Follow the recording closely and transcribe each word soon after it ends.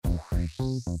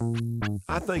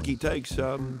I think he takes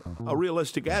a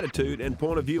realistic attitude and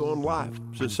point of view on life,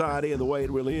 society, and the way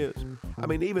it really is. I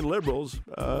mean, even liberals,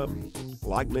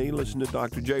 like me, listen to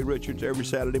Dr. Jay Richards every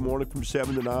Saturday morning from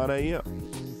 7 to 9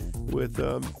 a.m. with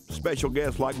special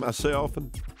guests like myself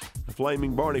and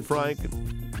Flaming Barney Frank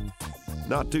and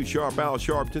Not Too Sharp Al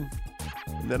Sharpton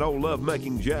and that old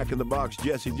love-making Jack in the Box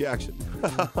Jesse Jackson.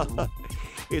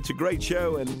 It's a great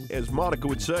show, and as Monica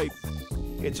would say,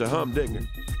 it's a humdinger.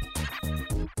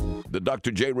 The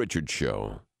Dr. J. Richards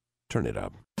Show. Turn it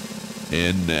up.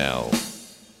 And now,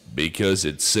 because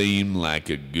it seemed like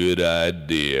a good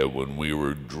idea when we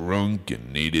were drunk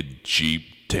and needed cheap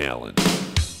talent,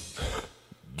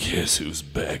 guess who's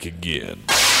back again?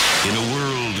 In a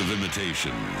world of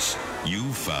imitations, you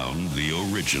found the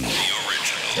original.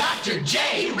 Dr.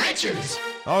 J. Richards.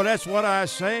 Oh, that's what I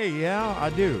say. Yeah, I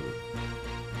do.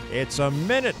 It's a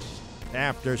minute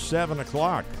after 7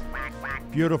 o'clock.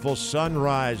 Beautiful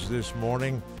sunrise this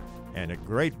morning, and a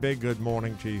great big good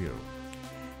morning to you.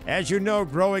 As you know,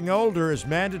 growing older is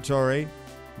mandatory,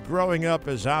 growing up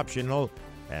is optional,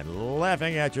 and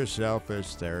laughing at yourself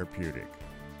is therapeutic.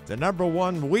 The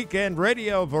 #1 weekend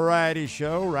radio variety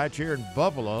show right here in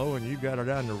Buffalo, and you got it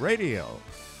on the radio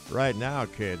right now,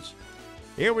 kids.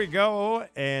 Here we go,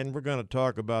 and we're going to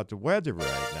talk about the weather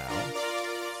right now.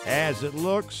 As it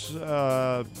looks,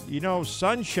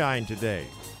 sunshine today.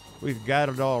 We've got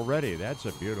it already. That's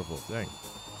a beautiful thing.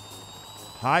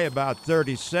 High about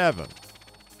 37.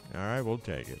 All right, we'll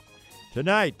take it.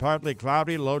 Tonight, partly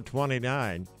cloudy, low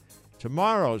 29.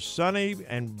 Tomorrow, sunny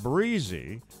and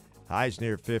breezy. Highs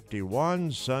near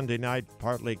 51. Sunday night,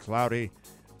 partly cloudy,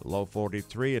 low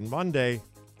 43. And Monday,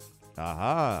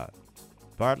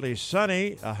 partly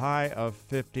sunny, a high of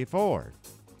 54.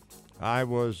 I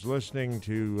was listening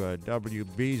to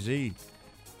WBZ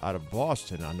out of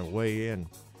Boston on the way in,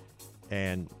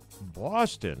 and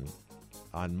Boston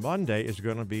on Monday is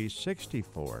going to be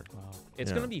 64. Wow.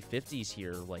 It's going to be 50s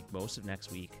here like most of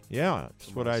next week. Yeah,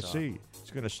 that's what I see. It's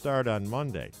going to start on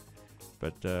Monday,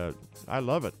 but I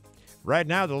love it. Right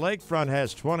now, the lakefront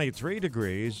has 23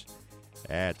 degrees.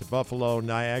 At the Buffalo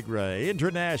Niagara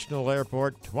International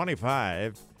Airport,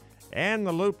 25. And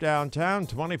the Loop downtown,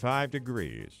 25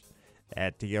 degrees.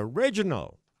 At the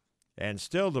original, and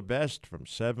still the best, from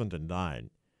 7 to 9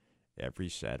 every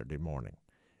Saturday morning.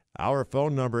 Our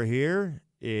phone number here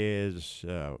is,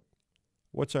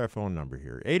 what's our phone number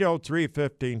here?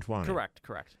 803-1520.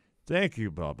 Correct. Thank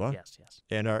you, Bubba. Yes.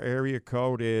 And our area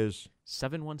code is?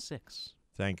 716.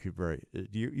 Thank you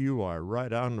you are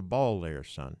right on the ball there,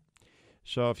 son.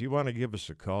 So if you want to give us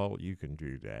a call, you can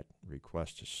do that.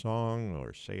 Request a song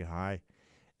or say hi,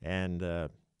 and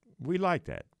we like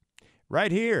that.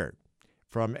 Right here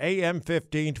from AM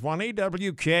 1520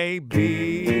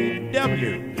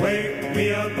 WKBW. Wake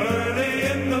me up early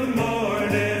in the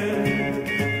morning.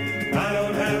 I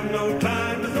don't have no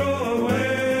time to throw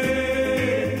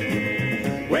away.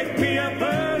 Wake me up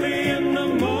early in the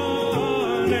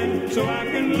morning so I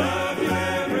can love you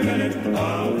every minute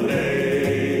of the day.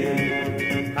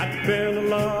 I've been a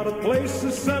lot of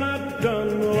places and I've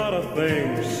done a lot of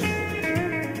things.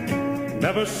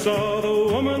 Never saw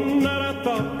the woman that I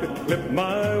thought could clip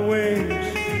my wings.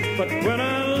 But when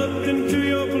I looked into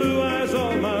your blue eyes,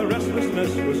 all my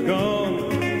restlessness was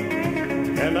gone.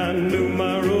 And I knew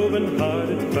my roving heart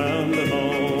had found a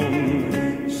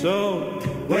home. So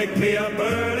wake me up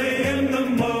early in the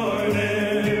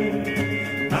morning.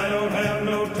 I don't have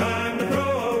no time to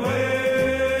throw away.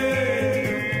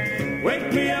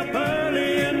 Wake me up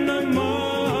early in the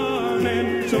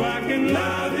morning so I can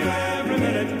love you every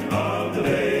minute of the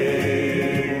day.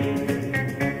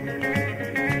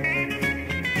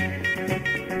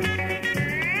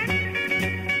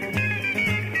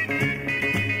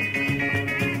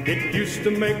 It used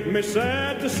to make me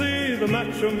sad to see the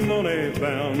matrimony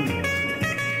bound,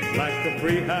 like a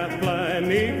free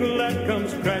high-flying eagle that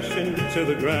comes crashing to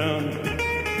the ground.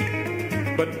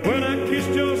 But when I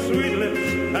kissed your sweet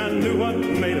lips, I knew what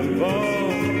made them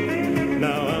fall.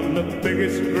 Now I'm the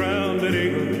biggest grounded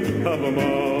eagle of them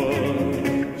all.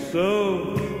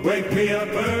 So wake me up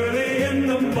early in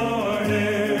the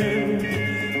morning.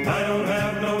 I don't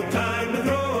have no time to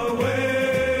throw away.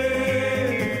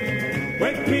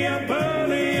 Wake me up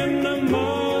early in the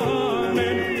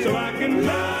morning so I can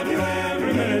love you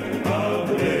every minute of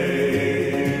the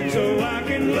day. So I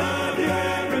can love you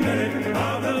every minute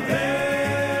of the day.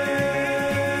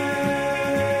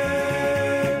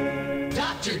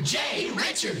 Dr. J.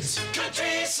 Richards.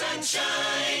 Country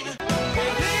Sunshine.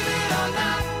 Believe it or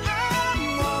not,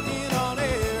 I'm walking on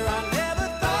air. I never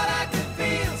thought I could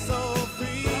feel so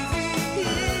free.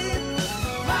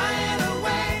 Flying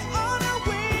away on a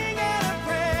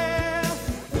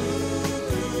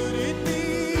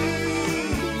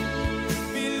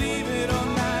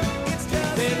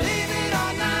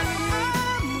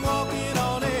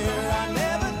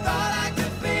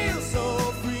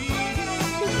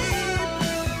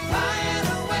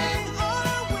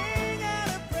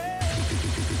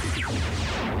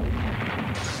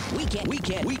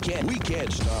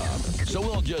can't stop. So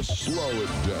we'll just slow it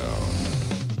down.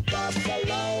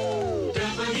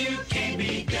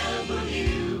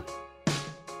 WKBW.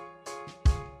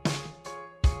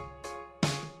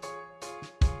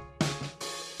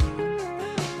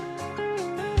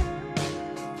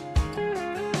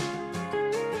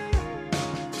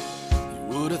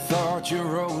 Would have thought you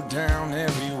wrote down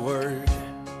every word.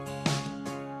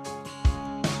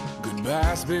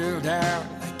 Goodbye spilled out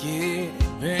like it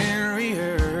had been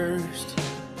rehearsed.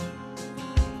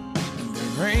 And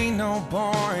there ain't no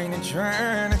point in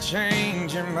trying to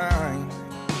change your mind.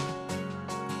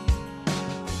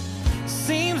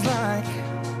 Seems like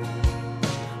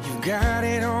you've got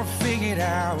it all figured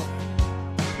out.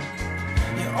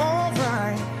 You're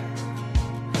alright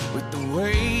with the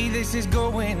way this is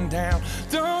going down.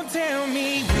 Don't tell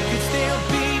me we could still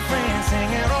be friends,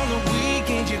 hang out on the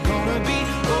weekends. You're gonna be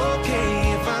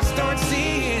okay if I start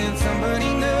seeing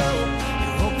somebody new. You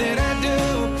hope that I do.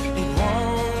 It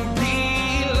won't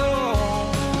be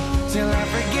long till I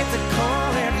forget to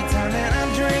call every time that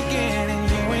I'm drinking, and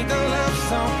you ain't the love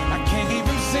song I can't keep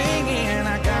from singing.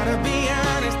 I gotta be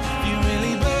honest, you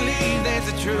really believe that's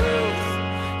the truth.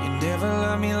 You never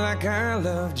loved me like I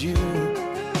loved you.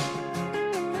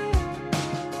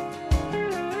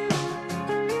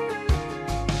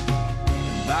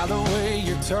 By the way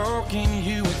you're talking,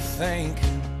 you would think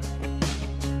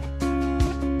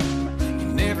you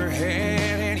never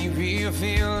had any real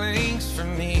feelings for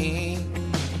me.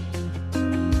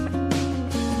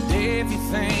 And if you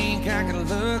think I could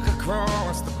look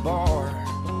across the bar,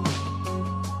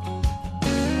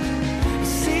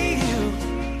 see you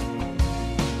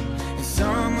in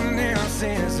someone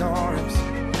else's arms,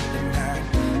 and I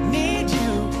need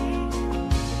you.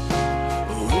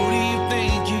 Who do you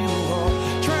think you are?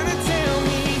 Trying to tell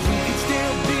me we could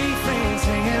still be friends,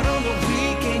 hanging on the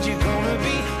weekends. You're gonna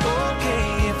be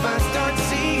okay if I start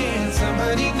seeing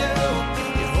somebody new.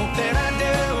 You hope that I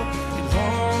do. It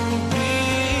won't be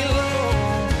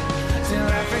long till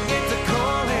I forget to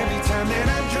call every time that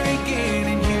I'm drinking,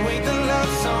 and you ain't the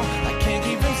love song I can't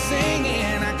keep from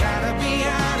singing. I gotta be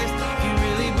honest, you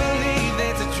really believe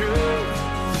that's the truth.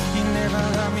 You never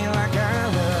loved me like I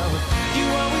love. You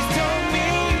always told me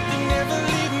you never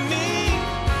leave me.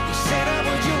 You said I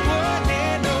was your one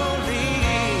and only.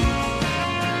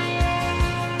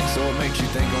 So what makes you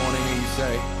think I wanna hear you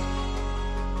say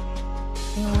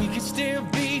we could still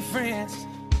be friends?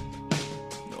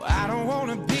 No, I don't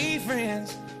wanna be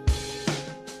friends.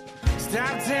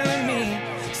 Stop telling me,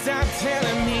 stop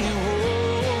telling me,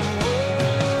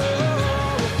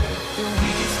 that we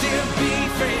could still be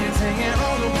friends, hanging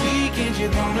on the weekends.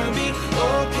 You're gonna be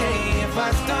okay if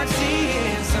I start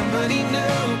seeing somebody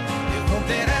new. You hope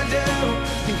that I do.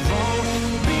 It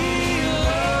won't be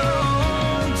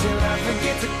long till I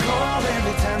forget to call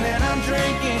every time that I'm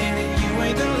drinking, and you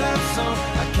ain't the love song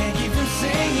I can't keep from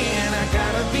singing. I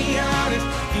gotta be honest,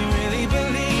 you really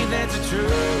believe that's the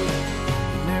truth.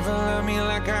 You never loved me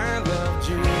like I loved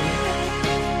you. You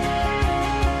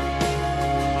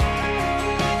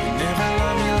never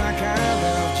loved me like I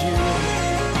loved you.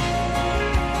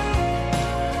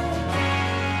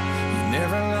 You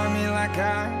never loved me like I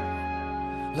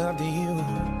loved you.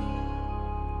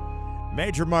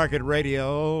 Major market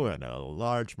radio in a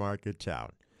large market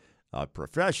town. A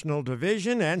professional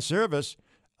division and service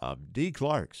of D.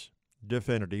 Clark's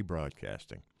Definity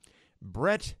Broadcasting.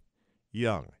 Brett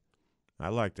Young. I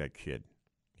like that kid.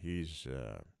 He's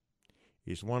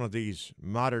one of these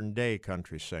modern-day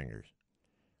country singers,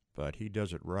 but he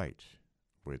does it right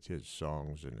with his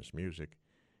songs and his music.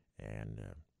 And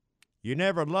you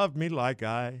never loved me like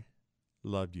I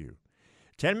loved you.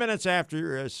 10 minutes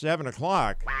after 7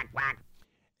 o'clock.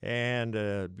 And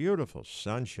beautiful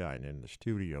sunshine in the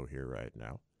studio here right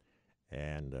now.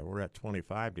 And we're at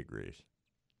 25 degrees.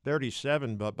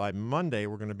 37, but by Monday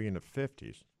we're going to be in the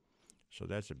 50s. So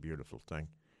that's a beautiful thing.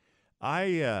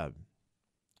 Bubba,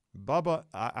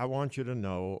 I want you to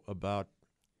know about,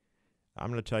 I'm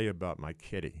going to tell you about my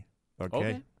kitty,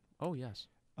 okay? Oh, yes.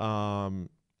 5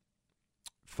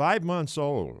 months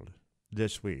old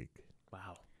this week.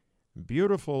 Wow.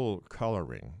 Beautiful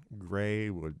coloring, gray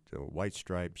with white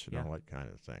stripes and all that kind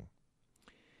of thing.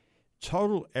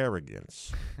 Total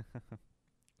arrogance.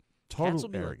 Total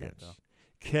arrogance. Like that,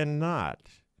 cannot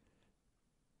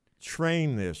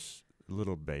train this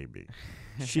little baby.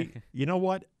 She, you know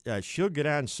what? She'll get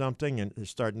on something and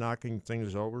start knocking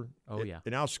things over. Oh, yeah.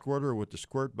 And I'll squirt her with the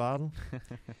squirt bottle.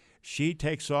 She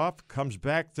takes off, comes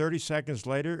back 30 seconds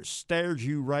later, stares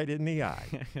you right in the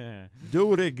eye.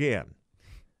 Do it again.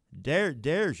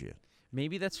 Dares you.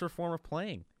 Maybe that's her form of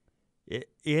playing. It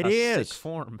is. Sick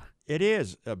form. It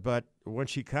is, but when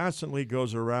she constantly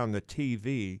goes around the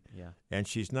TV Yeah. and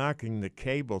she's knocking the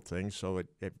cable thing, so it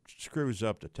screws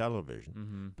up the television.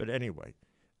 Mm-hmm. But anyway,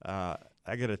 I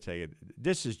got to tell you,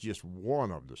 this is just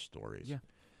one of the stories. Yeah.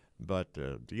 But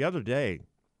the other day,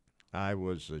 I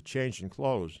was changing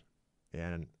clothes,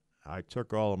 and I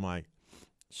took all of my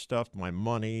stuff, my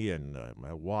money and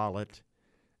my wallet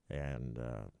and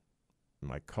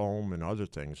my comb and other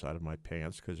things out of my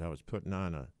pants because I was putting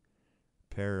on a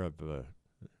pair of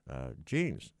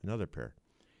jeans, another pair.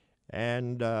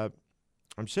 And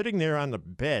I'm sitting there on the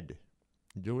bed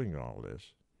doing all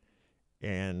this,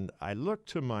 and I look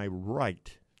to my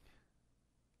right,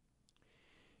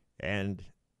 and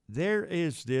there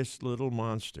is this little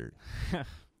monster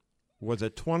with a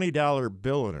 $20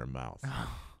 bill in her mouth.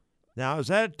 Now, is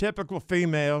that a typical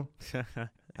female?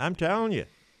 I'm telling you.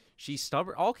 She's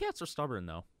stubborn. All cats are stubborn,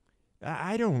 though.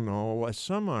 I don't know.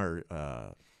 Some are.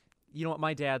 You know what?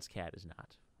 My dad's cat is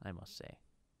not, I must say.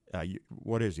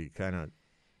 What is he? Kind of.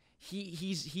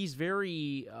 He's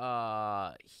very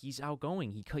he's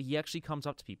outgoing. He actually comes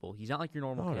up to people. He's not like your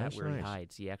normal cat where nice. he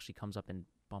hides. He actually comes up and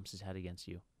bumps his head against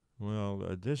you.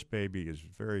 Well, this baby is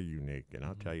very unique, and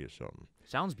I'll tell you something.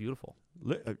 Sounds beautiful.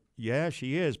 Yeah,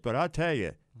 she is, but I'll tell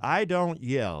you, I don't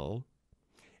yell,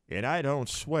 and I don't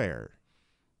swear,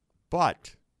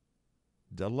 but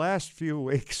the last few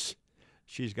weeks,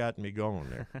 she's got me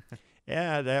going there.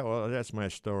 Yeah, that's my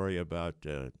story about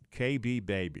KB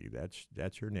Baby.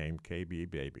 That's her name,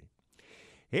 KB Baby.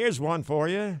 Here's one for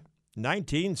you,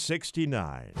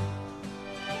 1969.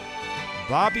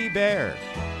 Bobby Bear.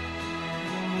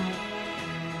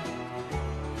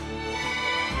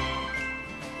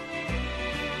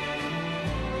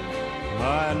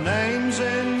 My name's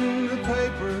in the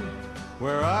paper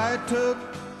where I took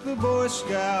the Boy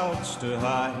Scouts to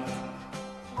hike.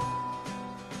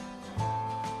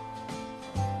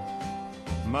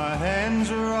 My hands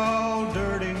are all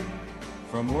dirty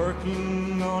from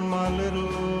working on my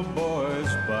little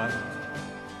boy's bike.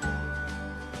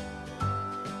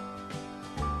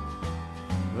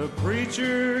 The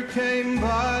preacher came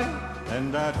by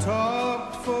and I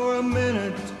talked for a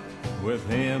minute with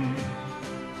him.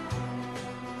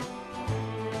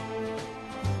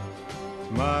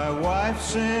 My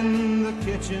wife's in the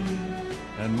kitchen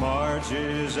and Marge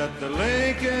is at the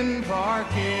Lincoln Park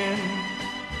Inn.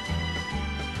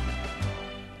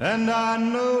 And I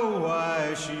know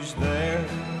why she's there.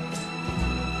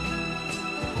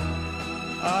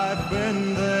 I've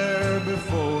been there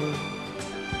before.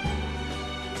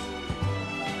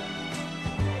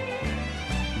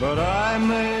 But I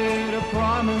made a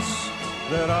promise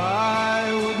that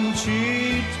I wouldn't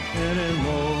cheat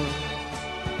anymore.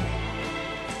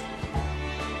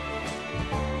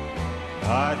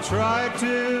 I tried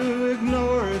to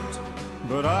ignore it,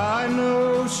 but I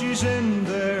know she's in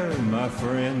there, my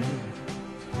friend.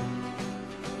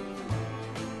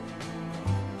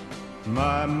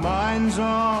 My mind's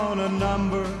on a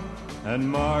number, and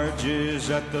Marge is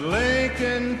at the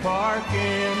Lincoln Park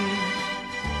Inn.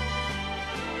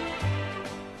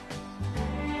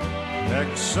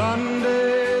 Next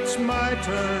Sunday it's my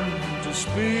turn to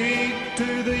speak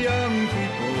to the young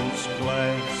people's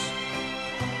class.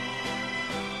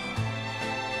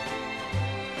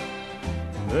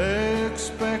 They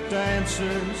expect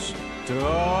answers to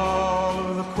all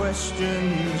of the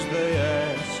questions they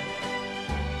ask.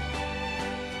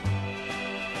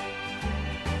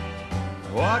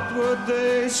 What would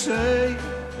they say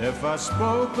if I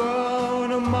spoke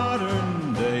on a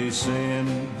modern day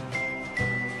sin?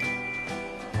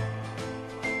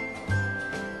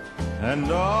 And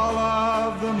all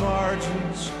of the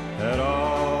margins at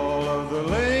all of the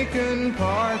Lincoln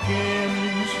Park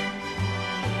Inns.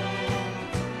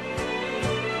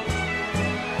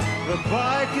 The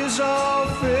bike is all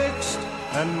fixed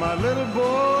and my little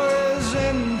boy is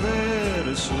in bed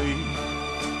asleep.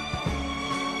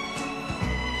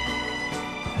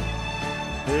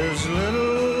 His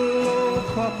little old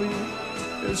puppy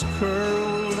is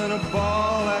curled in a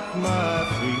ball at my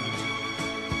feet.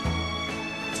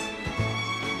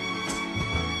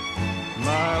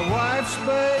 My wife's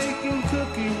baking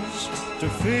cookies to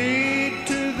feed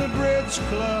to the Bridge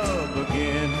Club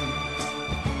again.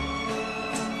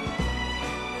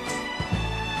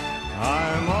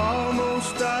 I'm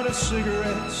almost out of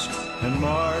cigarettes and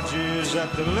Marge is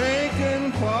at the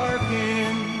Lincoln Park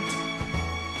Inn.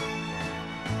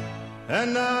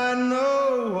 And I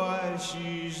know why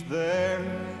she's there.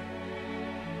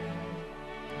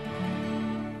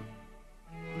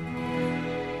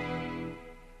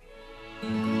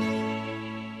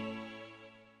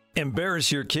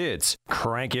 Embarrass your kids.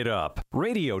 Crank it up.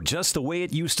 Radio just the way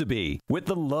it used to be. With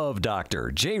the Love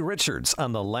Doctor, Jay Richards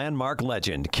on the Landmark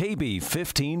Legend, KB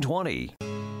 1520.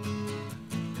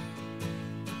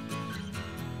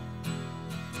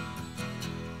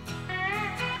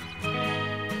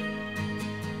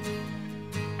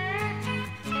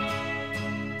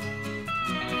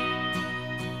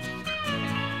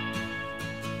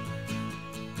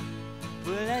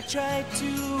 I tried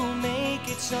to make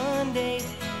it Sunday,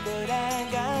 but I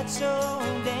got so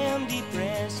damn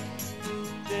depressed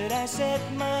that I set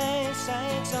my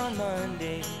sights on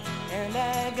Monday and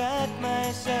I got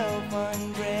myself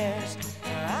undressed.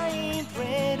 I ain't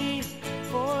ready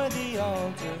for the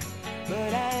altar,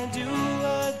 but I do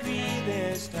agree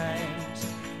there's times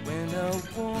when a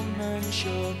woman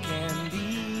sure can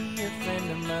be a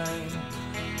friend of mine.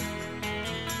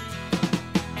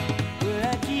 But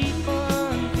I keep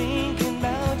on thinking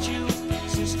about you,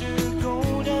 sister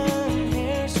golden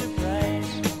hair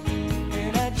surprise,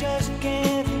 and I just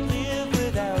can't live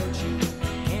without you.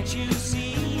 Can't you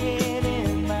see it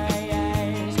in my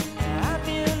eyes? I've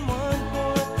been one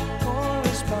poor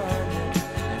correspondent,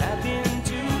 and I've been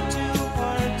too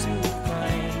hard to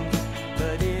find,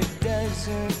 but it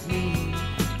doesn't mean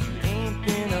you ain't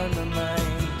been on my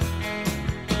mind.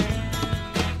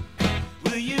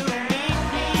 Will you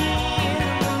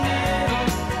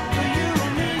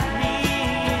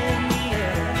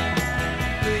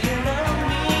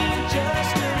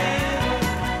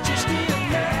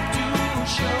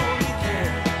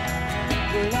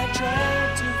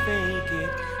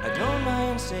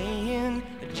saying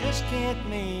I just can't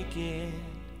make it.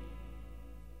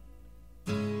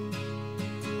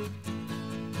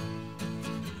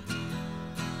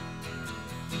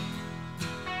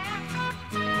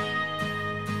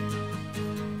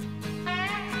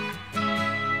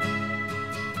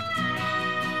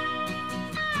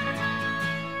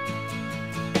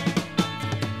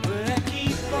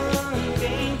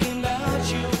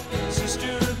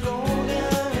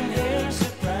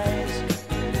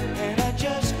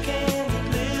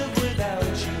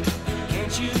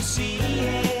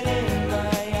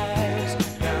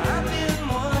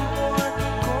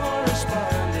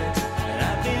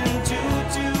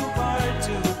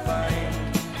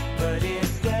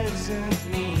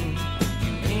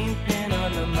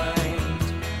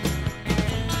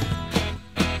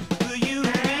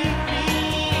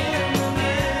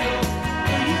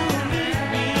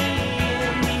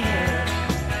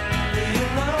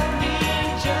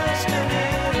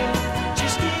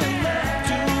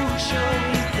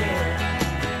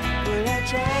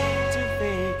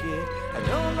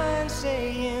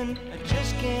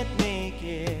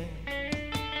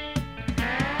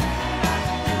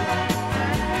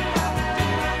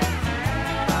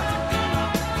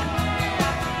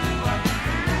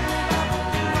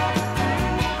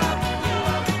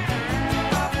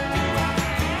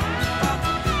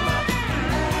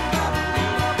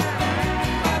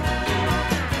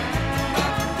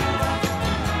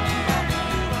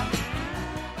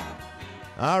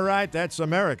 All right, that's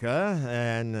America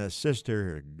and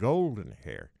Sister Golden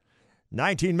Hair.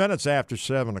 19 minutes after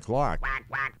 7 o'clock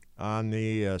on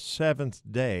the 7th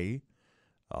day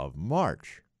of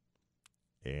March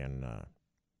in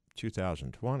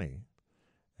 2020.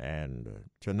 And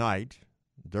tonight,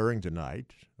 during the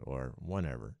night, or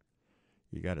whenever,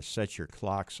 you got to set your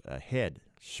clocks ahead,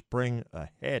 spring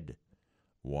ahead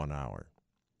 1 hour.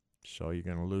 So you're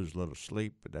going to lose a little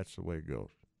sleep, but that's the way it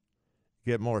goes.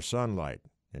 Get more sunlight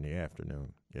in the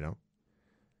afternoon, you know.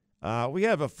 We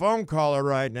have a phone caller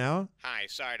right now. Hi,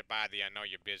 sorry to bother you. I know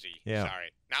you're busy. Yeah. Sorry.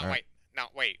 No, All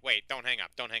wait. Wait. Don't hang up.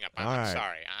 I'm All right.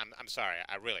 sorry. I'm sorry.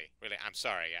 I really, I'm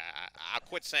sorry. I'll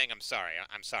quit saying I'm sorry.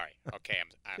 I'm sorry. Okay. I'm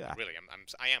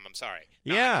sorry.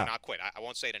 No, Yeah. I'll quit. I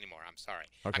won't say it anymore. I'm sorry.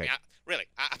 Okay.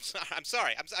 I'm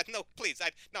sorry. No, please.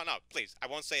 No, please. I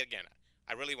won't say it again.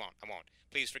 I really won't. I won't.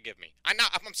 Please forgive me. I'm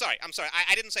sorry.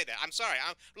 I didn't say that. I'm sorry.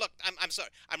 I'm sorry.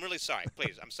 I'm really sorry.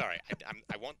 Please. I'm sorry.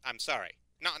 I won't. I'm sorry.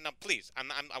 No, please. I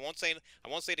won't say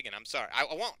it again. I'm sorry. I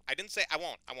won't. I didn't say I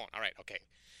won't. All right. Okay.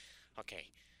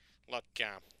 Look,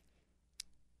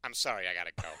 I'm sorry. I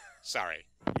gotta go. Sorry.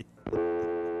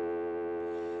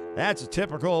 That's a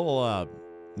typical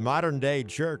modern-day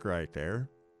jerk right there.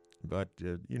 But,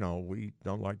 we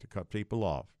don't like to cut people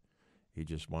off. He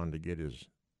just wanted to get his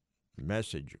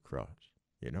message across,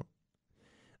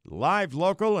 Live,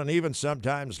 local, and even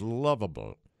sometimes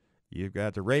lovable. You've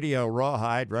got the radio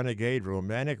rawhide, renegade,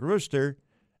 romantic rooster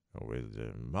with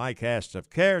my cast of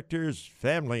characters,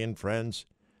 family, and friends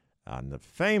on the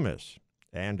famous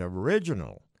and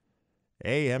original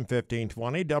AM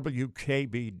 1520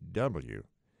 WKBW.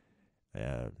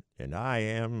 And I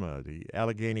am the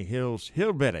Allegheny Hills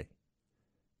hillbilly.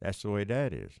 That's the way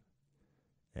that is.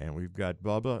 And we've got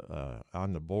Bubba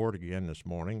on the board again this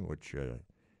morning, which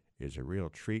is a real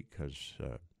treat because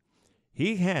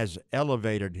he has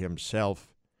elevated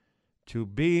himself to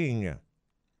being,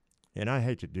 and I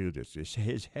hate to do this,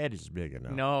 his head is big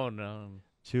enough. No.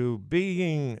 To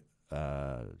being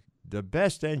the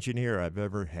best engineer I've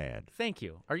ever had. Thank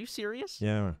you. Are you serious?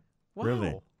 Yeah, Wow. really.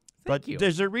 Thank But you.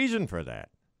 there's a reason for that.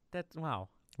 Wow.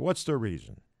 What's the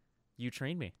reason? You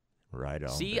trained me. Right on.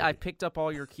 See, baby. I picked up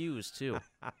all your cues too.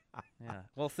 Yeah.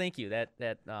 Well, thank you.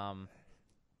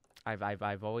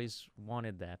 I've always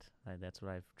wanted that. That's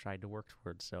what I've tried to work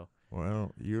towards. So.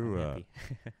 Well, I'm happy.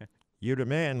 you're the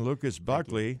man, Lucas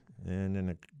Buckley, and in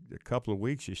a couple of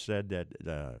weeks, you said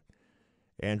that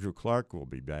Andrew Clark will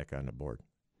be back on the board.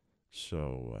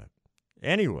 So,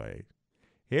 anyway,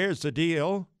 here's the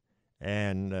deal,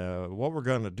 and what we're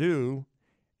going to do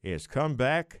is come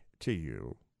back to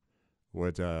you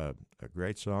with a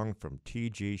great song from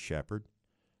T.G. Shepherd,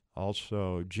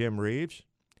 also Jim Reeves,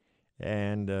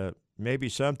 and maybe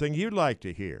something you'd like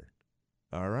to hear.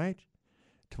 All right?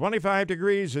 25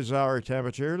 degrees is our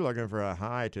temperature, looking for a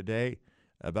high today,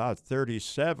 about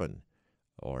 37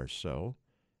 or so,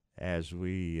 as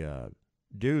we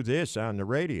do this on the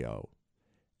radio.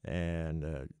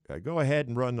 And go ahead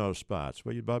and run those spots,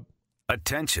 will you, Bub?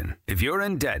 Attention. If you're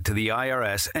in debt to the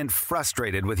IRS and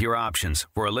frustrated with your options,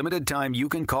 for a limited time you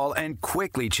can call and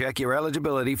quickly check your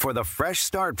eligibility for the Fresh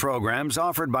Start programs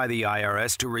offered by the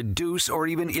IRS to reduce or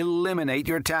even eliminate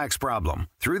your tax problem.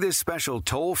 Through this special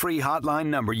toll-free hotline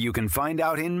number, you can find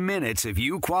out in minutes if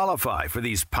you qualify for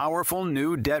these powerful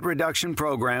new debt reduction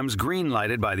programs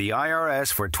greenlighted by the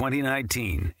IRS for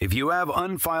 2019. If you have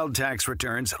unfiled tax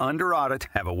returns, under audit,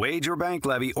 have a wage or bank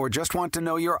levy, or just want to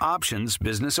know your options,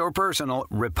 business or personal,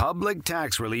 Republic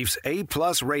Tax Relief's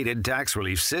A-plus rated tax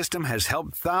relief system has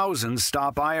helped thousands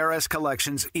stop IRS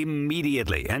collections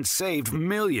immediately and saved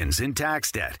millions in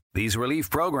tax debt. These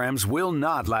relief programs will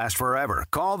not last forever.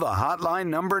 Call the hotline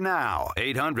number now,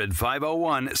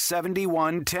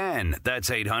 800-501-7110. That's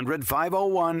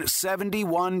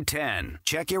 800-501-7110.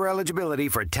 Check your eligibility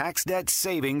for tax debt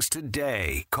savings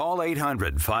today. Call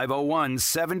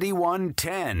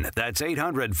 800-501-7110. That's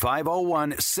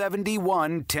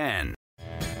 800-501-7110.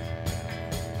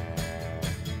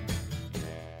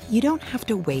 You don't have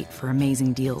to wait for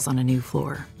amazing deals on a new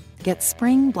floor. Get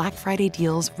spring Black Friday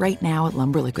deals right now at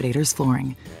Lumber Liquidators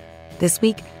Flooring. This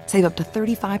week, save up to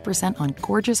 35% on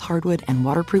gorgeous hardwood and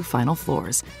waterproof vinyl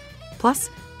floors. Plus,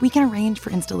 we can arrange for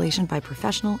installation by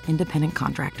professional, independent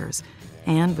contractors.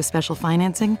 And with special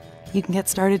financing, you can get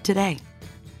started today.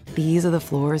 These are the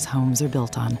floors homes are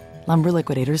built on. Lumber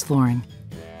Liquidators Flooring.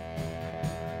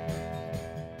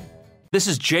 This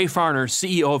is Jay Farner,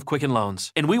 CEO of Quicken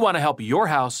Loans, and we want to help your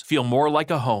house feel more like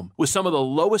a home with some of the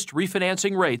lowest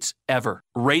refinancing rates ever.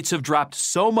 Rates have dropped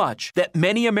so much that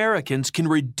many Americans can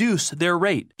reduce their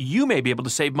rate. You may be able to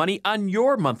save money on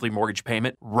your monthly mortgage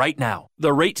payment right now.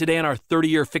 The rate today on our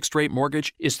 30-year fixed-rate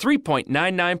mortgage is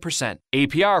 3.99%, APR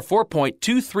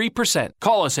 4.23%.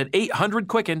 Call us at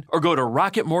 800-QUICKEN or go to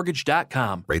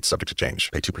rocketmortgage.com. Rates subject to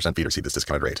change. Pay 2% fee to receive this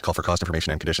discounted rate. Call for cost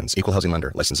information and conditions. Equal housing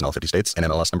lender. Licensed in all 50 states.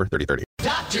 NMLS number 3030.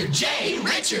 Dr. J.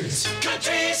 Richards,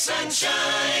 Country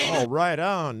Sunshine. Oh, right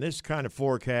on. This kind of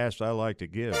forecast I like to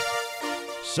give.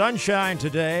 Sunshine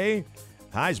today,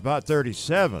 highs about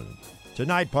 37.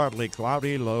 Tonight, partly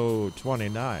cloudy, low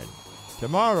 29.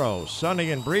 Tomorrow, sunny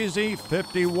and breezy,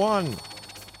 51.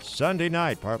 Sunday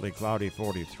night, partly cloudy,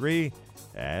 43.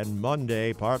 And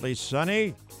Monday, partly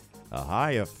sunny, a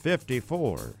high of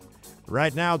 54.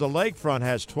 Right now, the lakefront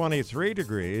has 23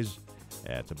 degrees.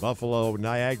 At the Buffalo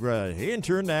Niagara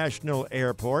International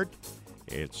Airport,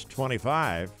 it's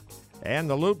 25. And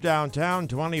the Loop downtown,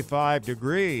 25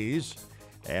 degrees.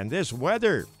 And this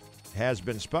weather has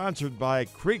been sponsored by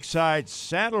Creekside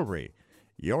Saddlery,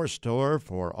 your store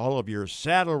for all of your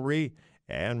saddlery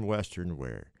and western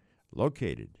wear.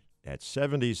 Located at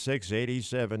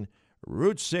 7687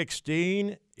 Route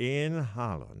 16 in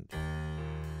Holland.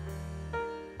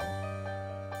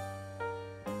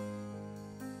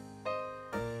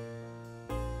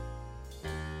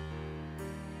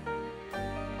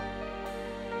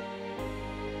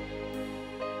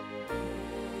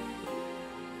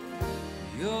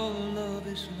 Your love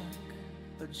is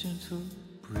like a gentle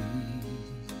breeze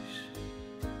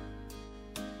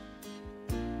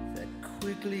that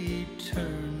quickly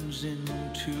turns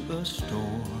into a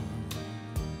storm.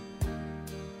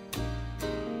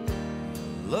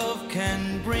 Love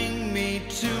can bring me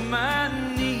to my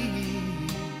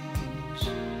knees,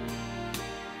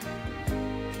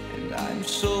 and but I'm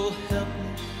so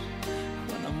helpless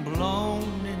when I'm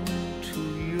blown into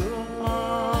your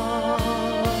arms.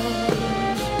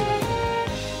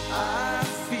 I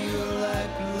feel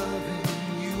like loving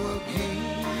you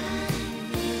again.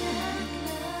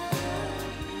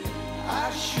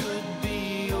 I should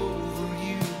be over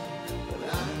you, but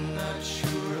I'm not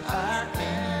sure I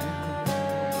am.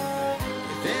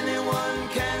 If anyone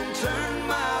can turn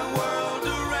my world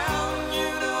around, you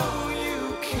know you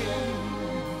can.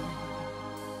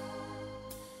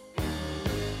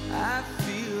 I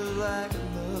feel like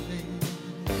loving.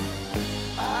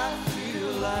 I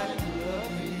feel like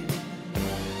loving.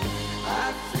 I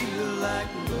feel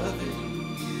like loving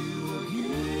you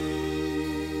again.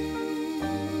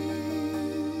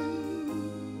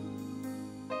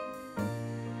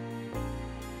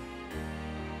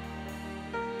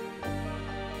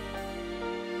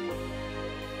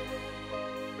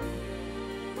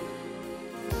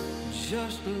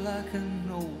 Just like an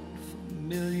old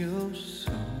familiar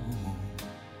song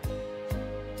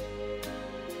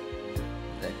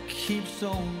that keeps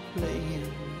on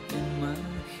playing in my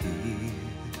head.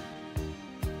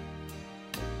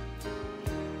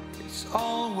 It's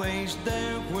always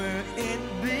there where it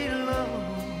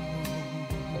belongs.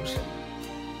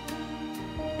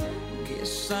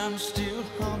 Guess I'm still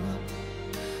hung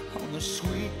up on the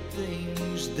sweet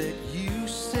things that you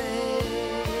said.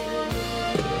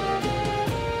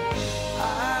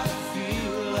 I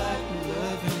feel like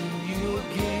loving you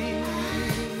again.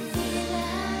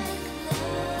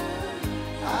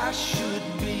 I should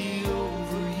be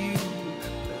over you,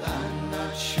 but I'm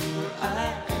not sure I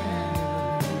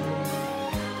am.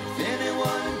 If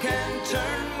anyone can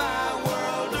turn my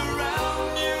world around,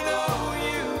 you know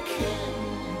you can.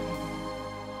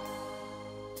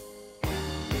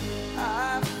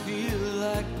 I feel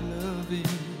like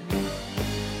loving.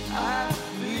 I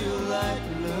feel like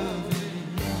loving.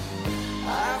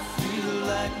 I feel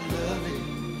like loving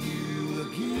you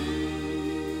again.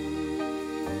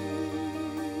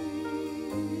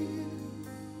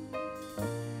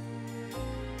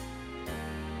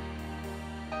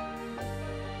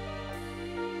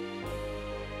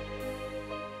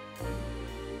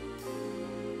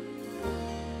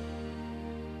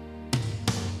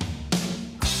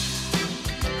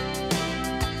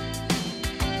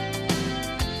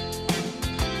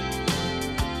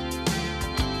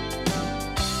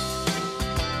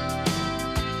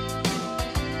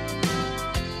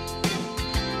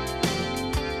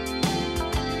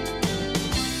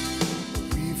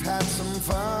 We've had some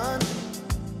fun.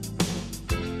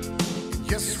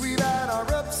 Yes, we've had our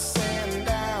ups and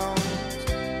downs.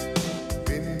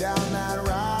 Been down that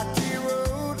rocky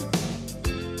road,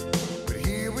 but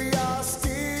here we are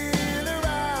still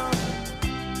around.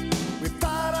 We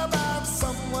thought about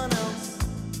someone else,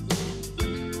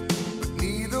 but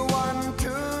neither one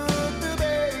took the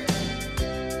bait.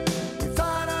 We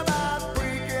thought about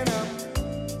breaking up,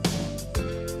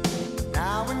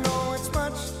 now we know it's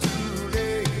much too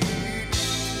late.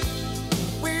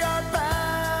 We are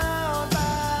bound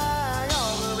by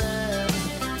all the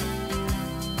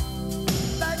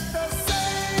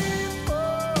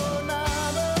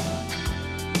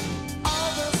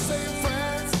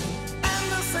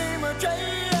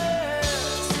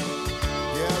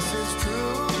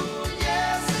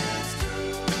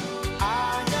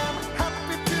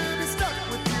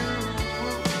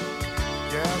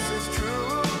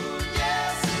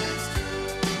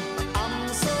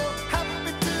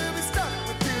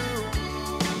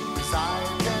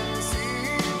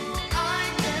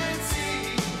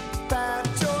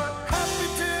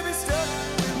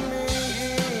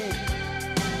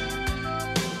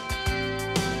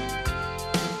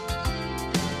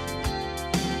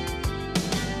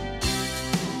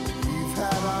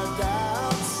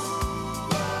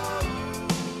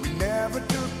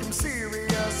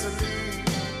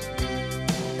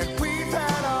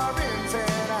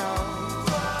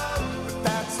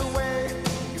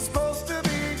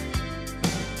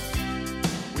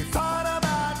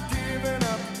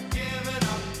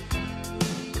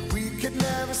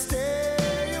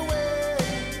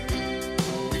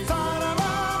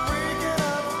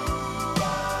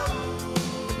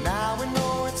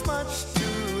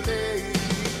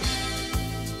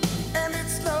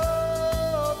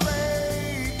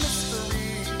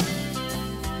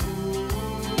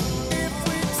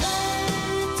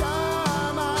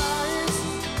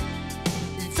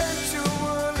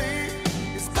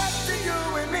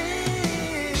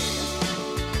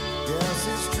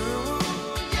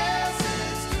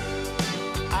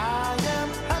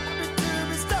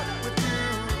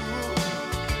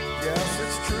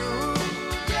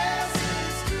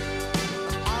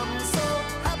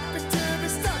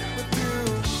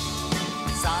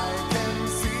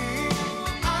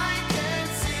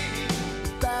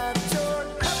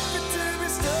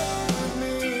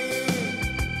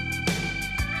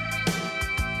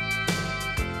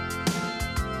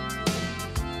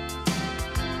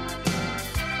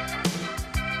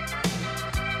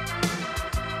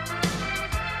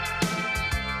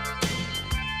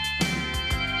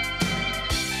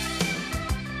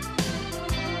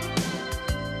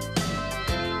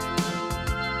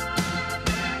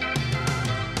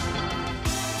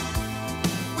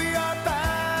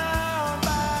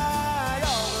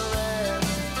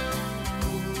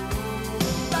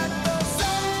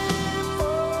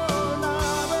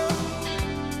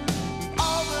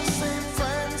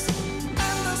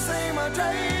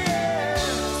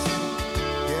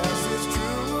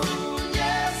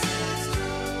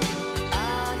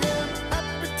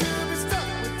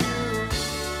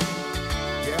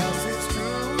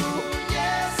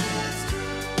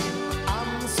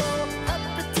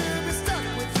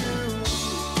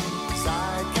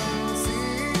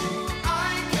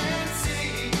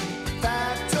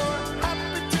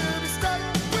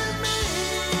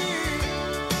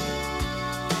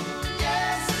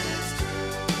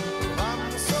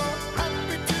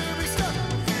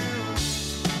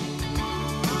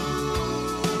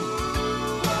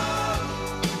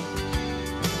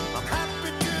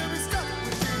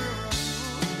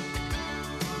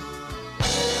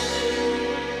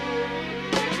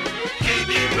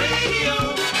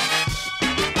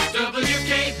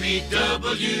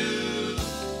Another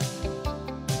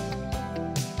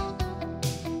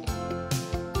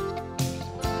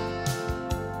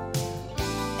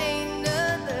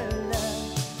love,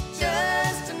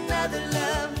 just another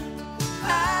love.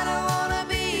 I don't wanna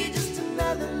be just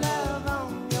another love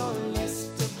on your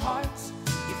list of hearts.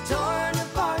 You've torn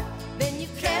apart, then you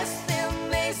cast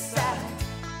them aside.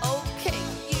 Okay,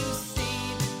 you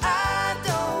see that I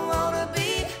don't wanna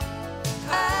be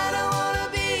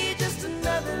just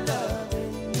another love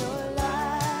in your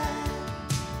life.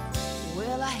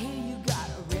 Well, I hear you got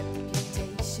a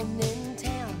reputation in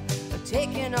town for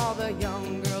taking all the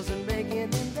young girls and breaking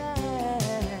them down.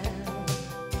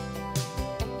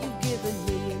 You've given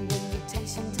me an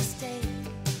invitation to stay,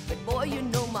 but boy, you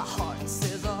know my heart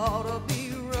says I ought to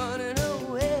be running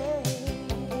away.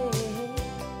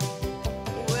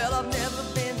 Well, I've never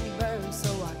been burned, so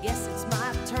I guess it's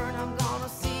my turn. I'm gonna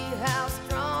see how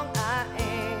strong I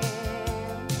am.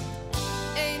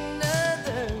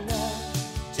 Another love,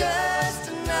 just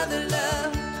another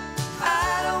love.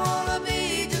 I don't wanna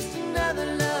be just another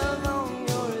love on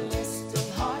your list of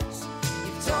hearts.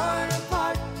 You've torn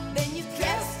apart, then you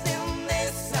cast them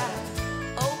aside.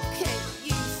 Okay,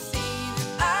 you see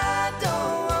that I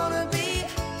don't wanna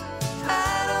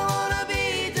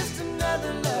be just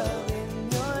another love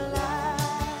in your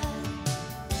life.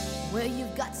 Well,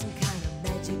 you've got some kind of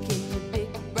magic in your big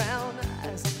brown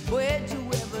eyes. Where'd you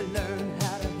ever learn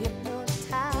how to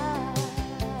hypnotize?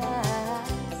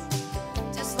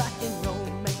 Just like in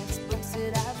romance books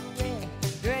that I've read,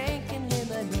 drinking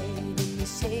lemonade in the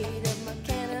shade of my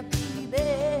canopy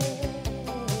bed.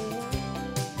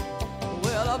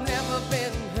 Well, I've never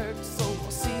been hurt, so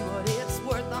we'll see what it's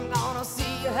worth. I'm gonna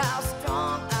see how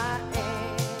strong I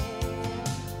am.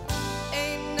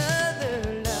 Another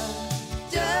love,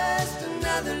 just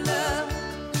another love.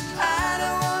 I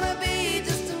don't wanna be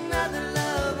just another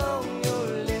love on your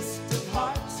list of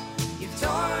hearts. You've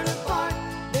torn apart,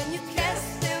 then you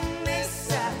cast them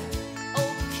aside.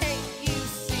 Okay, you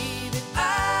see that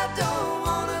I don't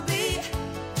wanna be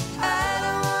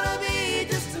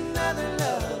just another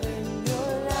love in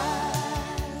your life.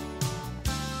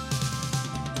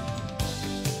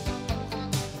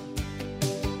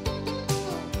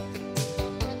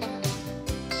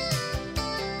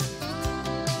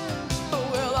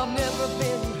 Well, I've never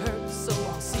been hurt, so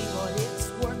I'll see what it's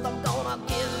worth. I'm gonna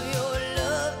give your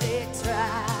love a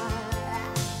try.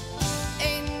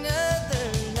 Another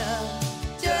love,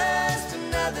 just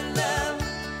another love.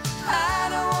 I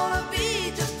don't wanna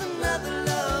be just another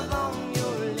love on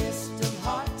your list of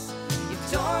hearts.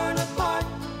 You've torn apart,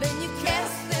 then you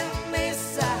cast them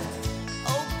aside.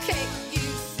 Okay, you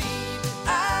see that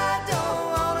I don't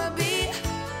wanna be.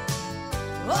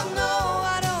 Oh no,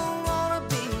 I don't wanna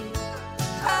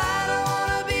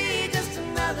be just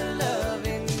another love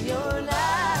in your life.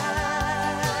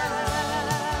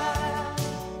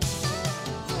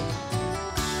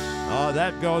 Oh,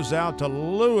 that goes out to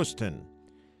Lewiston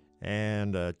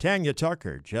and Tanya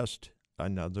Tucker, Just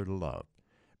Another Love.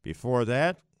 Before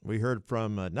that, we heard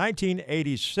from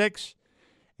 1986,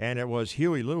 and it was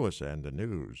Huey Lewis and the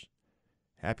News.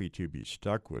 Happy to be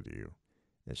stuck with you.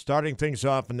 And starting things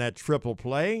off in that triple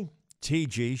play,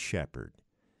 T.G. Shepherd.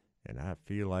 And I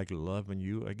feel like loving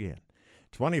you again.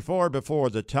 24 before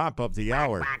the top of the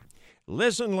hour.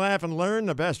 Listen, laugh, and learn,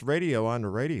 the best radio on the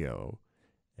radio.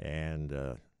 And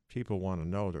people want to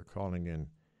know. They're calling in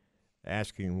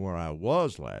asking where I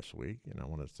was last week. And I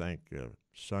want to thank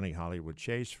Sonny Hollywood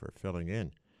Chase for filling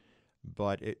in.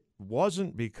 But it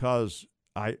wasn't because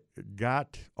I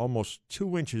got almost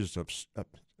 2 inches of,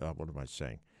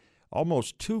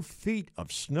 almost 2 feet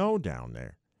of snow down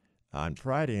there on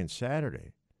Friday and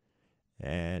Saturday.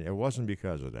 And it wasn't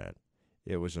because of that.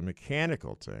 It was a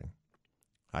mechanical thing.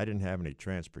 I didn't have any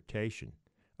transportation.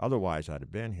 Otherwise, I'd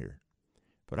have been here.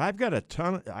 But I've got a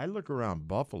ton. I look around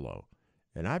Buffalo,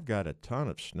 and I've got a ton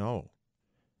of snow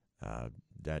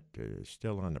that is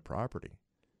still on the property.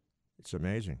 It's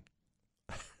amazing.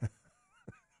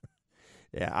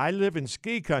 Yeah, I live in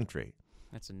ski country.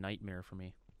 That's a nightmare for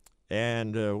me.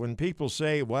 And when people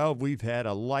say, well, we've had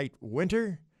a light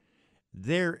winter,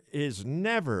 there is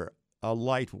never a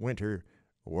light winter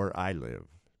where I live.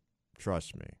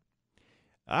 Trust me.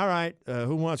 All right,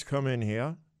 who wants to come in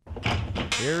here?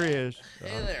 Here he is.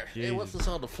 Hey there. Geez. Hey, what's this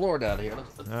on the floor down here?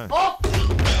 Oh!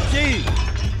 Gee!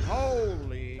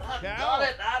 Holy cow! Got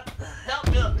it. Help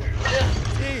me up here.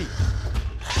 Gee!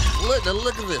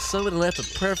 Look at this. Somebody left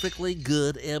a perfectly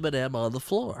good M&M on the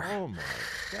floor. Oh, my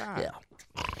God.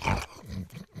 Yeah.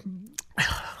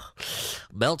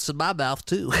 Melts in my mouth,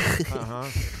 too. Uh-huh.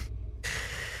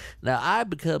 Now, I've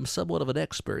become somewhat of an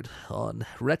expert on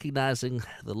recognizing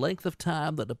the length of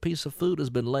time that a piece of food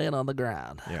has been laying on the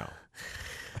ground. Yeah.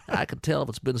 I can tell if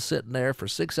it's been sitting there for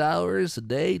 6 hours, a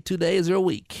day, 2 days, or a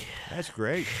week. That's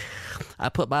great. I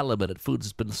put my limit at food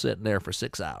that's been sitting there for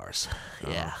 6 hours.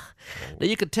 Yeah. Oh. Now,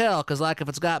 you can tell, because like if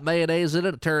it's got mayonnaise in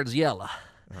it, it turns yellow.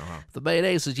 If the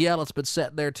mayonnaise is yellow, it's been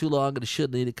sitting there too long and you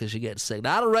shouldn't eat it because you get sick.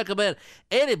 Now, I don't recommend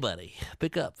anybody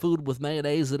pick up food with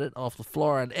mayonnaise in it off the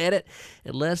floor and eat it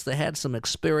unless they had some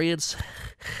experience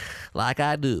like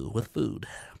I do with food.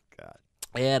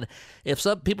 And if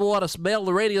some people want to smell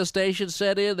the radio station,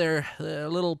 send in their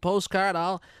little postcard,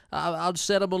 I'll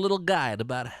send them a little guide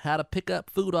about how to pick up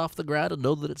food off the ground and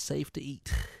know that it's safe to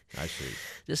eat. I see.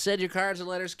 Just send your cards and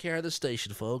letters, carry the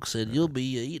station, folks, and you'll be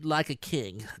eating like a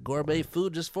king. Gourmet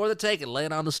food just for the taking,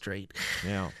 laying on the street.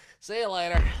 Yeah. See you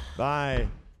later. Bye.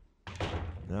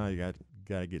 Now you got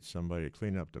to get somebody to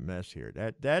clean up the mess here.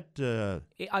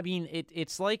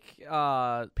 It's like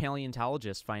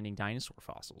paleontologists finding dinosaur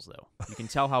fossils, though. You can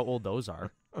tell how old those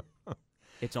are.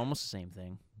 It's almost the same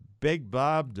thing. Big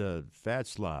Bob, the fat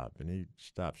slob, and he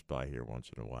stops by here once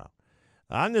in a while.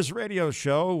 On this radio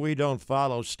show, we don't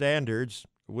follow standards.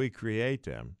 We create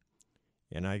them.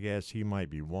 And I guess he might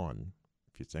be one,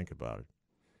 if you think about it.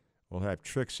 We'll have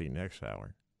Trixie next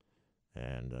hour.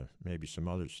 And maybe some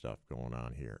other stuff going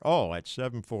on here. Oh, at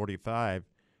 7:45,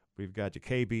 we've got the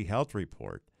KB Health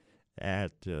Report.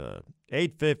 At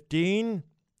 8:15,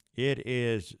 it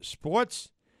is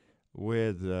sports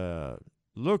with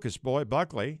Lucas Boy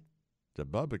Buckley, the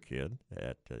Bubba Kid,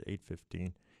 at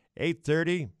 8:15.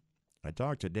 8:30, I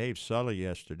talked to Dave Sully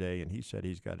yesterday, and he said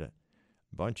he's got a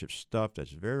bunch of stuff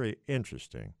that's very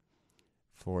interesting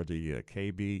for the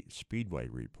KB Speedway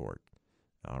Report.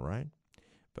 All right?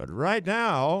 But right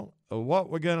now, what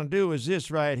we're going to do is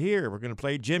this right here. We're going to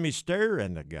play Jimmy Sturr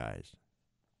and the guys.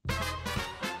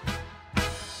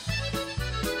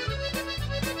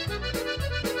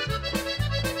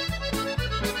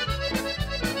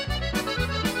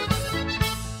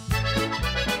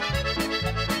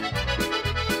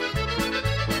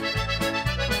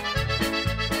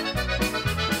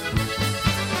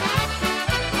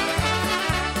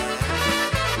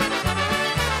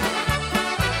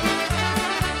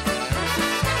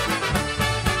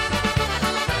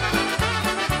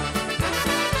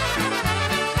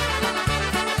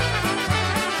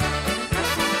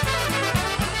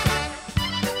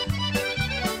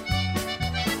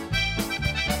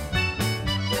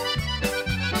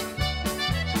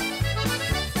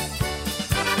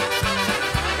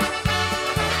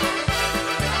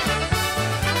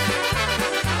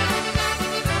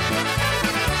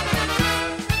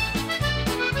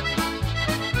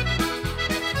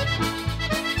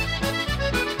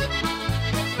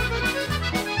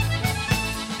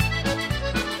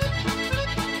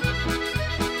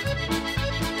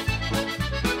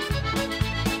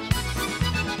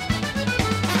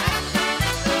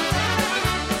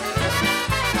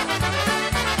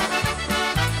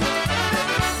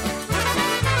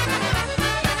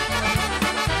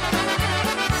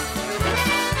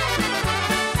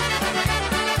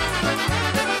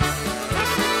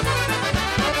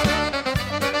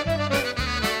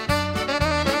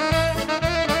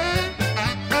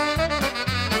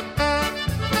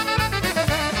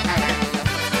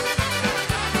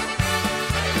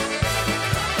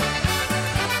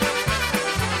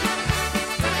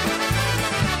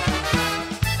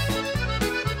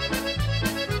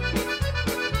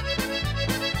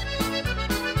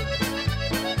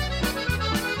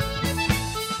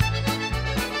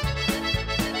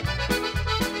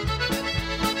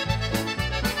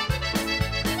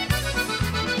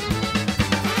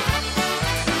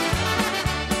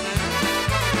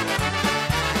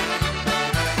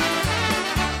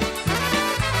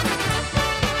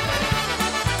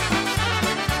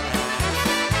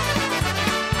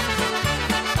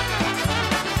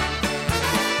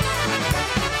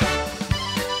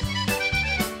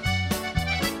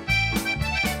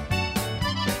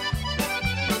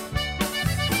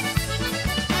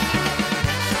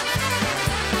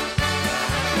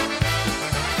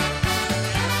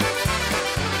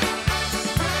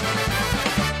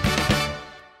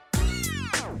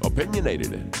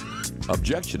 Opinionated,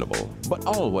 objectionable, but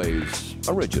always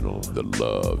original. The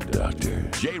Love Doctor.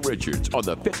 Jay Richards on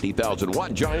the 50,000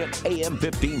 watt giant AM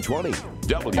 1520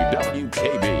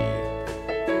 WWKB.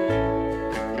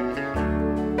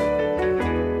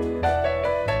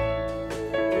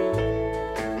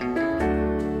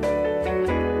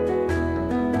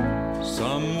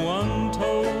 Someone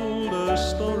told a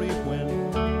story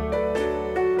when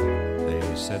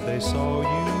they said they saw you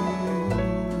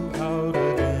out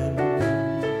again.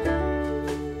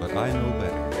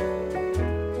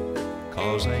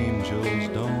 'cause angels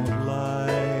don't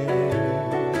lie.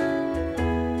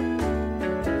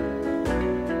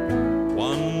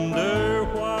 Wonder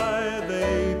why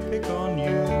they pick on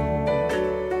you.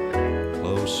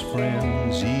 Close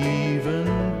friends even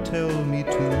tell me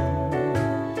to,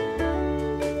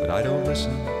 but I don't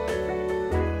listen,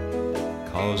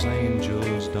 'cause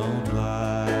angels don't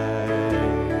lie.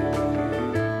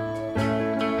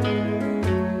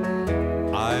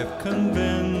 I've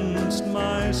convinced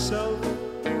myself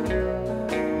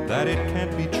that it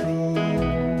can't be true.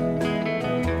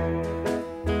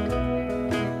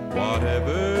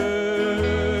 Whatever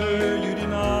you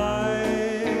deny,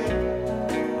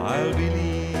 I'll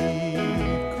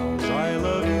believe, 'cause I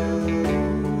love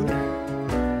you.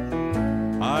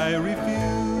 I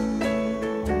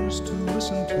refuse to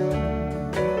listen to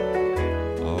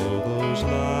all those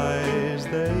lies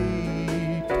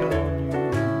they tell you.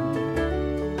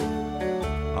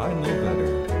 I know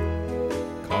better,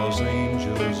 'cause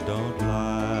angels don't lie.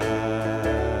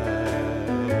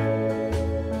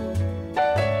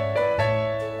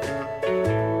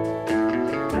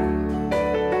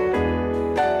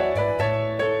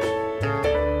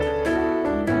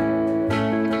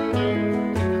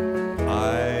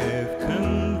 I've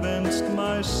convinced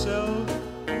myself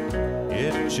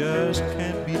it just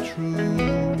can't be true.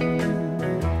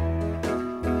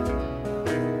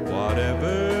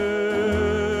 Whatever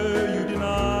you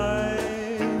deny,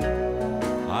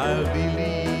 I'll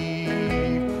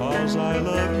believe, 'cause I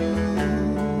love you.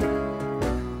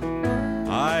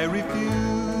 I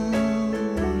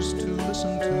refuse to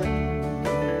listen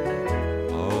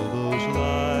to all those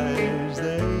lies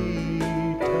they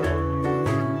tell you.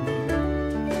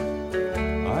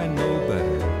 I know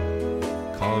better,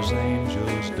 'cause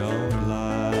angels don't lie.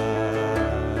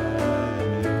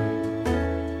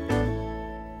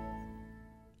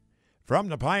 From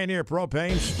the Pioneer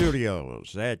Propane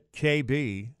Studios at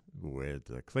KB with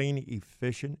the clean,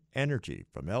 efficient energy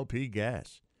from LP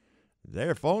Gas.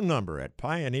 Their phone number at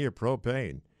Pioneer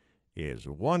Propane is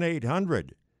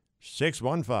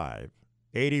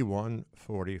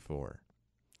 1-800-615-8144.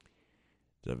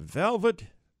 The Velvet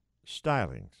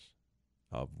Stylings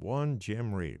of one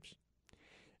Jim Reeves.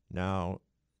 Now,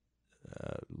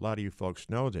 a lot of you folks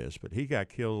know this, but he got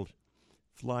killed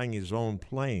flying his own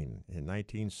plane in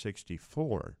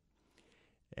 1964.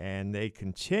 And they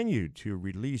continued to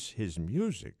release his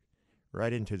music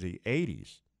right into the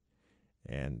 80s.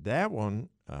 And that one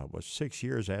was 6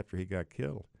 years after he got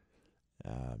killed.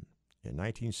 In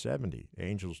 1970,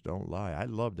 Angels Don't Lie. I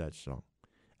love that song.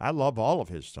 I love all of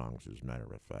his songs, as a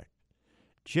matter of fact.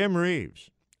 Jim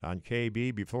Reeves on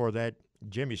KB. Before that,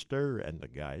 Jimmy Sturr and the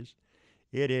guys.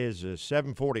 It is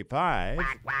 7:45,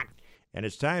 and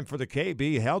it's time for the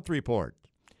KB Health Report.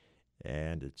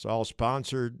 And it's all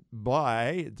sponsored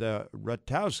by the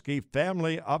Ratowski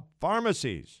family of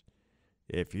pharmacies.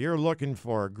 If you're looking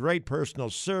for great personal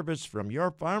service from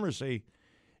your pharmacy,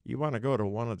 you want to go to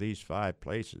one of these 5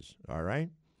 places, all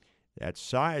right? That's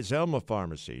Size Elma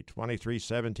Pharmacy,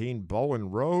 2317 Bowen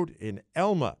Road in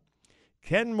Elma.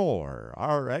 Kenmore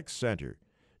RX Center,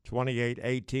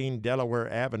 2818 Delaware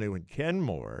Avenue in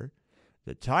Kenmore.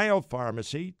 The Tile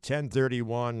Pharmacy,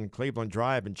 1031 Cleveland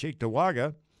Drive in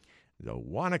Cheektowaga. The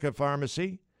Wanaka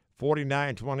Pharmacy,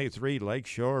 4923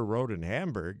 Lakeshore Road in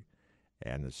Hamburg.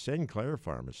 And the Sinclair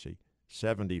Pharmacy,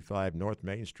 75 North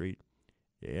Main Street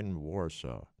in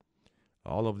Warsaw.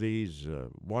 All of these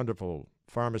wonderful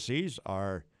pharmacies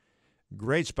are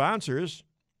great sponsors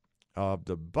of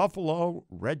the Buffalo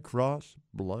Red Cross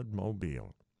Blood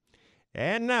Mobile.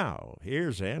 And now,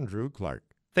 here's Andrew Clark.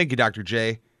 Thank you, Dr.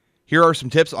 J. Here are some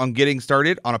tips on getting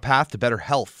started on a path to better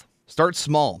health. Start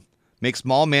small. Make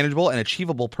small, manageable, and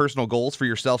achievable personal goals for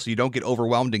yourself so you don't get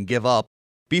overwhelmed and give up.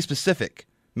 Be specific.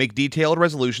 Make detailed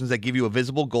resolutions that give you a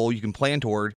visible goal you can plan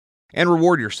toward, and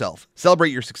reward yourself.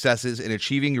 Celebrate your successes in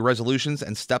achieving your resolutions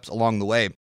and steps along the way.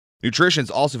 Nutrition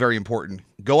is also very important.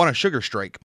 Go on a sugar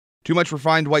strike. Too much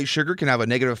refined white sugar can have a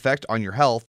negative effect on your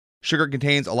health. Sugar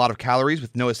contains a lot of calories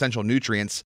with no essential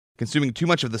nutrients. Consuming too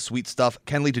much of the sweet stuff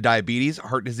can lead to diabetes,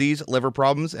 heart disease, liver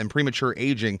problems, and premature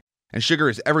aging. And sugar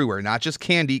is everywhere, not just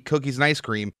candy, cookies, and ice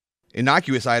cream.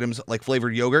 Innocuous items like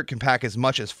flavored yogurt can pack as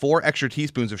much as 4 extra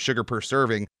teaspoons of sugar per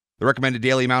serving. The recommended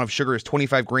daily amount of sugar is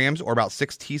 25 grams or about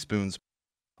 6 teaspoons.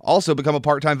 Also, become a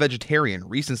part-time vegetarian.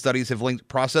 Recent studies have linked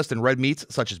processed and red meats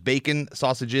such as bacon,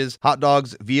 sausages, hot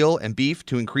dogs, veal, and beef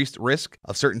to increased risk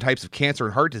of certain types of cancer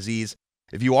and heart disease.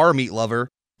 If you are a meat lover,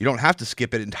 you don't have to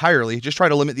skip it entirely. Just try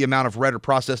to limit the amount of red or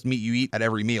processed meat you eat at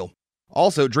every meal.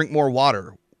 Also, drink more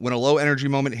water. When a low energy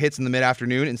moment hits in the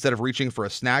mid-afternoon, instead of reaching for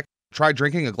a snack, try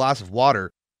drinking a glass of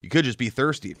water. You could just be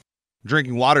thirsty.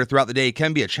 Drinking water throughout the day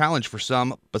can be a challenge for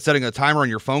some, but setting a timer on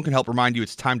your phone can help remind you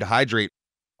it's time to hydrate.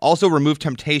 Also, remove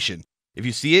temptation. If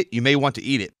you see it, you may want to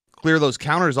eat it. Clear those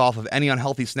counters off of any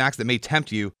unhealthy snacks that may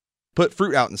tempt you. Put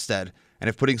fruit out instead. And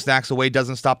if putting snacks away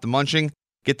doesn't stop the munching,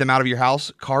 get them out of your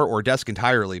house, car, or desk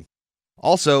entirely.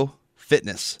 Also,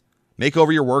 fitness. Make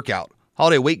over your workout.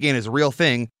 Holiday weight gain is a real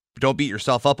thing, but don't beat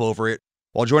yourself up over it.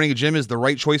 While joining a gym is the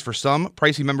right choice for some,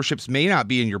 pricey memberships may not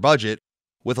be in your budget.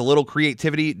 With a little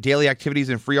creativity, daily activities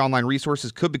and free online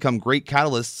resources could become great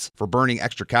catalysts for burning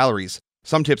extra calories.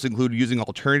 Some tips include using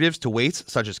alternatives to weights,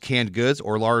 such as canned goods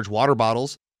or large water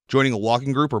bottles, joining a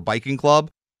walking group or biking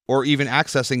club, or even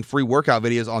accessing free workout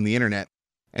videos on the internet.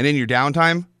 And in your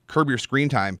downtime, curb your screen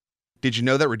time. Did you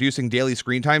know that reducing daily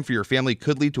screen time for your family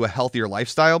could lead to a healthier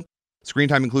lifestyle? Screen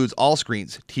time includes all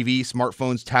screens, TV,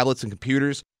 smartphones, tablets, and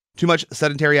computers. Too much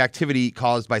sedentary activity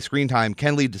caused by screen time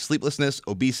can lead to sleeplessness,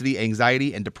 obesity,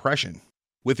 anxiety, and depression.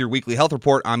 With your weekly health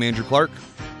report, I'm Andrew Clark.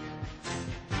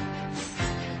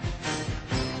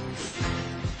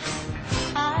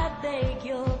 I beg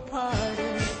your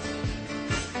pardon.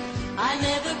 I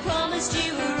never promised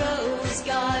you a rose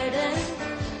garden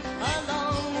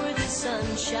along with the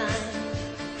sunshine.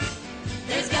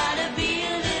 There's gotta be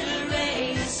a little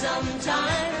rain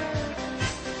sometime.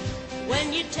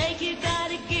 When you take, you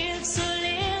gotta give. So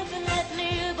live and let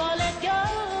live or let go.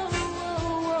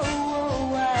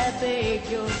 I beg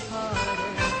your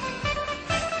pardon.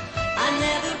 I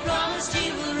never promised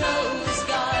you a rose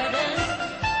garden.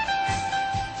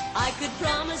 I could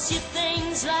promise you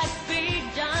things like big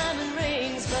diamond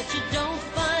rings, but you don't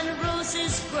find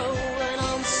roses growing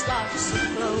on stalks of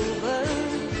clover.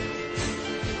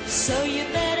 So you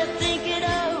better think it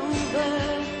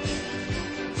over.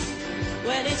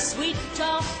 Well, if sweet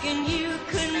talking you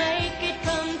could make it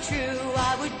come true,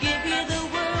 I would give you the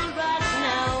world right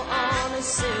now on a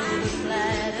silver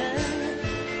platter.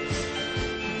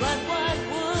 But what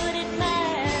would it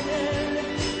matter?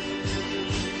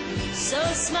 So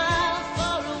smile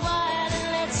for a while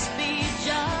and let's be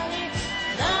jolly.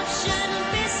 Love shouldn't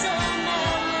be so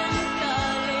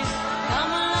melancholy.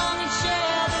 Come along and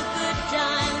share the good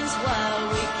times while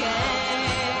we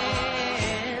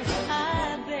can.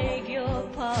 I beg your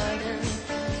pardon.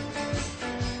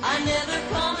 I never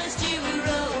promised you a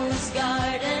rose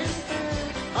garden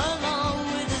along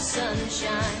with the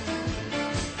sunshine.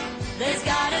 There's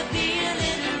gotta be a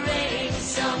little rain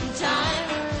sometime.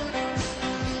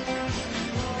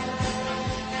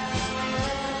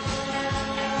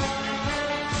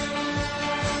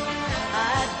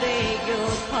 I beg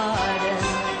your pardon.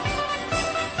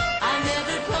 I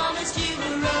never promised you a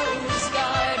rose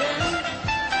garden.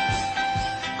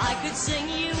 I could sing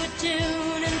you a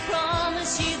tune and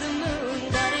promise you the moon,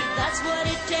 but if that's what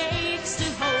it takes to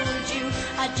hold you,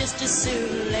 I'd just as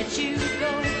soon let you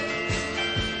go.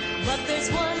 But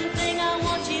there's one thing I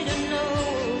want you to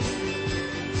know.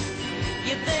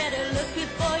 You better look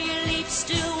before you leap.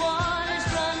 Still waters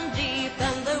run deep,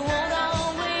 and there won't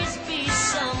always be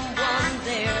someone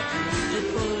there to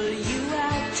pull you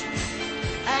out.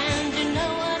 And you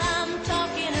know what I'm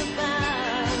talking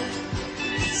about.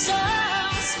 So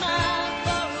smile for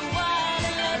a while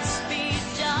and let's be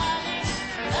jolly.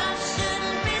 Love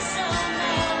shouldn't be so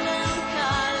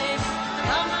melancholy.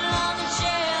 Come along and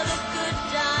share the good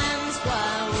times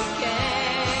while we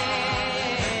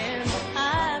can.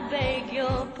 I beg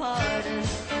your pardon.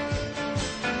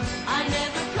 I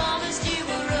never promised you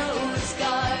a rose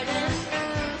garden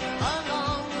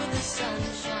along with the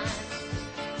sunshine.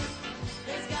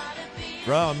 There's gotta be.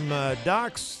 From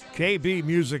Doc's KB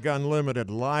Music Unlimited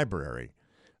Library,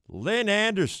 Lynn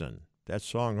Anderson, that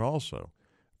song also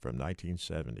from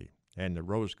 1970, and the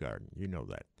Rose Garden, you know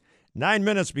that. 9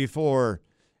 minutes before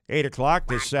 8 o'clock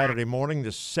this Saturday morning, the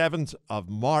 7th of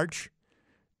March,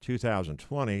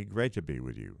 2020. Great to be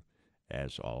with you,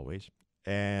 as always.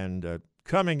 And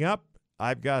coming up,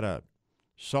 I've got a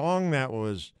song that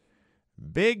was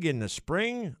big in the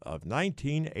spring of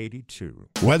 1982.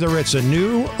 Whether it's a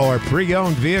new or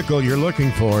pre-owned vehicle you're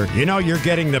looking for, you know you're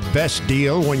getting the best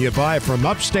deal when you buy from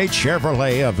Upstate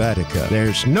Chevrolet of Attica.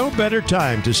 There's no better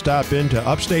time to stop into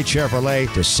Upstate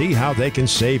Chevrolet to see how they can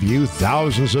save you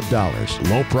thousands of dollars.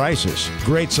 Low prices,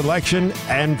 great selection,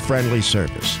 and friendly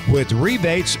service. With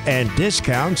rebates and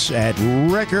discounts at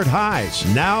record highs,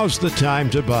 now's the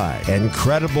time to buy.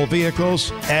 Incredible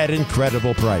vehicles at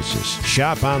incredible prices.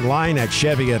 Shop online at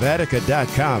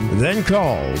ChevyofAttica.com, then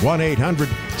call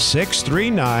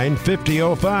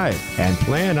 1-800-639-5005 and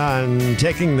plan on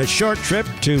taking the short trip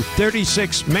to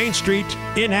 36 Main Street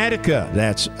in Attica.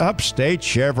 That's Upstate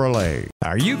Chevrolet.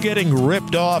 Are you getting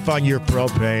ripped off on your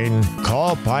propane?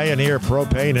 Call Pioneer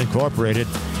Propane Incorporated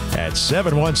at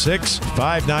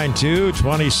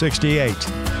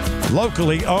 716-592-2068.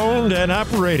 Locally owned and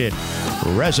operated.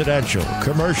 Residential,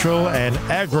 commercial, and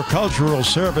agricultural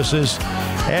services.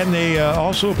 And they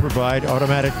also provide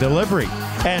automatic delivery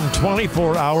and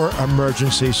 24-hour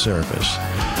emergency service.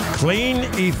 Clean,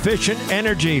 efficient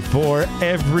energy for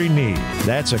every need.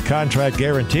 That's a contract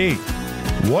guarantee.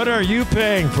 What are you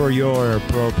paying for your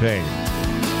propane?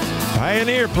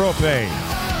 Pioneer Propane.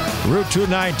 Route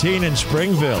 219 in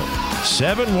Springville.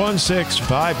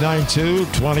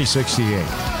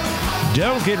 716-592-2068.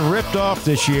 Don't get ripped off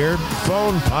this year.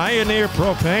 Phone Pioneer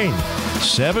Propane.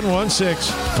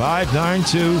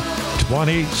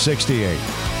 716-592-2068.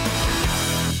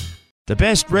 The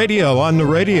best radio on the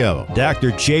radio.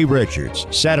 Dr. Jay Richards.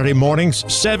 Saturday mornings,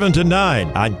 7 to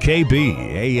 9 on KB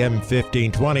AM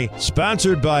 1520.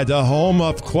 Sponsored by the home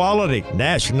of quality.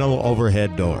 National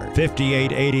Overhead Door.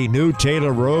 5880 New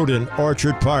Taylor Road in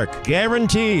Orchard Park.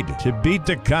 Guaranteed to beat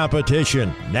the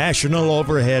competition. National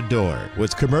Overhead Door.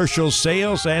 With commercial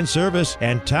sales and service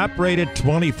and top-rated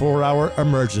 24-hour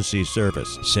emergency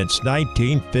service since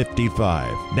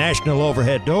 1955. National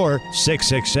Overhead Door,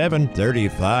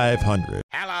 667-3500.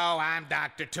 Hello, I'm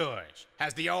Dr. Tush.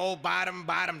 Has the old bottom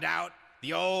bottomed out?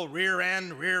 The old rear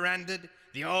end rear-ended?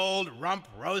 The old rump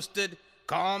roasted?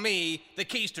 Call me the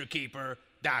keister keeper,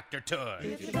 Dr. Tush.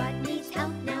 If your butt needs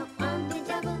help now on the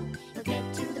double, you'll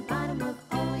get to the bottom of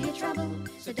all your trouble.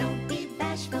 So don't be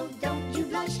bashful, don't you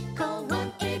blush. Call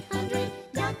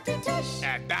 1-800-Dr. Tush.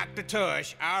 At Dr.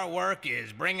 Tush, our work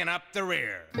is bringing up the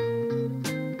rear.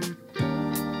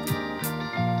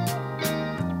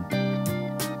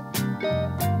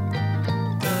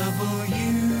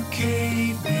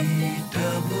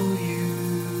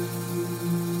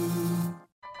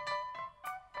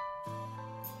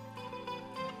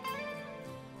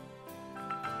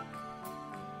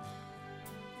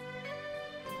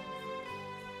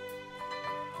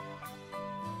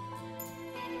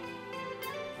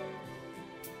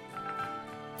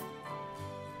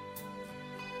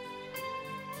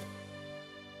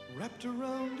 Wrapped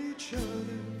around each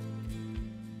other,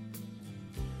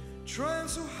 trying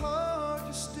so hard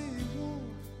to stay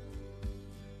warm.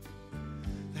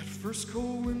 That first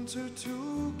cold winter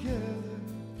together,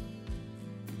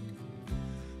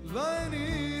 lying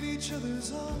in each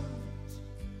other's arms,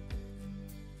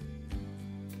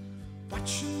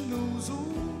 watching those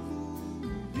old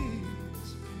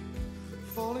movies,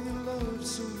 falling in love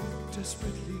so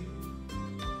desperately.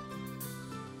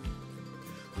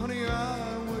 Honey,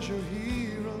 I was your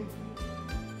hero,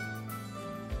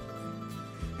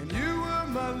 and you were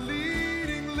my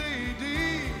leading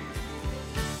lady.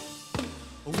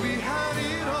 We had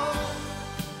it all,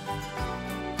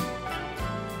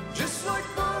 just like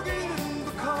Bogey and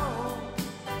the Call,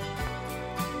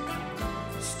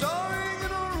 starring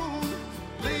in our own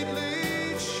late,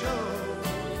 late show,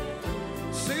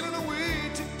 sailing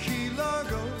away to Key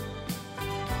Largo.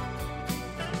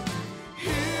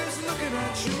 Here's looking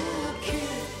at you,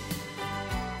 kid,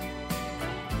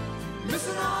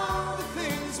 missing all the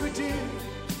things we did.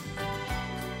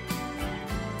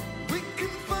 We can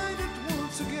find it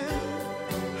once again,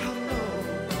 I know,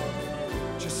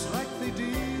 just like they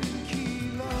did in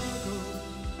Key Largo.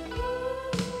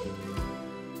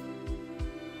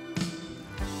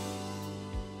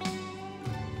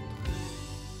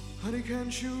 Honey,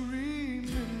 can't you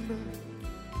remember?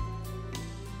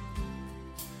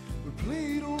 We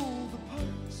played all the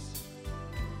parts,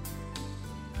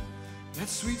 that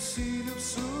sweet scene of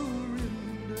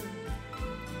surrender,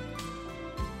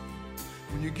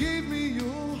 when you gave me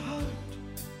your heart.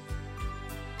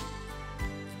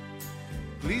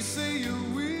 Please say you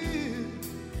will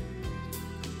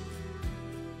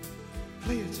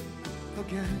play it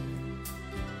again,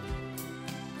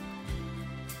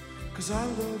 'cause I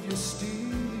love you still.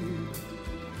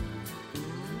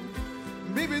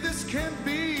 Maybe this can't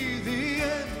be the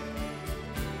end.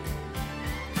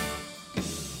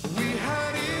 We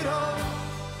had it all,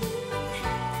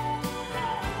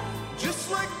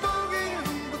 just like Bogey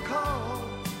and the Call,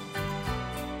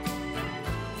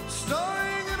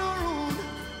 starring in our own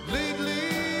late,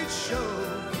 late show,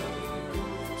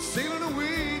 sailing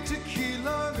away to Key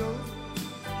Largo.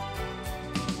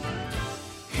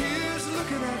 Here's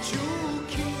looking at you,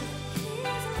 kid,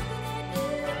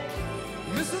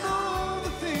 missing all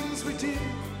the things we did.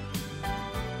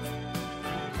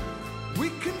 We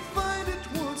can find it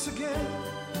once again,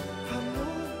 I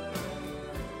know,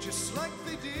 just like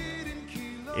they did in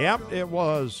Key Largo. Yep, it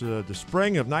was the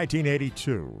spring of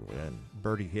 1982, and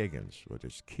Bertie Higgins with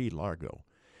his Key Largo.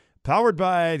 Powered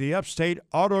by the Upstate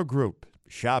Auto Group.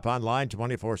 Shop online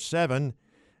 24/7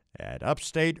 at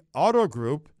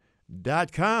upstateautogroup.com.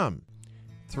 KBBuffalo.com.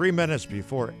 3 minutes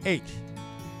before 8.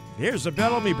 Here's the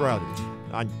Bellamy Brothers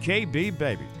on KB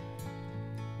Baby.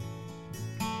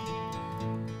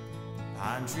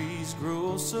 Pine trees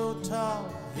grow so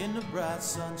tall in the bright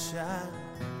sunshine.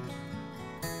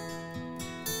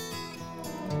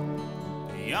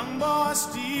 A young boy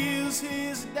steals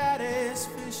his daddy's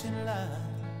fishing line.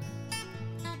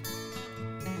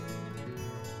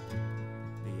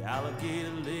 The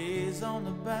alligator lays on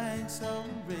the banks of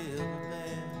the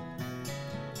riverbed.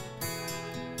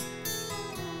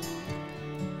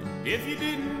 And if you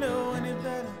didn't know any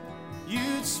better,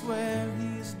 you'd swear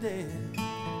he's dead.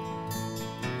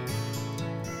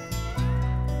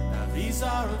 Now these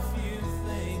are a few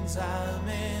things I'm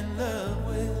in love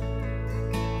with.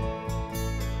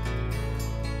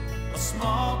 A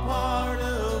small part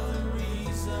of the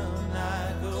reason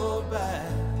I go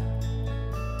back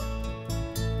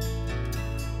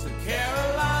to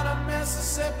Carolina,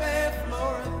 Mississippi,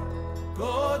 Florida,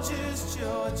 gorgeous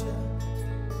Georgia.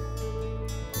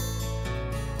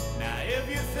 Now if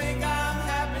you think I'm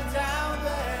happy down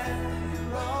there,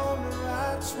 you're on the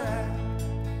right track.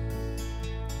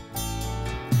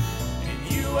 And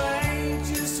you ain't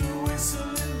just a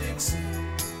whistling Dixie,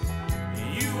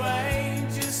 you ain't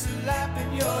just a lap in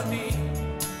your knee.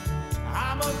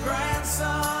 I'm a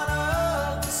grandson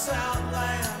of the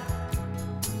Southland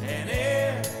and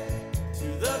heir to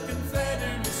the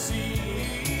Confederacy.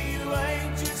 You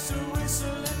ain't just a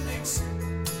whistling Dixie,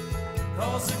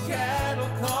 'cause the cattle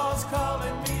call's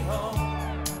calling me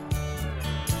home.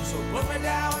 So put me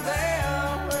down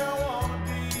there where I wanna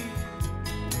be,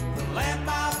 plant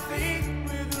my feet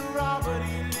with Robert E.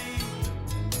 Lee,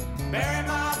 bury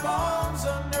my bones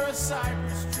under a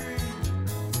cypress tree,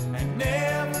 and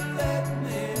never let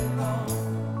me roam.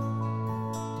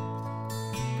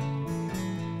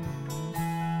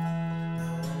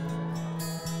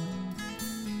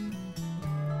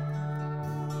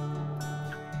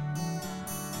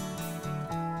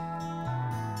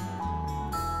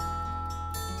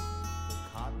 The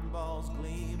cotton balls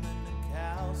gleam and the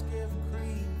cows give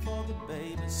cream for the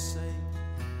baby's sake.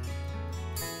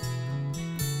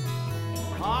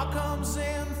 Pa comes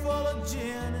in full of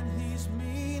gin and he's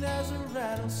mean as a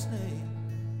rattlesnake.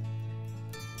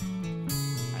 And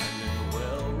then the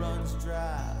well runs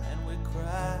dry and we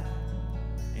cry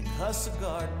and cuss the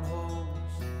garden hose.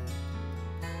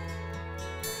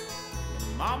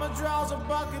 And Mama draws a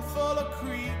bucket full of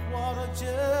creek water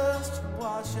just to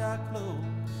wash our clothes.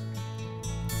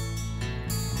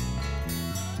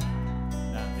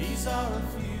 Now these are a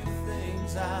few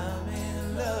things I'm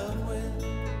in love with.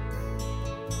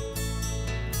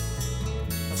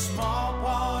 A small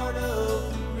part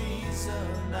of the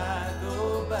reason I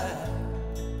go back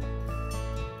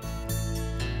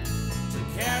to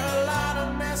Carolina,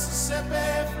 Mississippi,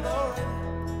 Florida,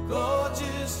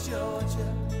 gorgeous Georgia.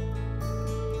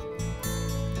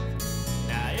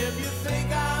 Now if you think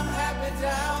I'm happy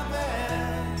down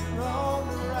there, you're on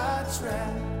the right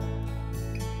track.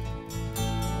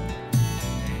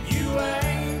 And you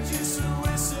ain't just a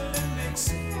whistling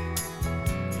Dixie,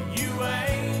 you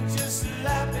ain't just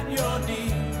lapping your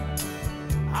knee.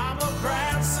 I'm a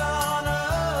grandson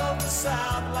of the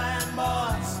Southland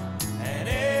boys and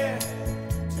heir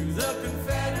to the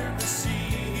Confederacy.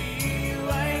 You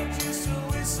ain't just a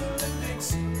whistling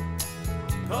Dixie,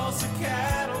 'cause the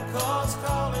cattle call's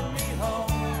calling me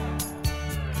home.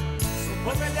 So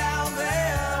put me down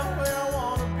there where I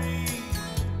wanna be,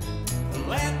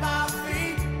 plant my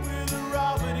feet with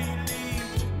Robert E. Lee,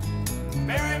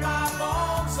 bury my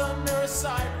bones under a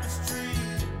cypress tree,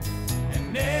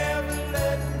 and never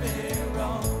let me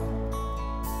roam.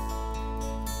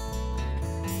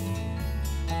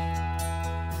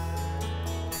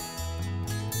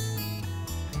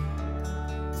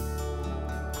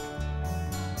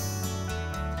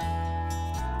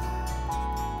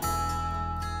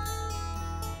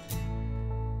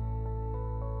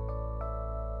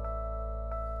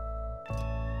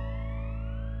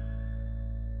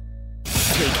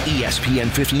 Take ESPN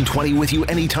 1520 with you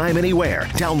anytime, anywhere.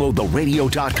 Download the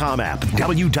Radio.com app.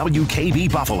 WWKB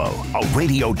Buffalo, a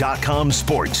Radio.com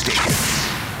sports station.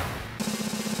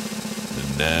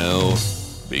 And now,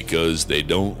 because they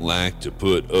don't like to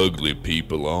put ugly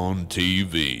people on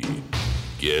TV,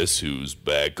 guess who's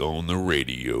back on the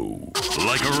radio?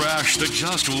 Like a rash that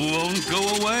just won't go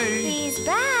away. He's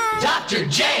back. Dr.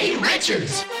 J.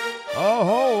 Richards.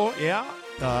 Oh, yeah.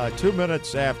 2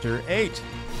 minutes after 8.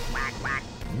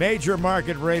 Major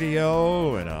market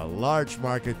radio in a large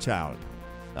market town.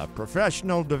 A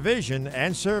professional division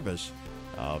and service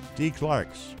of D.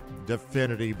 Clark's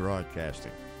Definity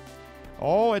Broadcasting.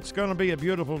 Oh, it's going to be a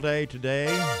beautiful day today.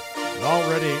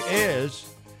 Already is.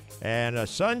 And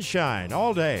sunshine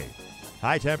all day.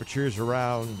 High temperatures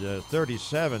around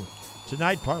 37.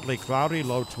 Tonight, partly cloudy,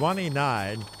 low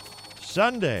 29.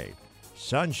 Sunday,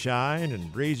 sunshine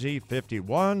and breezy,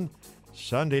 51.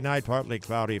 Sunday night, partly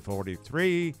cloudy,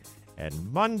 43.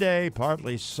 And Monday,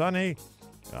 partly sunny,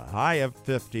 a high of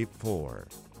 54.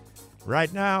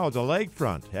 Right now, the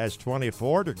lakefront has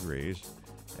 24 degrees.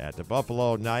 At the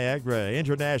Buffalo Niagara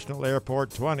International Airport,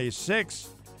 26.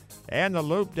 And the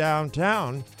Loop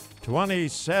downtown,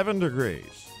 27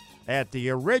 degrees. At the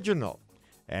original,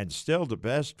 and still the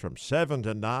best from 7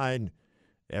 to 9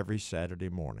 every Saturday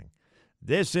morning.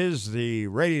 This is the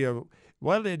radio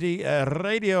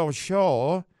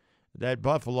show that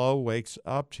Buffalo wakes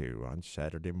up to on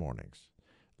Saturday mornings.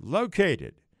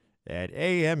 Located at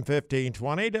AM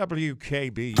 1520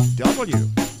 WKBW.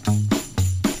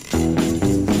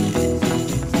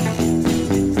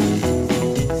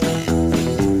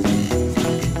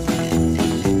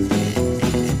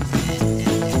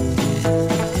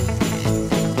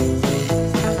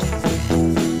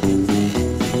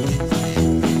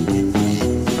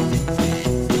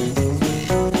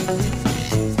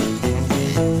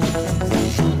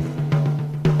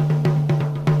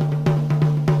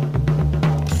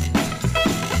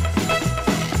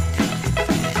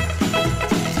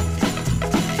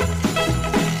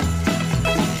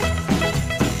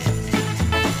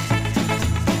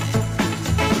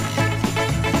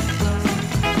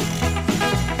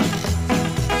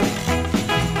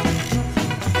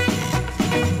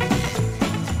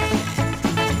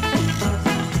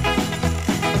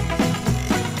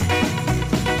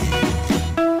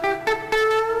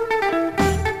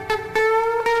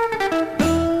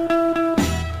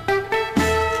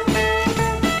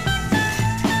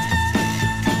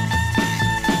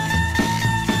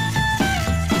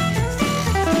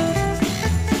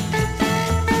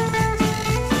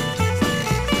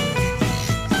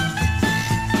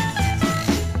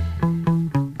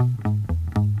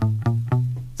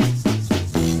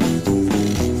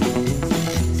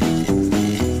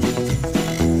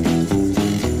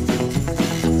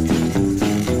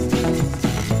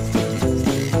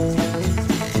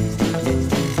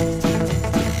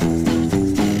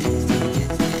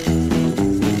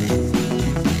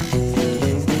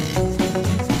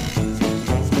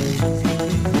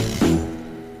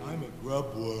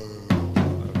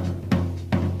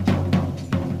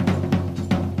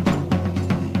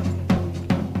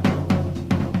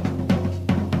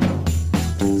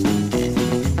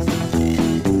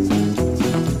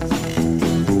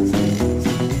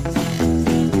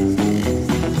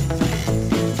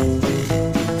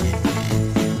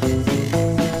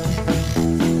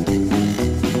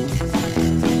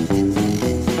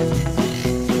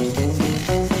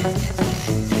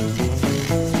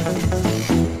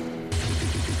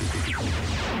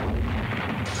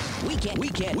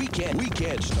 We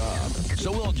can't stop,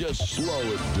 so we'll just slow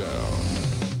it down.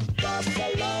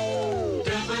 Buffalo,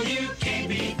 WKBW.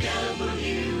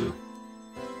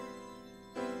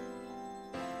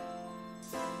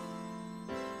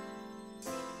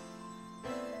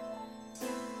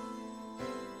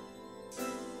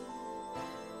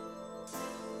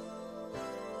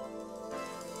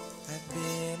 I've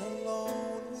been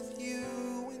alone with you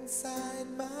inside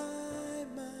my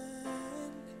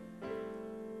mind,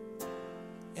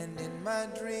 and in my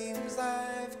dreams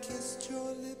I've kissed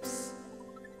your lips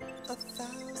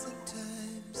 1,000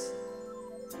 times.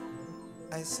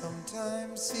 I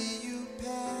sometimes see you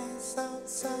pass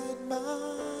outside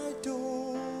my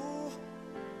door.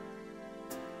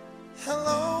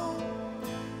 Hello,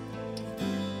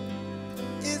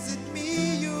 is it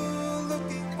me you're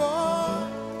looking for?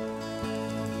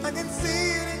 I can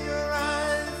see it in your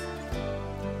eyes,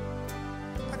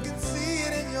 I can see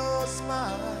it in your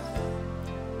smile.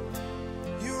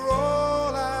 You're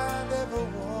all I've ever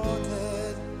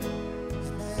wanted,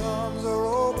 and my arms are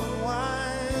open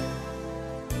wide.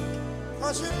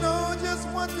 'Cause you know just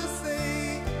what to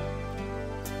say,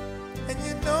 and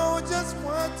you know just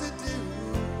what to do.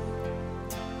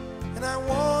 And I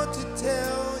want to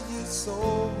tell you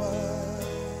so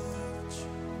much.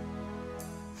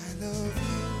 I love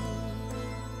you.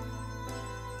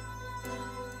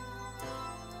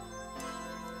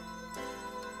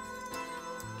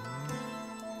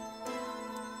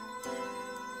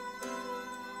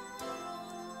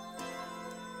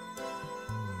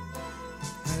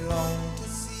 I long to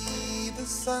see the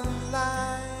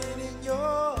sunlight in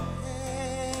your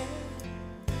hair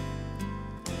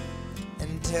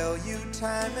and tell you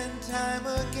time and time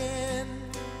again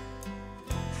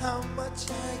how much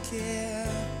I care.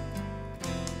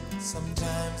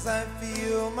 Sometimes I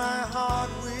feel my heart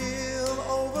will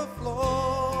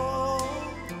overflow.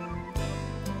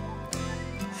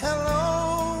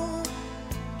 Hello,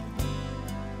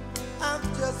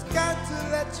 I've just got to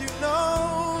let you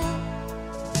know,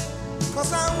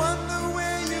 'cause I wonder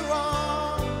where you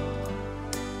are,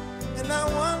 and I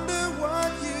wonder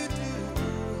what you do.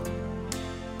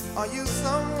 Are you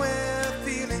somewhere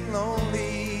feeling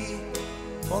lonely,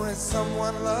 or is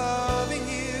someone loving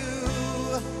you?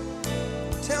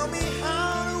 Tell me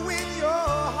how to win your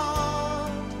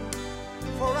heart,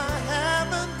 for I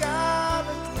haven't got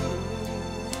a clue.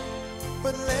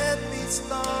 But let me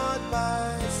start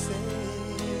by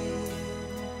saying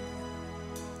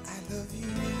I love you.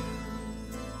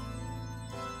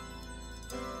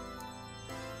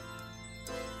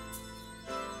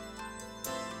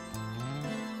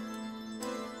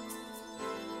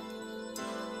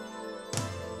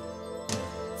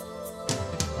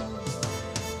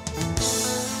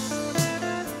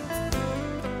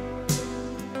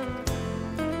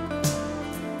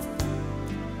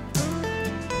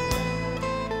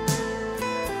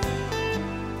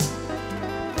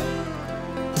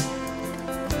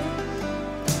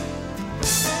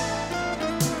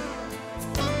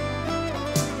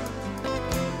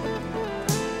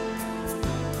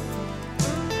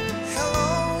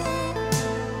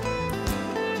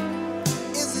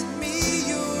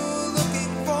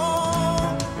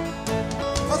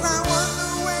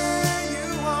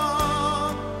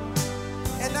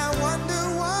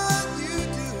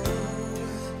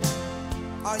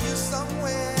 Are you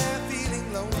somewhere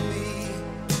feeling lonely?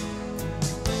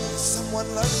 Someone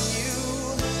loving you?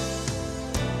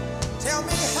 Tell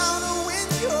me how to win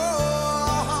your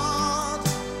heart,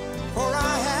 for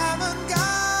I haven't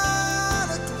got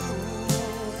a clue.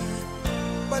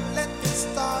 But let me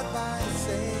start by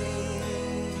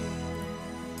saying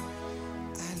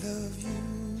I love you.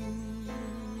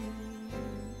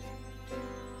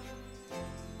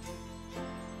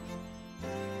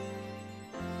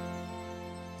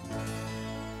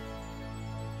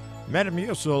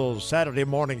 Metamucil's Saturday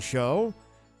morning show,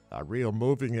 a real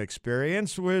moving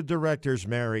experience with directors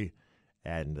Mary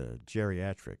and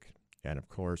Geriatric, and of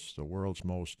course the world's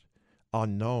most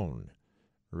unknown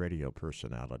radio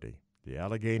personality, the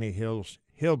Allegheny Hills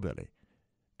Hillbilly,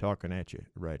 talking at you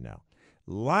right now.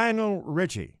 Lionel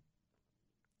Richie.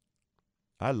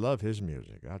 I love his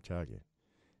music, I'll tell you.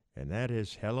 And that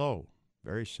is Hello.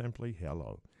 Very simply,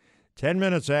 hello. 10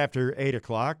 minutes after 8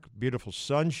 o'clock, beautiful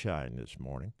sunshine this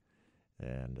morning.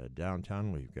 And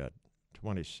downtown, we've got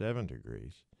 27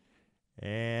 degrees.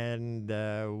 And,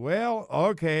 well,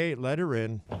 okay, let her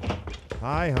in.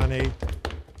 Hi, honey.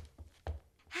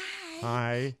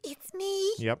 Hi. It's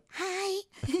me. Yep. Hi.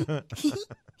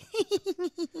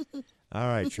 All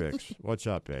right, Trix. What's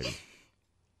up, baby?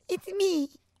 It's me,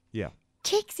 Yeah.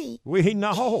 Trixie. We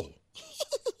know.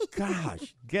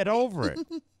 Gosh, get over it.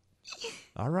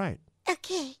 All right.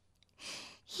 Okay.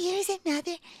 Here's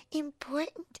another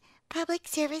important public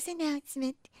service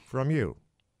announcement From you,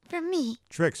 from me,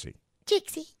 Trixie.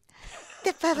 Trixie,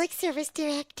 the public service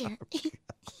director.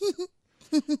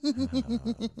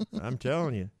 I'm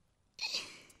telling you.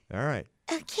 All right.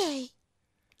 Okay.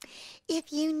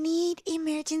 If you need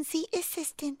emergency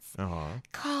assistance,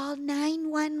 call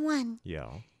 911.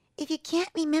 Yeah. If you can't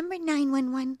remember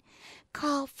 911,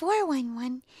 call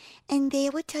 411 and they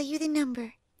will tell you the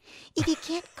number. If you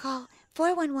can't call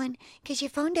 411 because your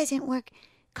phone doesn't work,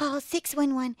 call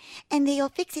 611 and they'll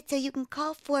fix it so you can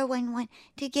call 411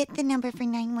 to get the number for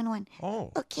 911.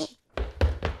 Oh. Okay.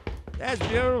 That's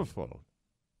beautiful.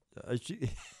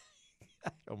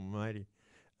 Almighty.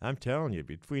 I'm telling you,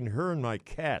 between her and my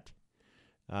cat,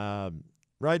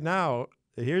 right now,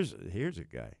 here's a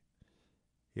guy.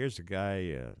 Here's a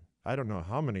guy, I don't know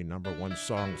how many number one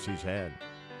songs he's had.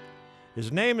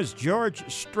 His name is George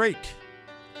Strait,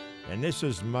 and this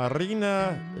is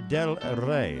Marina del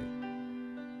Rey.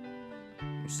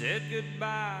 We said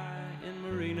goodbye in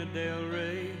Marina del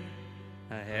Rey.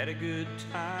 I had a good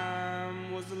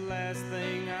time, was the last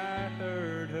thing I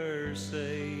heard her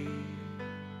say.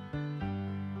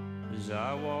 As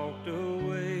I walked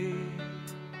away,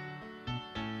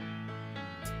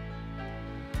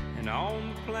 and on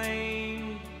the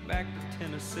plane back to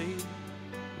Tennessee,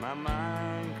 my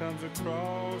mind comes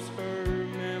across her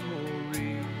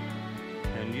memory.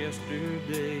 And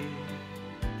yesterday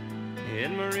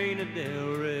in Marina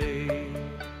del Rey,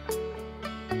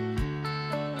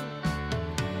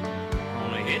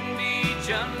 on a hidden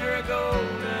beach under a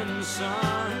golden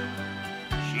sun,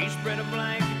 she spread a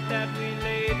blanket that we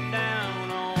laid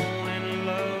down on and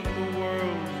loved the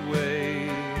world's way.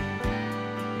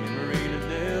 In Marina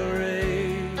del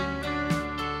Rey,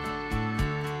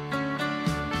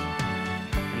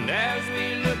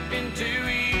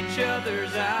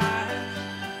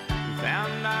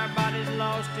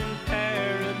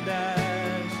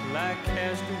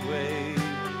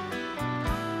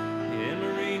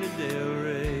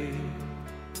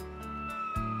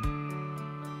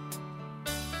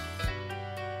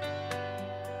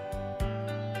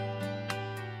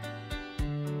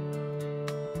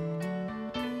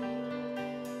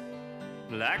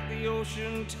 like the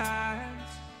ocean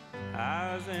tides,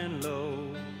 highs and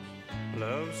lows.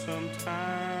 Love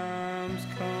sometimes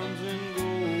comes and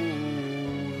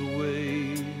goes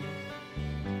away.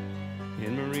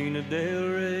 In Marina del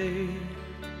Rey,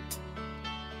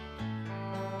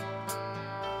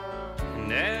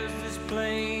 and as this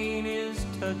plane is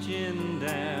touching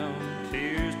down,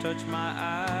 tears touch my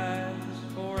eyes,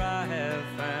 for I have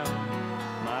found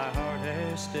my heart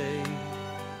has stayed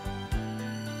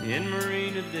in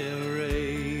Marina del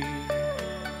Rey.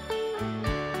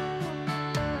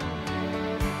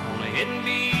 On a hidden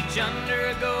beach under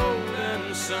a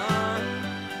golden sun,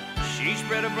 she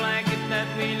spread a blanket that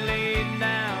we laid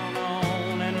down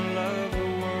on and loved the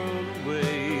world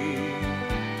away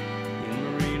in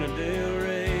Marina del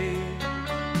Rey.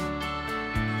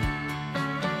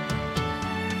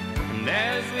 And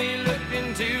as we looked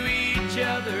into each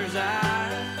other's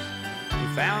eyes, we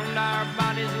found our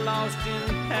bodies lost in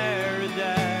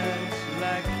paradise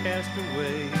like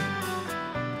castaways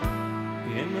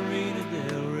in Marina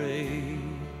del Rey.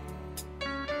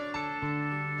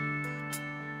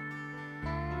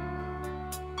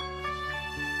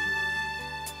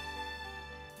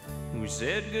 We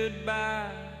said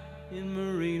goodbye in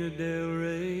Marina del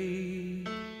Rey.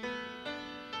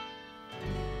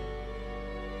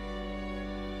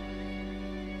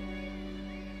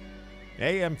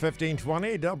 AM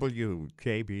 1520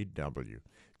 WKBW.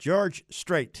 George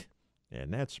Strait,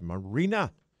 and that's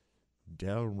Marina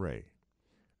del Rey,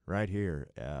 right here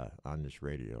on this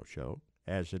radio show,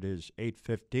 as it is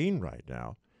 8:15 right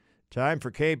now. Time for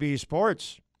KB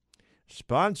Sports,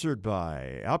 sponsored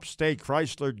by Upstate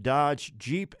Chrysler, Dodge,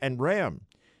 Jeep, and Ram.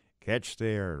 Catch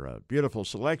their beautiful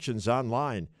selections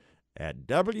online at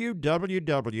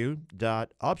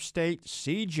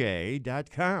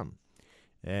www.upstatecj.com.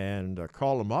 And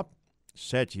call them up,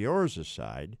 set yours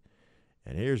aside,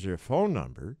 and here's their phone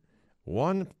number,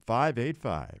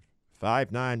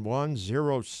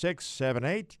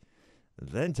 1-585-591-0678.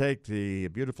 Then take the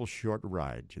beautiful short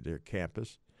ride to their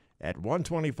campus at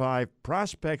 125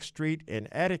 Prospect Street in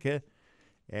Attica.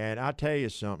 And I'll tell you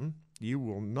something, you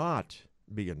will not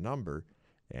be a number,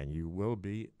 and you will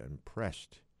be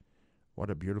impressed. What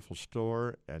a beautiful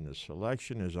store, and the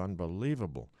selection is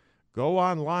unbelievable. Go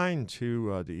online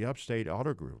to the Upstate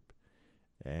Auto Group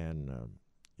and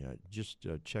just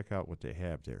check out what they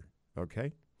have there,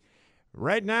 okay?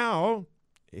 Right now,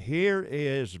 here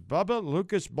is Bubba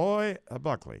Lucas Boy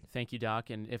Buckley. Thank you, Doc.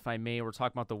 And if I may, we're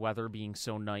talking about the weather being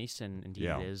so nice, and indeed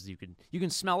Yeah. it is. You can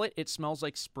smell it. It smells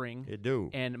like spring. It do.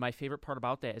 And my favorite part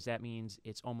about that is that means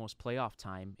it's almost playoff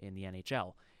time in the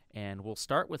NHL. And we'll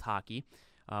start with hockey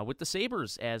with the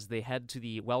Sabres as they head to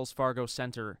the Wells Fargo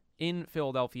Center in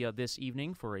Philadelphia this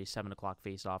evening for a 7 o'clock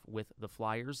face-off with the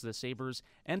Flyers. The Sabres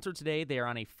enter today. They are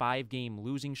on a 5-game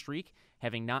losing streak,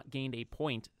 having not gained a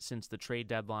point since the trade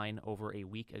deadline over a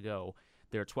week ago.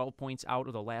 They're 12 points out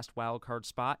of the last wild card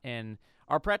spot and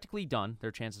are practically done.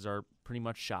 Their chances are pretty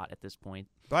much shot at this point.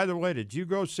 By the way, did you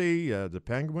go see the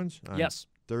Penguins on Yes.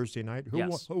 Thursday night?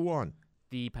 Yes. Who won?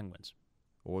 The Penguins.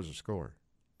 What was the score?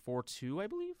 4-2, I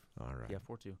believe. All right. Yeah,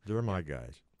 4-2. They're my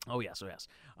guys. Oh, yes,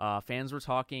 fans were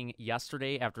talking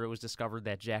yesterday after it was discovered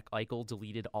that Jack Eichel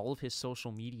deleted all of his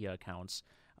social media accounts,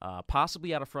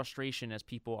 possibly out of frustration as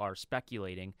people are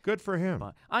speculating. Good for him.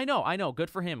 But I know, good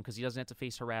for him because he doesn't have to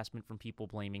face harassment from people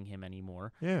blaming him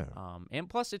anymore. Yeah. And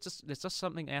plus, it's just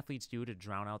something athletes do to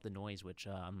drown out the noise, which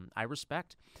I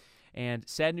respect. And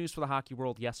sad news for the hockey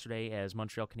world yesterday as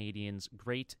Montreal Canadiens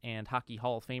great and Hockey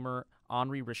Hall of Famer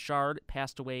Henri Richard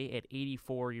passed away at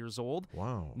 84 years old.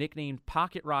 Wow. Nicknamed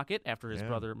Pocket Rocket after his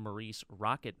brother Maurice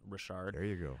Rocket Richard. There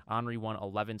you go. Henri won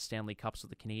 11 Stanley Cups with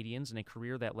the Canadiens in a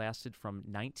career that lasted from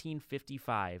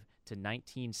 1955 to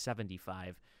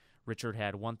 1975. Richard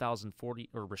had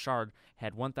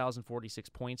 1,046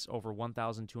 points over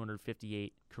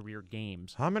 1,258 career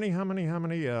games. How many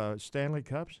Stanley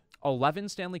Cups? 11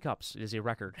 Stanley Cups is a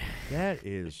record. That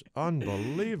is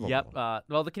unbelievable. Yep.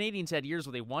 Well, the Canadiens had years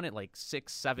where they won it like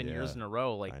 6-7 years in a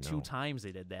row. Like I 2 know. times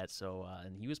they did that. So,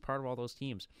 and he was part of all those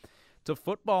teams. To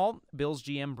football, Bills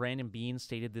GM Brandon Beane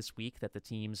stated this week that the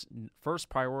team's first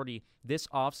priority this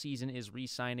offseason is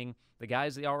re-signing the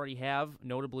guys they already have,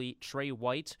 notably Trey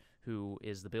White, who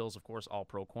is the Bills', of course,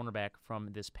 all-pro cornerback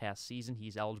from this past season.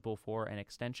 He's eligible for an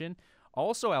extension.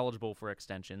 Also eligible for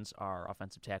extensions are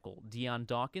offensive tackle Deion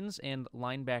Dawkins and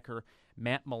linebacker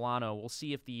Matt Milano. We'll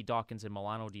see if the Dawkins and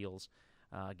Milano deals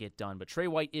get done. But Trey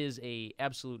White is a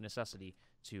absolute necessity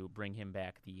to bring him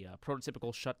back, the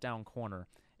prototypical shutdown corner,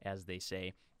 as they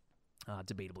say,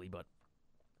 debatably. But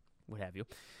what have you.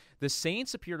 The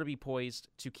Saints appear to be poised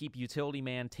to keep utility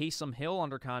man Taysom Hill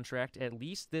under contract at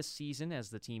least this season, as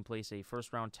the team placed a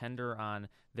first-round tender on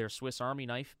their Swiss Army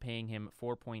knife, paying him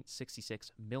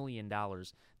 $4.66 million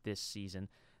this season.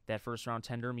 That first-round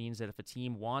tender means that if a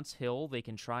team wants Hill, they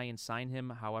can try and sign him.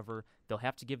 However, they'll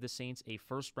have to give the Saints a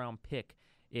first-round pick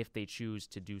if they choose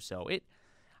to do so.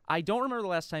 I don't remember the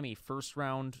last time a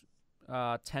first-round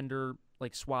tender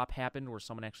swap happened where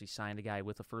someone actually signed a guy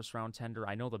with a first-round tender.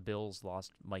 I know the Bills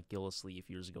lost Mike Gillislee a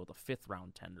few years ago with a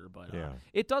fifth-round tender, but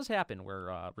it does happen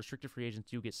where restricted free agents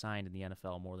do get signed in the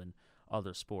NFL more than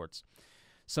other sports.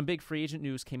 Some big free agent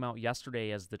news came out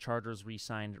yesterday as the Chargers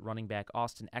re-signed running back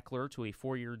Austin Eckler to a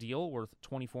 4-year deal worth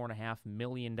 $24.5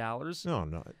 million.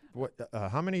 No. What?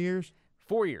 How many years?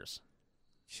 4 years.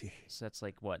 Jeez. So that's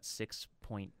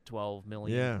 $6.12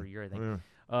 million per year, I think.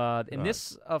 Yeah. And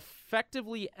this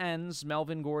effectively ends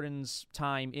Melvin Gordon's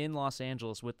time in Los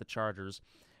Angeles with the Chargers.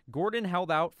 Gordon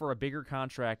held out for a bigger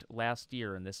contract last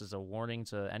year, and this is a warning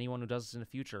to anyone who does this in the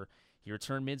future. He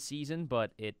returned midseason,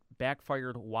 but it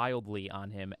backfired wildly on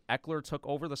him. Eckler took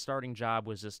over the starting job,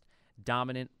 was just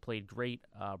dominant, played great,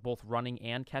 both running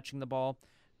and catching the ball.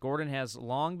 Gordon has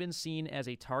long been seen as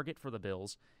a target for the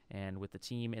Bills, and with the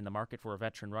team in the market for a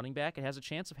veteran running back, it has a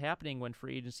chance of happening when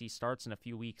free agency starts in a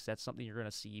few weeks. That's something you're going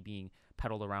to see being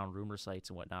peddled around rumor sites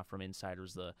and whatnot from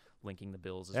insiders, linking the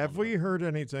Bills. Have we heard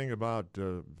anything about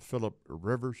Phillip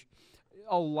Rivers?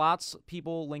 Lots of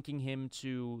people linking him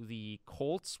to the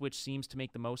Colts, which seems to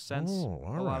make the most sense. A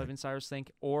lot of insiders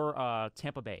think, or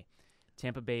Tampa Bay.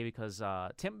 Tampa Bay because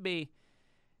Tampa Bay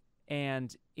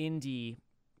and Indy,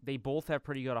 they both have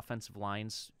pretty good offensive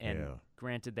lines, and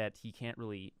granted that he can't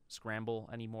really scramble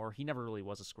anymore. He never really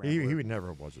was a scrambler. He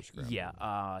never was a scrambler.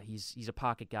 Yeah, he's a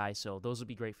pocket guy, so those would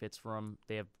be great fits for him.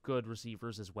 They have good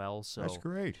receivers as well. So that's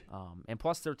great. And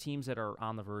plus, they're teams that are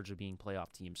on the verge of being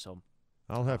playoff teams. So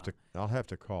I'll have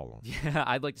to call him. Yeah,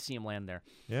 I'd like to see him land there.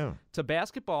 Yeah. To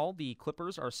basketball, the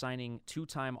Clippers are signing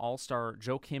two-time All-Star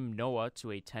Joakim Noah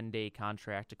to a 10-day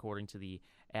contract, according to the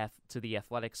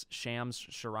Athletics' Shams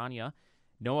Charania.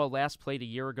 Noah last played a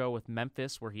year ago with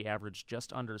Memphis, where he averaged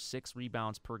just under 6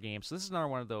 rebounds per game. So this is another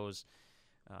one of those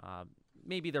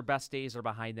maybe their best days are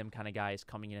behind them kind of guys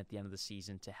coming in at the end of the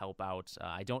season to help out.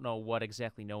 I don't know what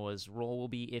exactly Noah's role will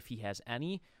be, if he has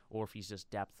any, or if he's just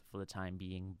depth for the time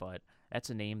being. But that's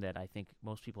a name that I think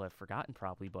most people have forgotten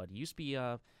probably. But he used to be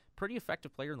a pretty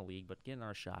effective player in the league, but getting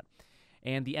our shot.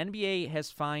 And the NBA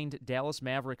has fined Dallas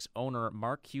Mavericks owner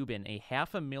Mark Cuban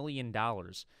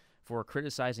 $500,000 for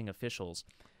criticizing officials.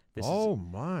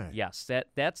 My! Yes,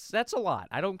 that's a lot.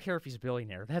 I don't care if he's a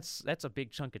billionaire. That's a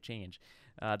big chunk of change.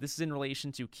 This is in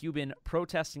relation to Cuban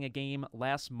protesting a game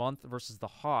last month versus the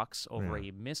Hawks over a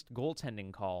missed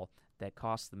goaltending call that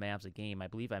cost the Mavs a game. I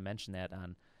believe I mentioned that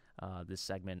on this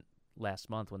segment last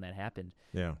month when that happened.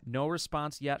 Yeah. No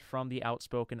response yet from the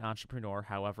outspoken entrepreneur.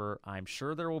 However, I'm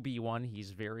sure there will be one.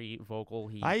 He's very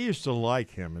vocal. I used to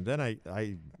like him, and then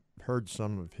I heard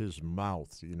some of his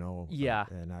mouth, Yeah,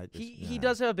 and he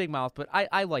does have a big mouth, but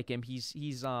I like him.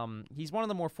 He's one of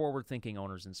the more forward-thinking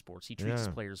owners in sports. He treats his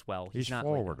players well. He's not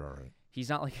forward, all right. He's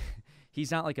not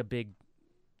like a big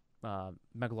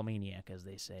megalomaniac, as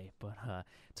they say. But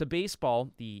to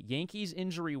baseball, the Yankees'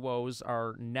 injury woes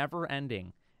are never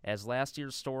ending. As last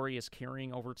year's story is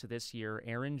carrying over to this year,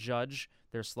 Aaron Judge,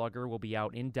 their slugger, will be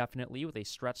out indefinitely with a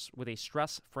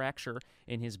stress fracture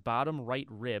in his bottom right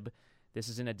rib. This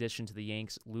is in addition to the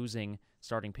Yanks losing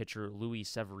starting pitcher Luis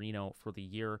Severino for the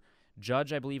year.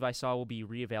 Judge, I believe I saw, will be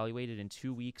reevaluated in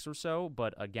 2 weeks or so,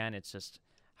 but again, it's just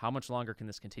how much longer can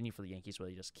this continue for the Yankees where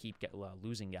they just keep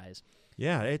losing guys?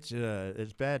 Yeah, it's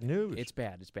bad news. It's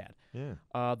bad.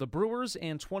 Yeah. The Brewers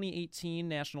and 2018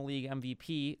 National League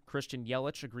MVP Christian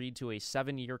Yelich agreed to a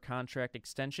 7-year contract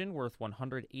extension worth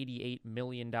 $188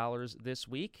 million this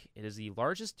week. It is the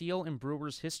largest deal in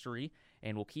Brewers history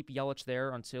and will keep Yelich there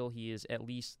until he is at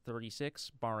least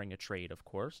 36, barring a trade, of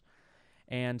course.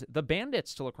 And the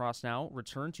Bandits to lacrosse now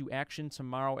return to action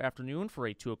tomorrow afternoon for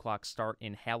a 2 o'clock start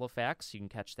in Halifax. You can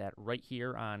catch that right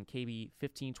here on KB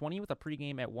 1520 with a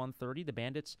pregame at 1:30. The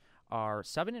Bandits are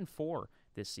 7-4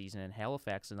 this season, and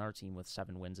Halifax is another team with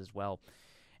 7 wins as well.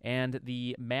 And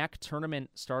the MAC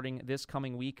tournament starting this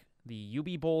coming week. The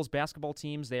UB Bulls basketball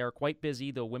teams, they are quite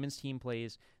busy. The women's team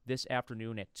plays this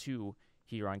afternoon at 2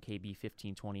 here on KB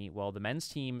 1520. Well, the men's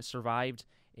team survived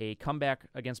a comeback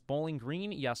against Bowling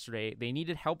Green yesterday. They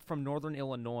needed help from Northern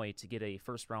Illinois to get a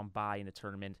first-round bye in the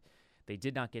tournament. They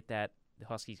did not get that. The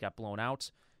Huskies got blown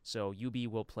out, so UB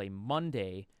will play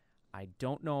Monday. I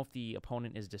don't know if the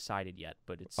opponent is decided yet,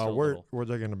 but it's still where are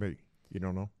they going to be? You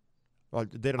don't know?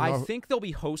 They don't I know. think they'll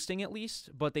be hosting at least,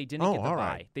 but they didn't get the all bye.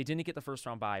 right. They didn't get the first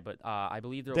round bye, but I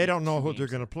believe They don't know who they're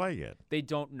going to play yet. They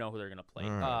don't know who they're going to play.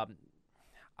 All right.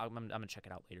 I'm going to check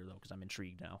it out later, though, because I'm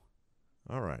intrigued now.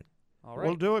 All right. All right.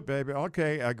 We'll do it, baby.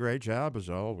 Okay, great job as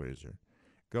always.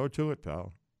 Go to it,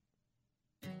 pal.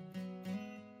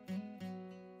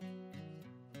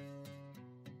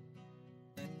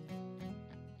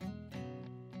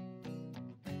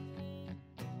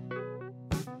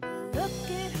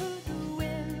 Look at who the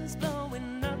wind's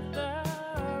blowing up the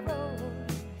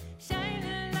road,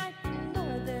 shining like a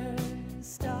northern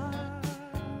star,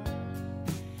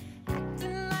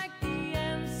 acting like the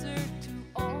answer to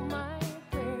all my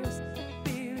prayers.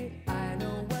 Spirit, I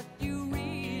know what you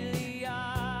really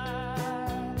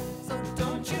are. So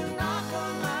don't you knock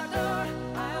on my door,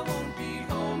 I won't be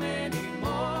home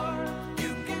anymore.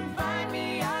 You can find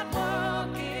me out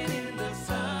walking in the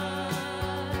sun.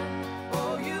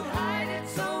 Oh, you hide it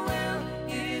so well,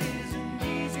 it isn't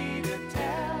easy to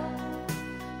tell.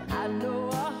 But I know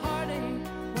a heartache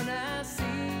when I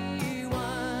see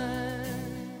one.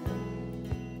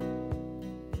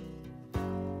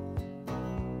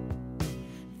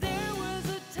 There was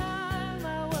a time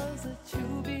I was a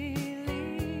true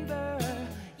believer.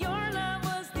 Your love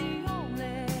was the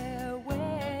only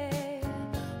way.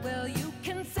 Well, you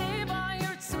can say by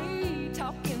your sweet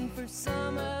talking for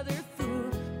some other fool.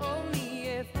 Only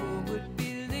a fool would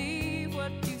believe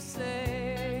what you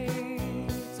say.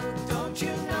 So don't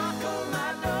you knock on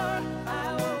my door,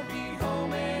 I won't be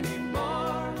home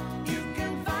anymore. You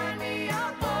can find me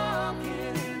out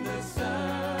walking in the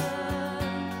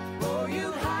sun. Oh,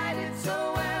 you hide it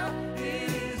so well,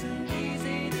 it isn't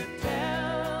easy to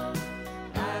tell.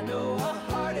 I know a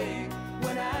heartache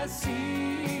when I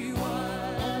see one.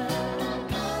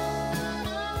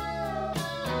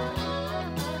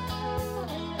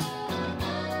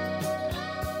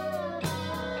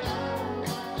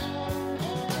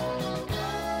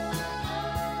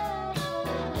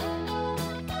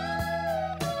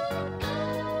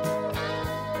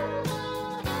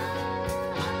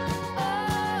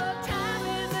 Oh, time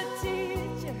is a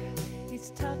teacher, it's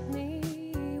taught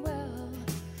me well.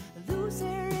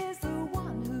 Loser is the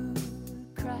one who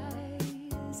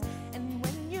cries. And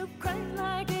when you cried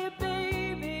like a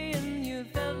baby and you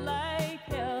felt like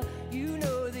hell, you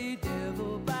know the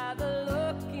devil by the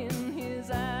look in his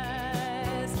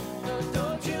eyes. So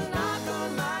don't you knock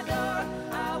on my door,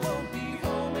 I won't be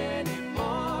home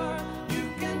anymore. You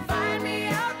can find me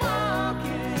out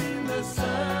walking in the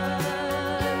sun.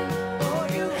 Oh,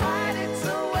 you hide it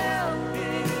so well,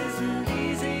 it isn't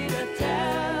easy to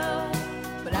tell.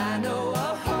 But I know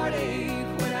a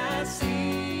heartache when I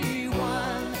see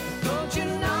one. Don't you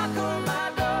knock on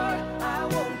my door, I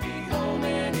won't be home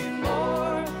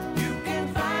anymore. You can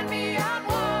find me out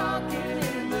walking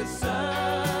in the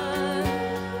sun.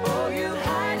 Oh, you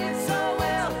hide it so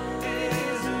well, it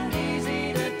isn't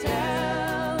easy to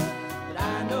tell. But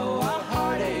I know a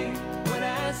heartache when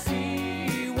I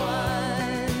see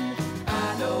one.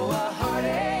 I know a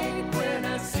heartache when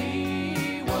I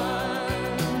see one.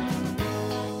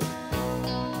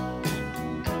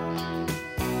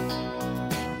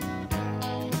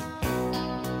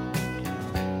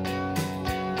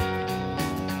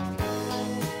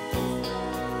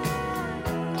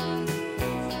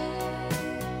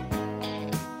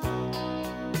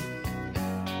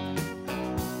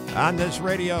 On this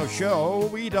radio show,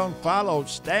 we don't follow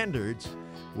standards.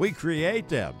 We create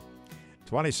them.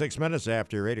 26 minutes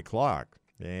after 8 o'clock.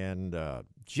 And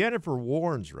Jennifer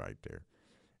Warren's right there.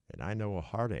 And I know a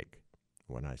heartache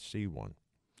when I see one.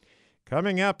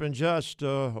 Coming up in just,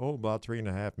 about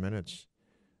 3.5 minutes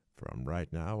from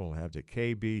right now, we'll have the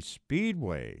KB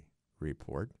Speedway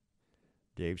report.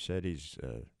 Dave said he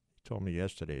told me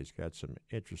yesterday he's got some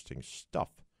interesting stuff.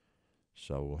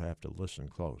 So we'll have to listen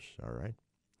close, all right?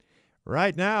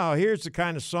 Right now, here's the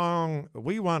kind of song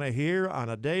we want to hear on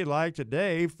a day like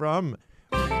today from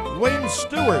Wayne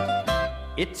Stewart.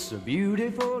 It's a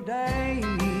beautiful day,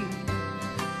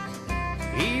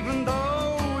 even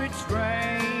though it's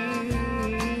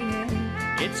raining.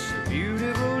 It's a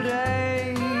beautiful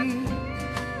day,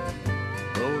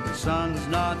 though the sun's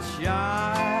not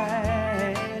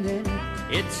shining.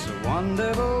 It's a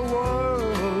wonderful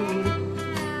world.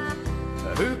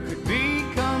 Who could be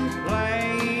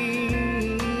complaining?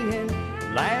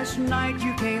 Last night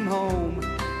you came home,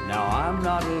 now I'm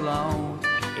not alone.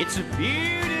 It's a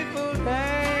beautiful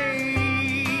day.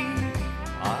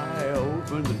 I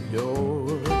opened the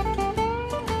door,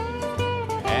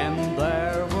 and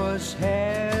there was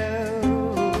heaven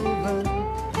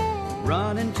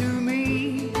running to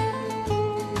me.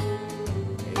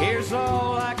 Here's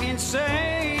all I can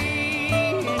say.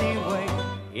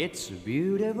 It's a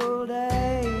beautiful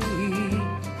day,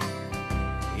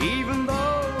 even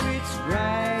though it's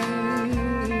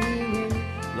raining.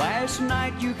 Last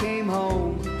night you came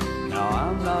home, now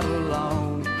I'm not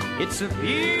alone. It's a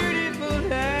beautiful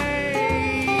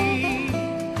day.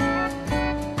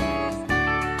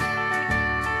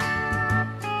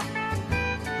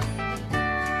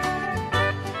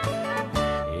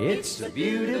 It's a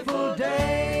beautiful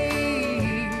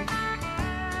day,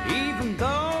 even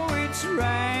though it's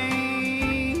raining.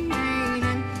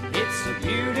 It's a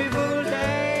beautiful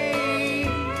day,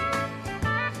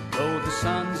 though the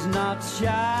sun's not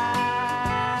shining.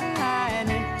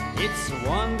 It's a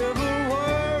wonderful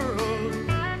world.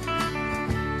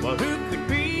 Well, who could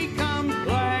be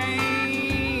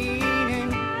complaining?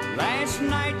 Last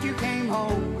night you came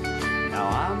home, now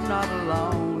I'm not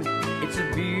alone. It's a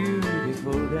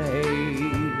beautiful day.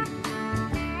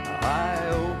 I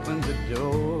opened the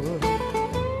door,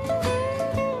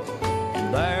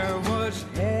 and there was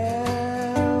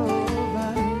heaven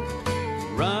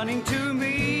running to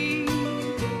me.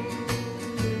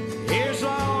 Here's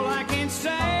all I can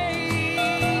say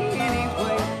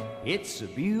anyway. It's a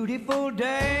beautiful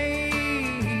day.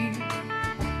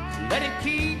 Let it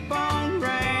keep on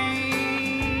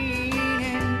raining.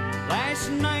 Last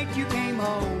night you came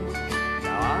home,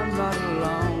 now I'm not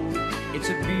alone. It's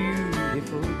a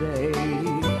beautiful day.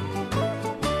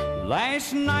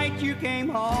 Last night you came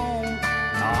home,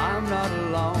 now I'm not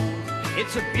alone.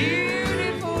 It's a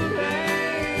beautiful day.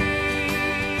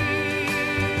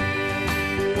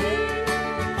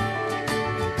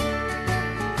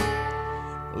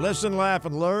 Listen, laugh,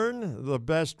 and learn the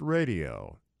best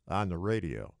radio on the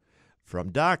radio.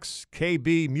 From Doc's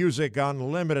KB Music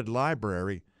Unlimited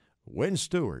Library, Wynn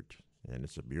Stewart, and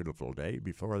it's a beautiful day.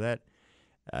 Before that,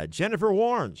 Jennifer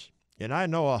Warnes, and I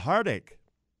know a heartache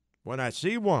when I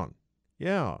see one.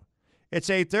 Yeah,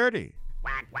 it's 8:30,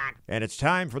 and it's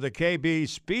time for the KB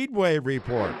Speedway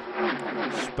Report,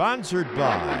 sponsored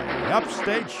by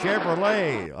Upstate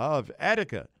Chevrolet of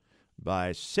Attica,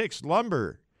 by Six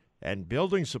Lumber and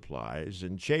Building Supplies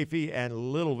in Chaffee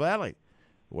and Little Valley,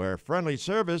 where friendly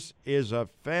service is a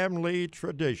family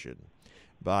tradition,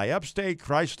 by Upstate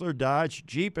Chrysler Dodge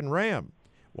Jeep and Ram,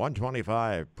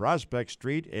 125 Prospect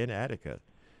Street in Attica,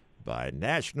 by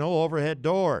National Overhead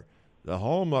Door, the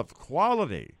home of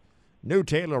quality, New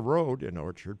Taylor Road in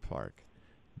Orchard Park,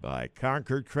 by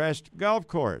Concord Crest Golf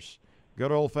Course,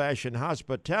 good old-fashioned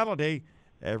hospitality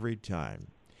every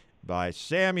time, by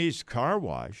Sammy's Car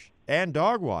Wash and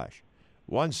Dog Wash,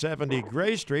 170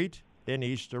 Gray Street in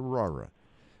East Aurora,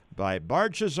 by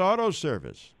Barch's Auto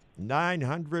Service,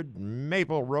 900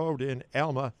 Maple Road in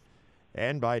Elma,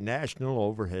 and by National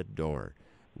Overhead Door,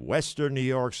 Western New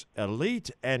York's elite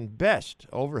and best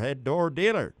overhead door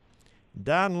dealer.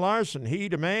 Don Larson, he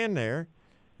the man there,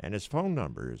 and his phone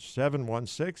number is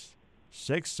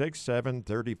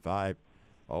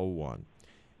 716-667-3501.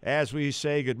 As we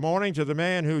say good morning to the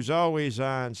man who's always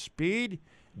on speed,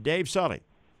 Dave Sully.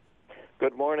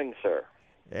 Good morning, sir.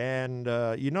 And,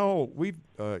 we've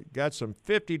got some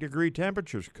 50-degree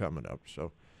temperatures coming up,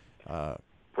 so...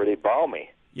 pretty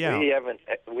balmy. Yeah. We had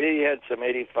some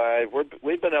 85.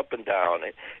 We've been up and down.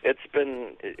 It's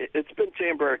been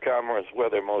Chamber of Commerce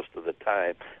weather most of the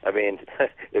time. I mean,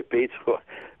 it beats.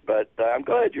 But I'm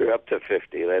glad you're up to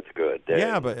 50. That's good.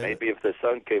 Yeah, but maybe if the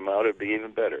sun came out, it'd be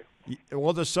even better.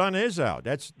 Well, the sun is out.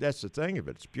 That's the thing of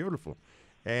it. It's beautiful.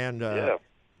 And the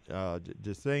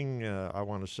thing I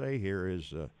want to say here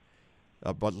is,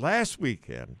 but last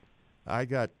weekend I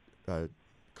got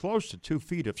close to 2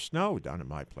 feet of snow down at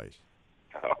my place.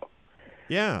 Oh.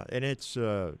 Yeah, and it's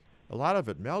a lot of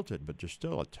it melted, but there's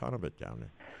still a ton of it down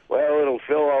there. Well, it'll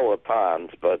fill all the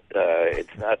ponds, but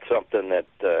it's not something that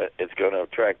it's going to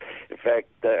attract. In fact,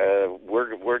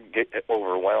 we're getting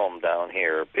overwhelmed down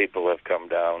here. People have come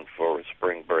down for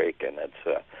spring break, and it's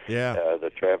the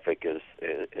traffic is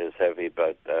heavy.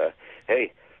 But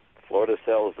hey, Florida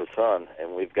sells the sun,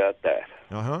 and we've got that.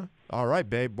 All right,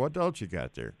 babe. What else you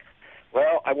got there?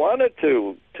 Well, I wanted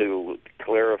to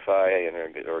clarify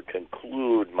or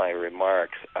conclude my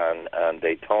remarks on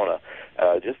Daytona.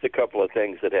 Just a couple of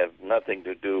things that have nothing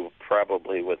to do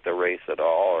probably with the race at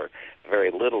all, or very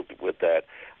little with that.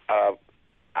 I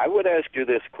would ask you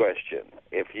this question.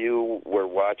 If you were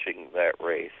watching that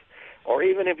race, or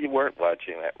even if you weren't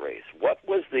watching that race, what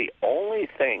was the only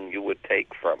thing you would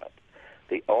take from it?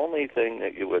 The only thing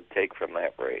that you would take from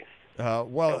that race?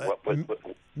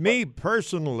 Me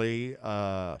personally,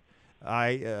 I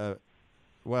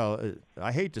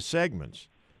hate the segments.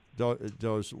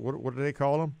 Those what do they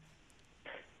call them?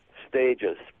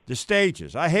 Stages. The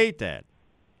stages. I hate that.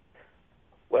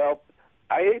 Well,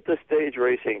 I hate the stage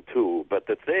racing too, but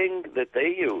the thing that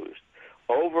they used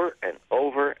over and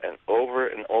over and over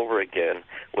and over again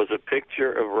was a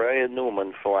picture of Ryan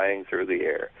Newman flying through the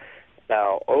air.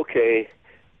 Now, okay,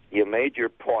 you made your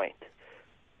point.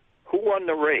 Who won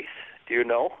the race? Do you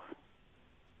know?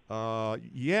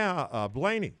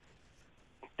 Blaney.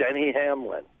 Denny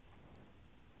Hamlin.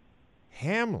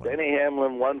 Denny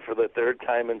Hamlin won for the third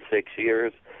time in 6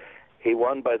 years. He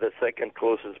won by the second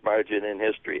closest margin in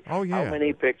history. Oh, yeah. How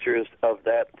many pictures of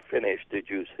that finish did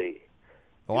you see?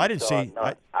 Oh, I didn't see.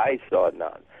 I saw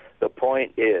none. The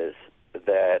point is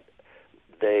that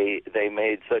they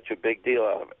made such a big deal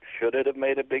out of it. Should it have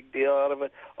made a big deal out of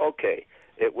it? Okay,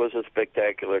 it was a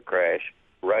spectacular crash.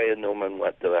 Ryan Newman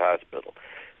went to the hospital.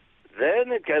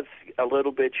 Then it gets a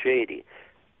little bit shady.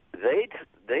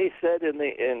 They said in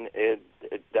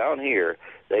down here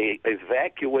they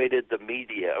evacuated the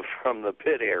media from the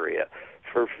pit area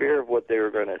for fear of what they were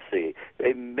going to see.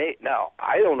 Now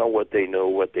I don't know what they knew,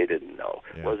 what they didn't know.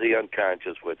 Yeah. Was he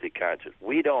unconscious? Was he conscious?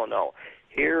 We don't know.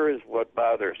 Here is what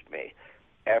bothers me.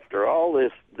 After all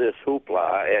this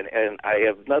hoopla, and I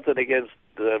have nothing against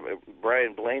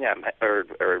Brian Blaney or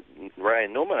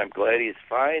Ryan Newman. I'm glad he's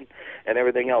fine and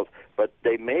everything else. But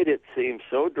they made it seem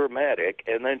so dramatic,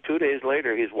 and then 2 days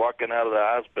later he's walking out of the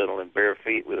hospital in bare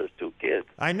feet with his two kids.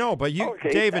 I know, but you,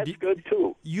 okay, David, that's good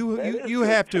too. You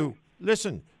have to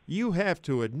listen. You have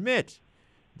to admit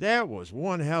that was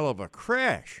one hell of a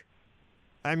crash.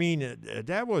 I mean,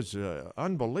 that was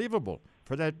unbelievable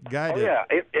for that guy. Yeah,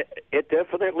 it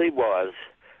definitely was.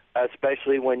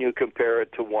 Especially when you compare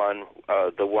it to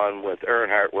the one with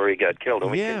Earnhardt where he got killed, and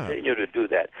we continue to do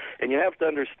that. And you have to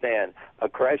understand, a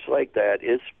crash like that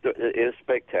is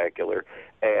spectacular,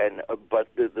 but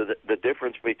the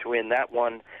difference between that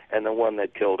one and the one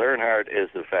that killed Earnhardt is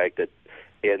the fact that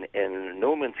in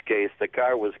Newman's case, the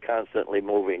car was constantly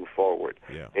moving forward.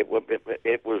 Yeah. It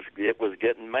was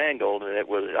getting mangled, and it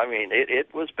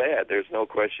was bad. There's no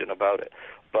question about it.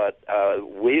 But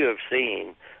we have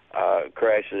seen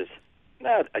crashes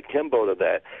not akimbo to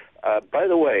that. By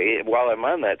the way, while I'm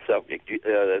on that subject, do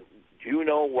you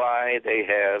know why they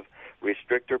have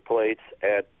restrictor plates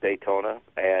at Daytona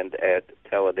and at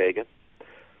Talladega?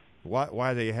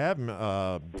 Why they have them?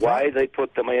 Why they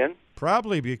put them in?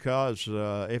 Probably because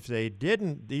if they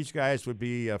didn't, these guys would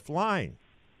be flying.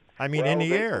 I mean, in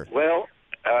the air. Well,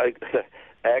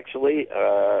 actually,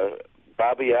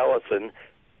 Bobby Allison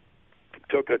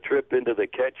took a trip into the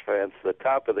catch fence. The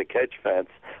top of the catch fence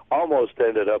almost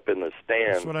ended up in the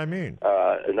stands. That's what I mean.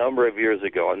 A number of years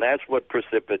ago, and that's what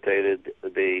precipitated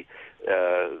the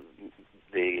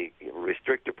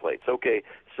restrictor plates. Okay,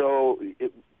 so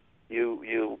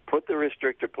you put the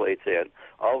restrictor plates in.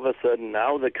 All of a sudden,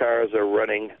 now the cars are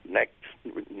running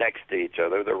next to each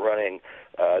other. They're running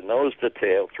nose to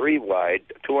tail, 3 wide,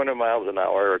 200 miles an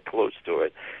hour or close to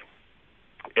it.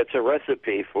 It's a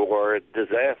recipe for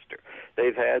disaster.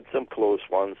 They've had some close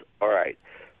ones, all right.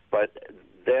 But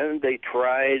then they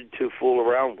tried to fool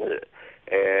around with it,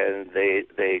 and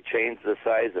they changed the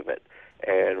size of it.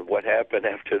 And what happened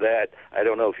after that, I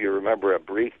don't know if you remember, a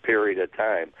brief period of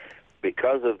time,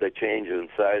 because of the change in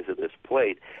size of this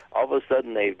plate, all of a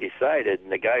sudden they've decided,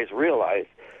 and the guys realized,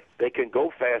 they can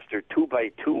go faster 2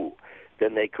 by 2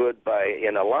 than they could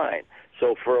in a line.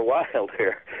 So for a while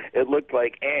there, it looked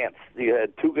like ants. You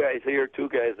had 2 guys here, 2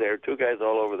 guys there, 2 guys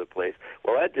all over the place.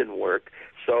 Well, that didn't work.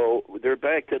 So they're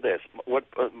back to this. What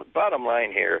bottom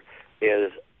line here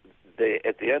is,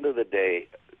 at the end of the day,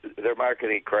 they're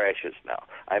marketing crashes now.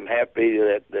 I'm happy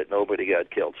that nobody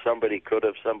got killed. Somebody could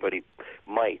have, somebody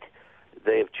might.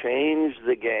 They've changed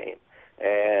the game.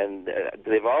 And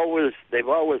they've always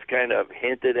kind of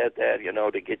hinted at that,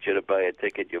 to get you to buy a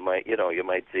ticket. You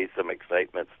might see some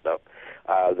excitement stuff.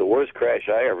 The worst crash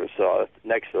I ever saw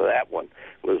next to that one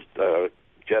was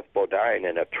Jeff Bodine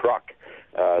in a truck.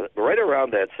 Right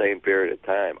around that same period of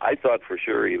time, I thought for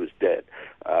sure he was dead.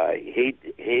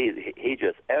 He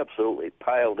just absolutely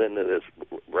piled into this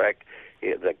wreck.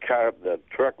 The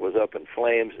truck was up in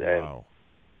flames, and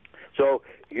so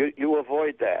you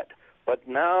avoid that. But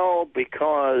now,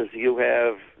 because you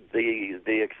have the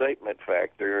excitement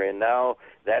factor, and now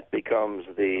that becomes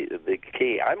the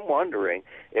key. I'm wondering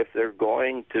if they're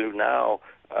going to now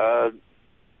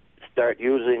start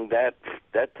using that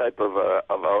type of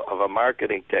a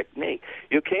marketing technique.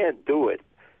 You can't do it.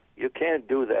 You can't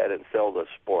do that and sell the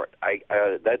sport.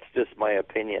 That's just my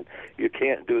opinion. You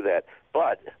can't do that.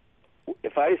 But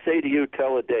if I say to you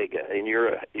Talladega, and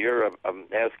you're a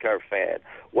NASCAR fan,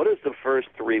 what is the first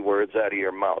 3 words out of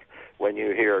your mouth when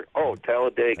you hear,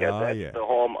 Talladega, that's the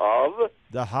home of?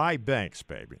 The high banks,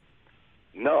 baby.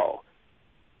 No.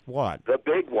 What? The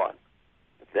big one.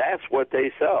 That's what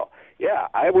they sell. Yeah,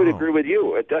 I would agree with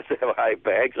you. It does have high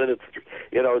bags, and it's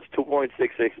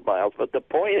 2.66 miles. But the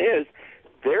point is,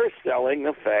 they're selling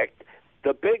the fact.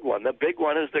 The big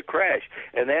one is the Crash,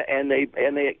 and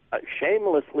they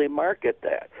shamelessly market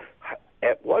that.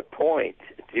 At what point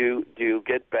do you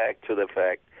get back to the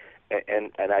fact?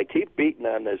 And I keep beating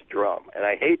on this drum, and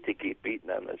I hate to keep beating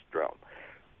on this drum.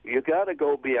 You got to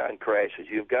go beyond crashes.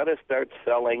 You've got to start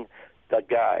selling the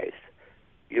guys.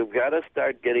 You've got to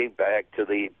start getting back to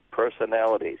the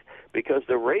personalities, because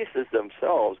the races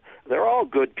themselves, they're all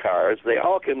good cars. They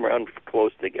all can run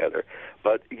close together,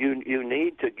 but you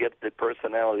need to get the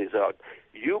personalities out.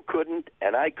 You couldn't,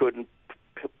 and I couldn't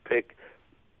pick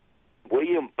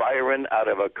William Byron out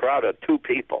of a crowd of 2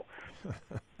 people.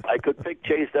 I could pick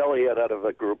Chase Elliott out of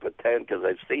a group of 10 because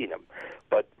I've seen him.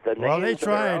 But the names that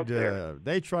are out there,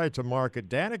 they tried to market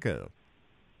Danica.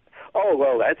 Oh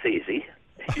well, that's easy.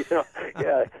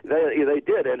 Yeah, they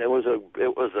did, and it was a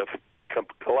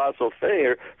colossal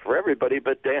failure for everybody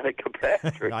but Danica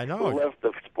Patrick, I know, who left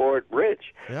the sport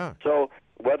rich. Yeah. So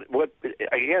what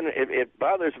again? It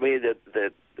bothers me that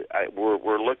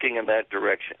we're looking in that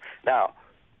direction. Now,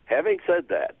 having said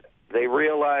that, they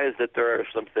realize that there are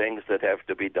some things that have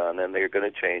to be done, and they're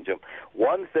going to change them.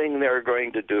 One thing they're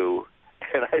going to do,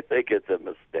 and I think it's a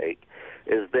mistake,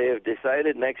 is they have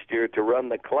decided next year to run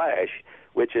the Clash,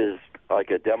 which is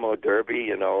like a demo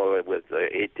derby, with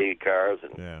 18 cars,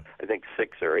 and I think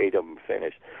 6 or 8 of them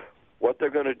finished. What they're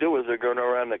going to do is they're going to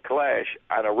run the Clash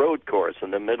on a road course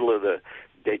in the middle of the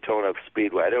Daytona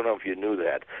Speedway. I don't know if you knew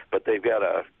that, but they've got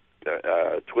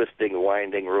twisting,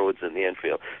 winding roads in the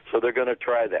infield. So they're going to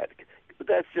try that.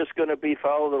 That's just going to be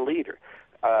follow the leader.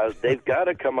 They've got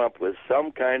to come up with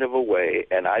some kind of a way,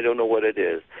 and I don't know what it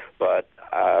is, but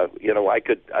I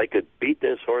could beat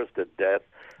this horse to death.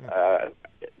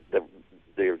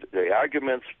 The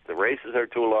arguments, the races are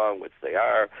too long, which they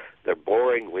are. They're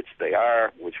boring, which they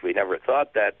are, which we never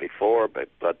thought that before, but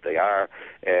they are.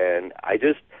 And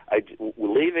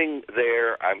leaving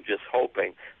there, I'm just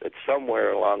hoping that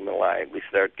somewhere along the line we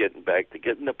start getting back to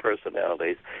getting the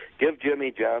personalities. Give Jimmy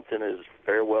Johnson his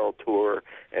farewell tour,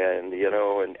 and they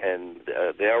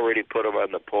already put him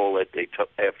on the pole at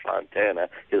Fontana,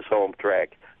 his home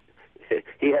track.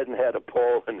 He hadn't had a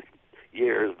pole in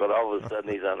years, but all of a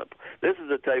sudden he's on a. This is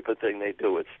the type of thing they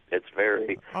do. It's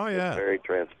very it's very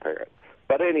transparent.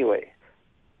 But anyway,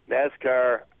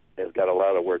 NASCAR has got a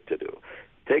lot of work to do.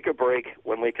 Take a break.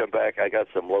 When we come back, I got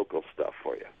some local stuff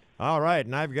for you. All right,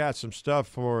 and I've got some stuff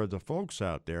for the folks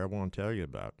out there I want to tell you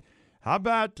about. How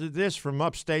about this from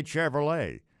Upstate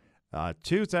Chevrolet?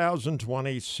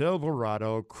 2020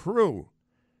 Silverado Crew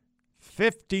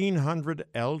 1500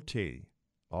 LT.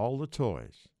 All the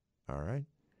toys. All right.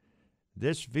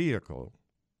 This vehicle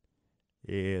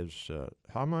is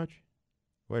how much?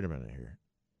 Wait a minute here.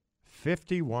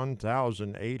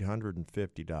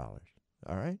 $51,850.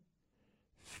 All right?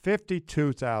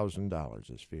 $52,000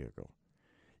 this vehicle.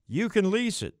 You can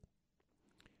lease it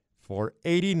for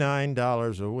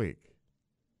 $89 a week.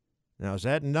 Now, is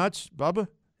that nuts, Bubba?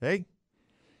 Hey?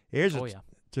 Here's a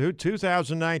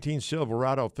 2019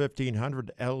 Silverado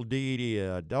 1500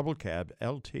 LD double cab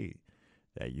LT.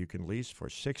 That you can lease for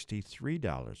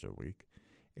 $63 a week.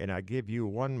 And I give you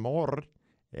one more,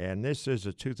 and this is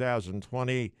a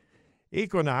 2020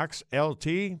 Equinox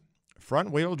LT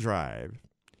front-wheel drive.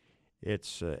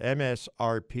 Its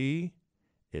MSRP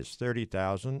is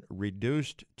 $30,000,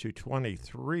 reduced to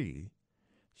 $23,000,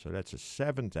 so that's a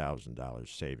 $7,000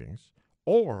 savings.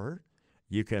 Or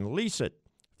you can lease it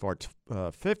for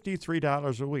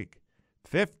 $53 a week.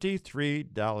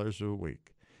 $53 a week.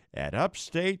 At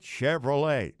Upstate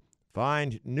Chevrolet,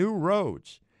 find new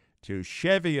roads to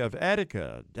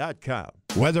ChevyofEtica.com.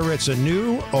 Whether it's a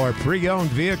new or pre-owned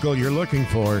vehicle you're looking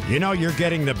for, you know you're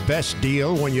getting the best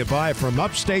deal when you buy from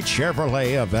Upstate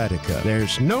Chevrolet of Etica.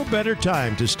 There's no better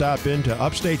time to stop into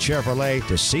Upstate Chevrolet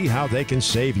to see how they can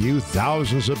save you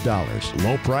thousands of dollars.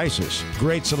 Low prices,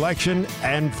 great selection,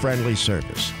 and friendly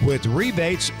service. With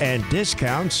rebates and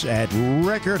discounts at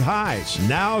record highs,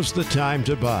 now's the time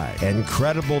to buy.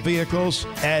 Incredible vehicles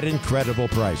at incredible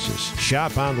prices.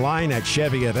 Shop online at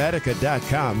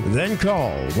ChevyofEtica.com, then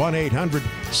call 1-800-639-5005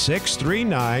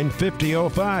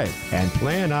 and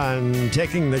plan on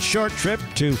taking the short trip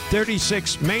to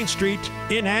 36 Main Street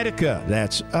in Attica.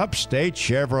 That's Upstate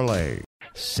Chevrolet.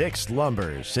 Six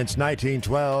Lumbers. Since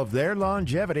 1912, their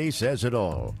longevity says it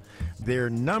all.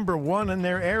 They're number one in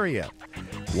their area.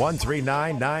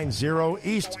 13990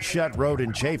 East Shutt Road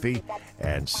in Chaffee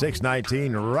and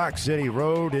 619 Rock City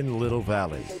Road in Little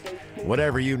Valley.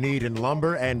 Whatever you need in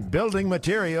lumber and building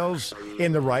materials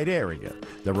in the right area,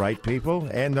 the right people,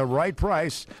 and the right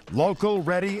price, local,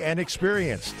 ready, and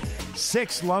experienced.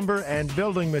 6 Lumber and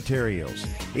Building Materials,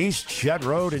 East Shutt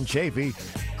Road in Chaffee.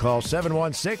 Call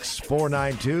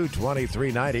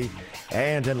 716-492-2390.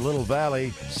 And in Little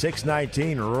Valley,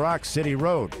 619 Rock City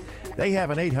Road. They have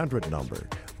an 800 number,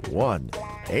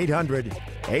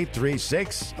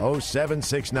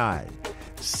 1-800-836-0769.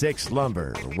 6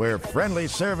 Lumber, where friendly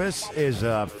service is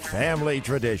a family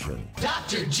tradition.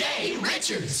 Dr. J.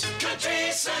 Richards, Country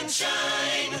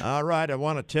Sunshine. All right, I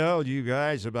want to tell you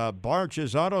guys about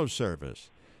Barch's Auto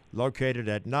Service, located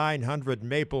at 900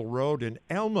 Maple Road in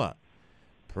Elma.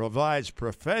 Provides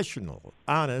professional,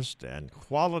 honest, and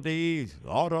quality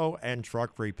auto and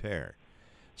truck repair.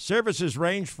 Services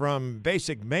range from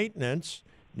basic maintenance,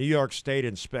 New York State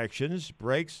inspections,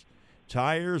 brakes,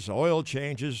 tires, oil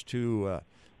changes, to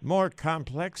more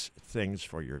complex things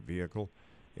for your vehicle,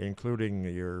 including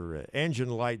your engine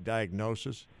light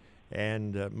diagnosis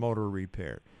and motor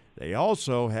repair. They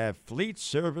also have fleet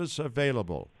service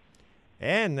available,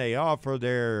 and they offer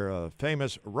their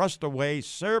famous Rust-Away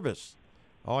service.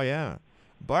 Oh, yeah.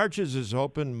 Barch's is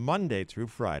open Monday through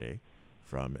Friday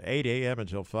from 8 a.m.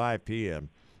 until 5 p.m.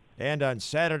 and on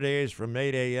Saturdays from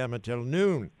 8 a.m. until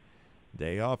noon.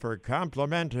 They offer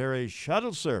complimentary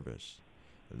shuttle service.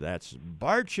 That's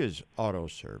Barch's Auto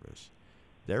Service.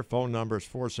 Their phone number is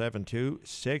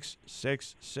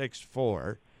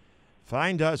 472-6664.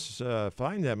 Find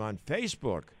them on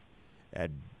Facebook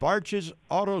at Barch's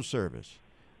Auto Service,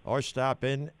 or stop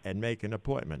in and make an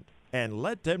appointment and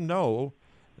let them know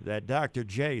that Dr.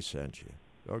 J sent you.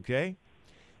 Okay?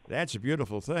 That's a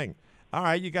beautiful thing. All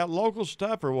right, you got local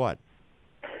stuff or what?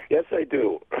 Yes, I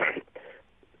do.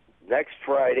 Next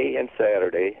Friday and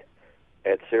Saturday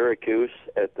at Syracuse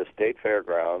at the State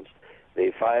Fairgrounds,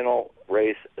 the final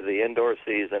race of the indoor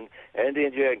season,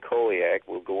 Indian Jack Koliak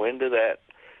will go into that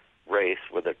race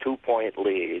with a 2-point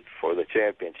lead for the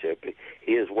championship.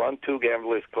 He has won 2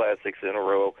 Gamblers Classics in a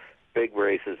row, big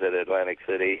races at Atlantic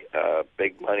City,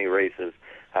 big money races,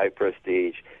 high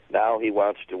prestige. Now he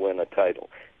wants to win a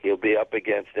title. He'll be up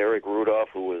against Eric Rudolph,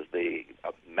 who is the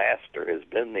master, has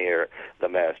been the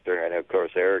master, and of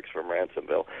course Eric's from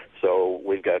Ransomville. So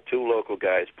we've got 2 local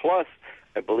guys. Plus,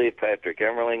 I believe Patrick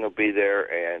Emmerling will be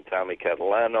there and Tommy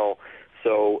Catalano.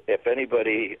 So if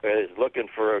anybody is looking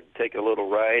take a little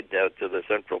ride out to the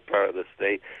central part of the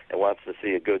state and wants to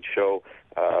see a good show,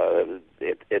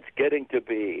 it's getting to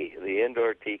be, the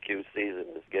indoor TQ season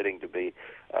is getting to be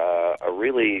a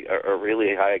really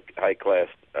high class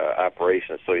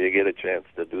operation. So you get a chance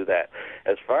to do that.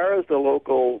 As far as the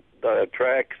local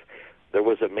tracks, there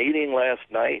was a meeting last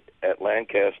night at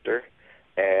Lancaster,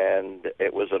 and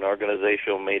it was an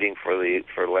organizational meeting for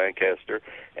Lancaster,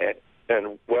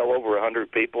 and well over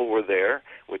 100 people were there,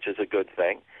 which is a good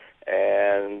thing.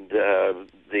 And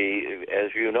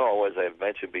as you know, as I've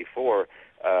mentioned before,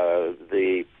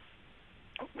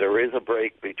 there is a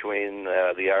break between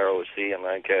the ROC and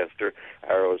Lancaster.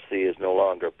 ROC is no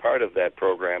longer part of that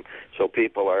program, so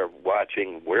people are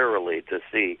watching warily to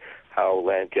see how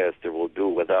Lancaster will do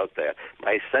without that.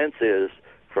 My sense is,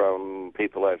 from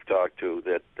people I've talked to,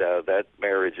 that that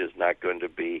marriage is not going to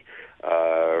be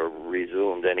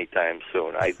resumed anytime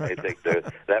soon. I think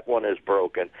that one is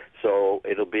broken. So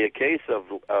it'll be a case of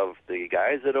the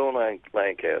guys that own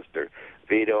Lancaster,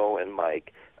 Vito and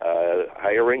Mike,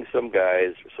 hiring some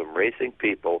guys, some racing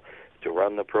people to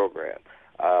run the program.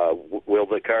 Will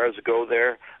the cars go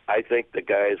there? I think the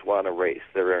guys want to race.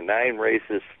 There are 9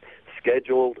 races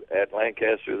scheduled at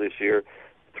Lancaster this year,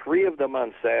 3 of them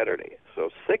on Saturday. So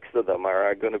 6 of them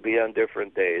are going to be on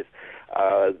different days.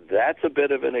 That's a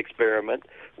bit of an experiment.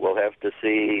 We'll have to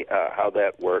see how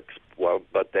that works. Well,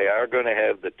 but they are going to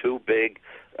have the 2 big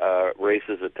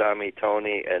races, the Tommy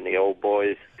Tony and the Old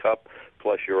Boys Cup,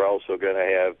 plus you're also going to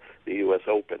have the U.S.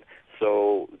 Open.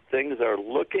 So things are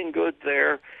looking good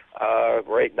there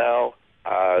right now.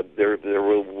 There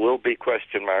will be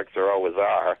question marks. There always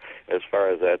are, as far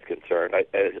as that's concerned.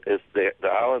 The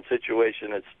Holland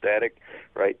situation is static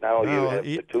right now. You have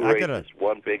the 2 races,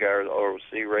 one big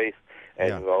ROC race,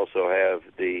 and you also have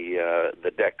the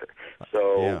Decker.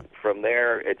 So from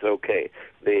there, it's okay.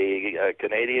 The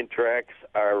Canadian tracks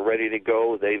are ready to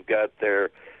go. They've got their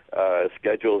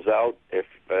schedules out. If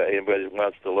anybody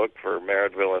wants to look for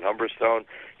Merrittville and Humberstone,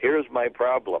 here's my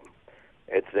problem.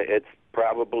 It's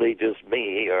probably just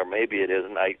me, or maybe it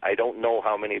isn't. I don't know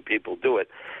how many people do it,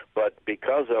 but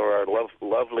because of our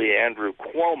lovely Andrew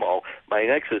Cuomo, my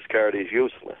Nexus card is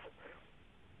useless.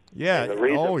 Yeah. And the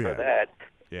reason for that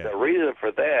Yeah. The reason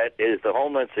for that is the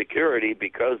Homeland Security,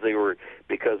 because New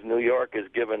York has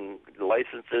given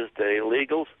licenses to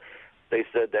illegals. They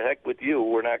said, "The heck with you!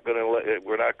 We're not going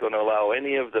to allow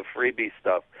any of the freebie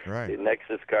stuff, Right. the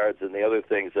Nexus cards and the other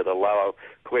things that allow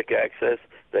quick access.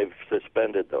 They've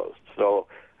suspended those. So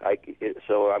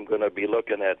I'm going to be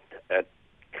looking at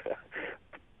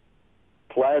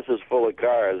plazas full of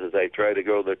cars as I try to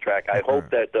go to the track. I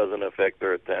hope that doesn't affect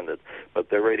their attendance, but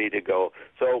they're ready to go.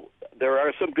 So there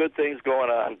are some good things going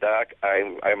on, Doc.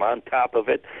 I'm on top of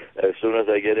it. As soon as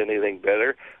I get anything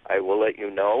better, I will let you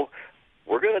know.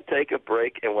 We're going to take a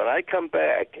break, and when I come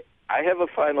back, I have a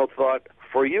final thought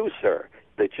for you, sir,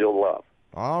 that you'll love.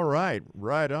 All right,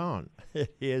 right on.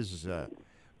 It is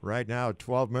right now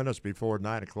 12 minutes before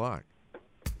 9 o'clock.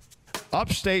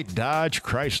 Upstate Dodge,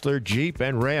 Chrysler, Jeep,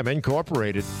 and Ram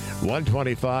Incorporated,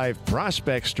 125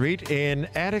 Prospect Street in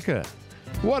Attica.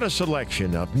 What a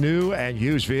selection of new and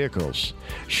used vehicles.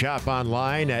 Shop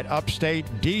online at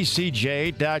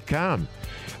upstatedcj.com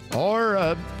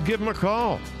or give them a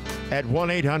call at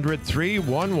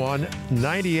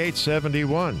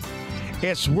 1-800-311-9871.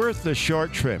 It's worth the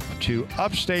short trip to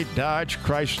Upstate Dodge,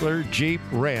 Chrysler, Jeep,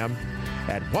 Ram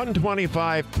at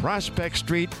 125 Prospect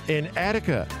Street in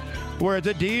Attica, where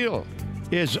the deal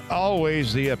is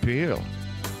always the appeal.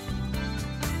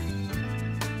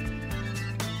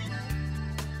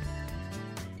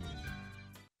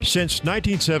 Since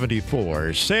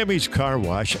 1974, Sammy's Car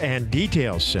Wash and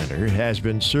Detail Center has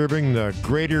been serving the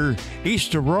greater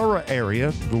East Aurora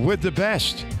area with the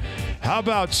best. How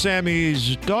about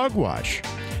Sammy's Dog Wash?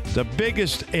 The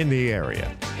biggest in the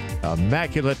area.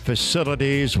 Immaculate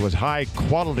facilities with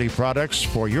high-quality products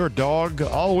for your dog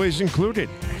always included,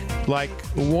 like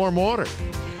warm water.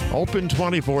 Open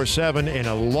 24/7 in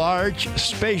a large,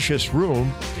 spacious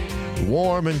room,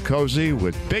 warm and cozy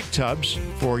with big tubs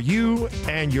for you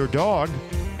and your dog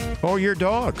or your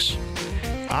dogs.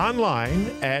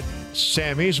 Online at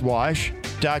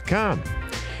sammyswash.com.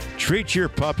 Treat your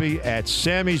puppy at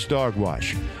Sammy's Dog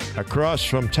Wash, across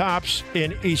from Tops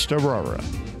in East Aurora.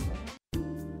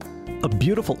 A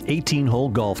beautiful 18-hole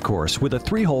golf course with a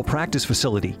 3-hole practice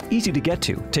facility. Easy to get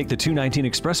to. Take the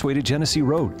 219 Expressway to Genesee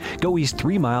Road. Go east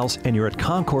 3 miles and you're at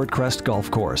Concord Crest Golf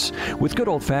Course. With good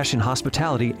old-fashioned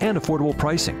hospitality and affordable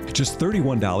pricing. Just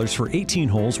 $31 for 18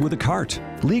 holes with a cart.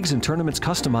 Leagues and tournaments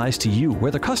customized to you, where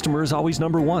the customer is always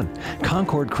number one.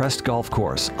 Concord Crest Golf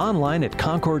Course. Online at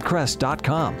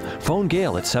concordcrest.com. Phone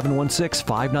Gail at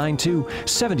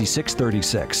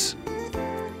 716-592-7636.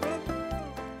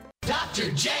 Dr.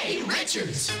 J.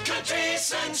 Richards, Country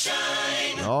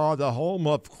Sunshine. Oh, the home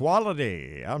of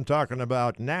quality. I'm talking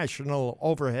about National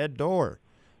Overhead Door,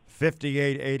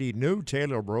 5880 New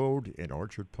Taylor Road in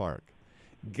Orchard Park.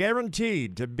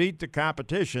 Guaranteed to beat the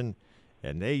competition,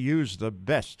 and they use the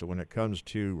best when it comes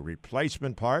to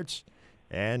replacement parts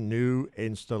and new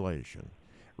installation.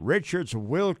 Richards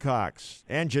Wilcox,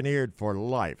 engineered for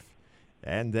life,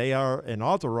 and they are an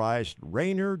authorized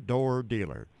Rainer door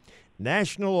dealer.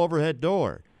 National Overhead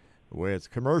Door,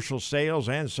 with commercial sales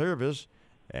and service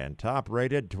and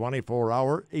top-rated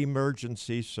 24-hour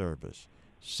emergency service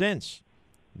since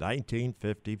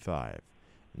 1955.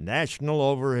 National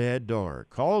Overhead Door.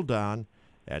 Call Don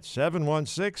at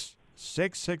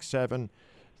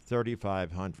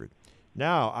 716-667-3500.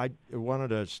 Now, I wanted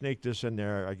to sneak this in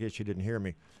there. I guess you didn't hear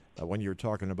me when you were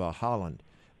talking about Holland.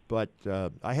 But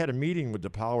I had a meeting with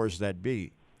the powers that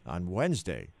be on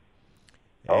Wednesday.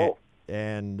 Oh.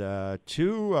 And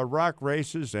 2 rock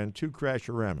races and 2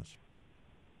 crash-oramas.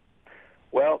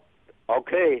 Well,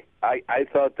 okay. I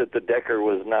thought that the Decker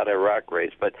was not a rock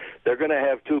race, but they're going to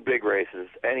have 2 big races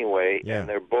anyway, and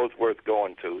they're both worth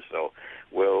going to. So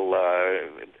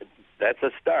that's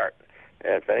a start.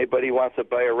 And if anybody wants to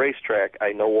buy a racetrack,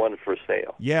 I know one for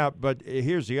sale. Yeah, but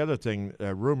here's the other thing.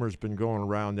 Rumors been going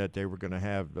around that they were going to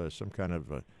have some kind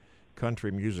of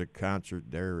country music concert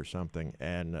there or something,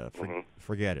 and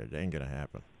forget it. It ain't going to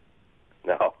happen.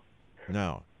 No.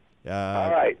 No.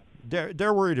 All right.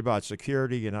 They're worried about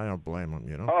security, and I don't blame them,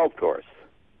 you know. Oh, of course.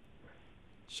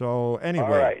 So, anyway.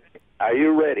 All right. Are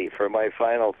you ready for my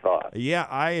final thought? Yeah,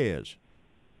 I is.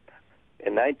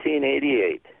 In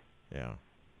 1988. Yeah.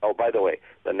 Oh, by the way,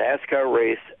 the NASCAR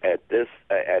race at this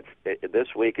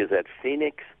week is at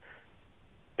Phoenix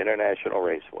International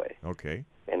Raceway. Okay.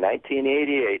 In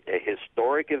 1988, a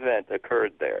historic event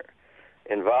occurred there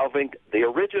involving the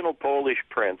original Polish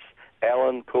prince,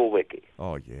 Alan Kulwicki.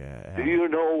 Oh, yeah. Do you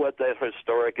know what that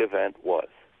historic event was?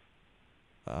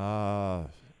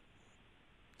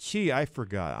 Gee, I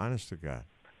forgot. Honest to God.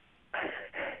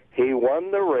 He won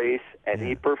the race, and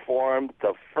he performed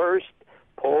the first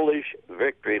Polish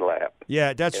victory lap.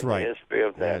 Yeah, that's in right. The history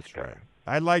of NASCAR. That's right.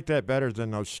 I like that better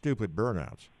than those stupid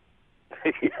burnouts.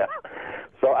 Yeah.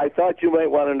 So I thought you might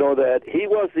want to know that he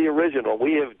was the original.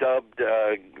 We have dubbed,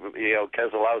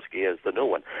 Keselowski as the new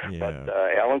one. Yeah. But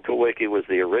Alan Kulwicki was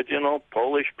the original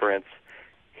Polish prince.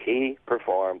 He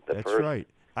performed the That's first right.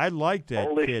 I like that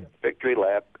Polish kid. victory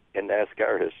lap in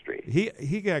NASCAR history.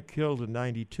 He got killed in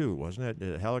 '92, wasn't it?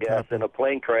 A Yes, helicopter. in a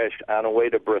plane crash on the way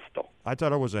to Bristol. I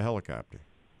thought it was a helicopter.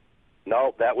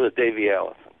 No, that was Davey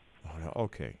Allison. Oh, no.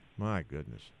 Okay. My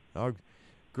goodness. Oh,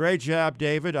 great job,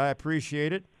 David. I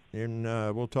appreciate it. And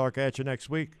we'll talk at you next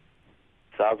week.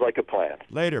 Sounds like a plan.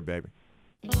 Later, baby.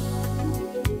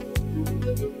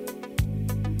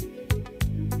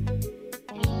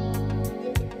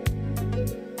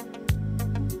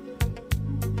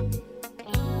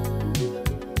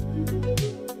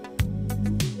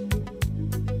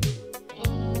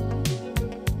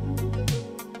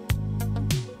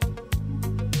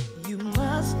 You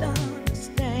must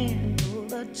understand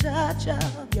the touch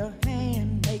of your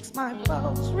hand makes my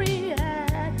pulse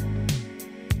react.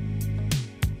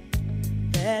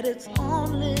 That it's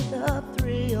only the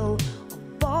thrill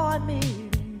of boy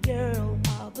meeting girl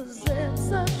opposites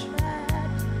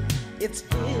attract. It's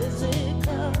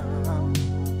physical,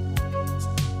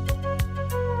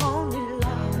 only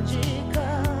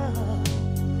logical.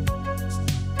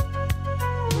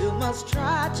 You must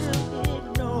try to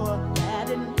ignore that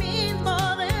it means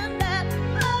more than that.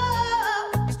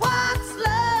 Oh, what's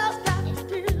love got to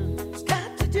do?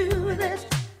 Got to do with it.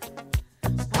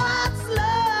 What's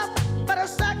love but a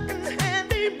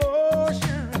second-hand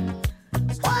emotion?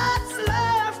 What's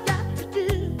love got to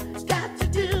do? Got to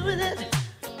do with it.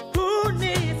 Who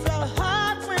needs a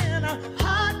heart when a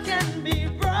heart can be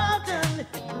broken?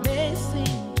 It may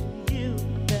seem to you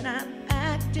that I'm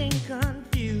acting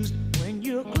confused when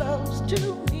you're close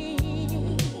to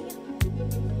me.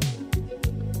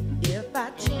 If I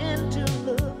tend to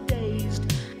look dazed,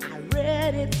 I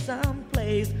read it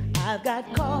someplace. I've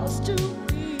got cause to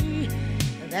be.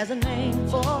 There's a name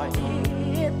for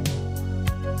it.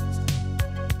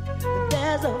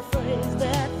 There's a phrase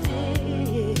that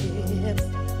fits.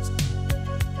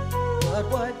 But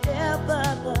whatever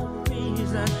the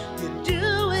reason, you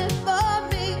do it for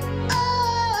me.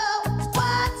 Oh,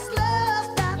 what's love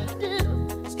got to do?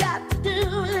 Got to do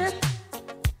with it.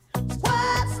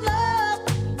 What's love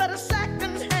but a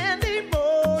second-hand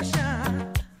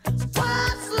emotion?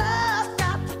 What's love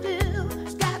got to do?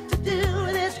 Got to do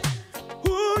with it.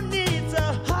 Who needs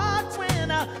a heart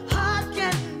when a heart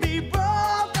can be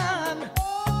broken?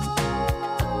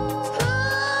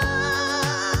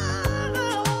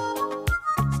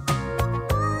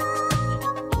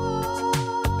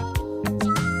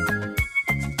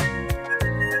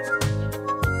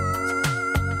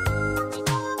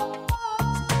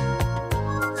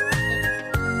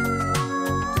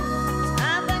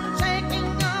 I've been taking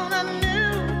on a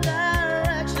new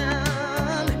direction,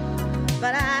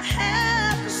 but I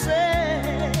have to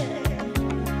say,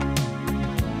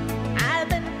 I've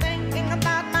been thinking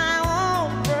about my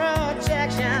own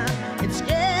protection. It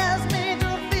scares me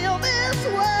to feel this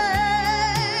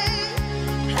way.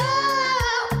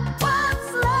 Oh,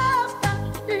 what's love got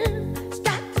to do?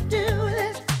 Got to do with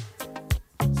it.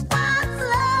 What's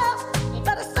love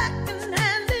but a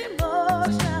second-hand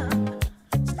emotion?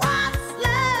 What's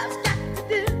love got to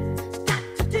do? Got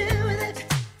to do with it.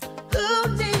 Who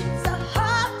needs a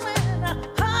heart when a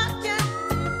heart can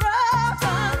be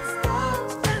broken?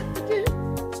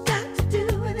 What's got to do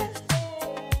with it?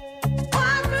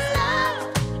 What's love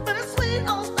but a sweet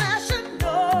old-fashioned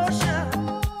notion?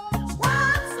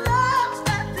 What's love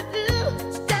got to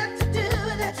do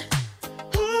with it?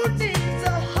 Who needs a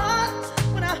heart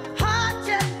when a heart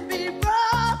can be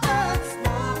broken?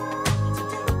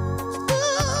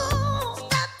 Ooh,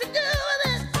 got to do with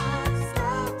it.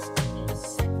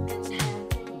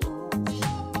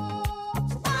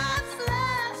 What's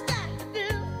love got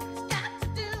to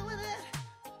do with it?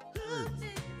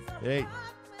 Hey,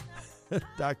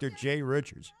 Dr. Jay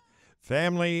Richards.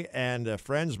 Family and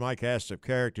friends, my cast of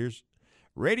characters.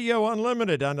 Radio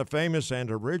Unlimited on the famous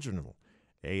and original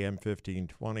AM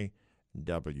 1520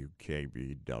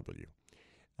 WKBW.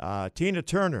 Tina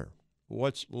Turner,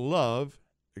 what's love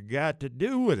got to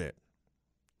do with it?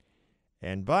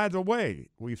 And by the way,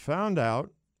 we found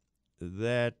out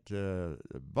that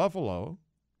Buffalo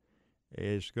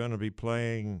is going to be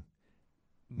playing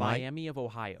Miami of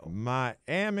Ohio.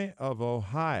 Miami of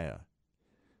Ohio.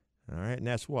 All right, and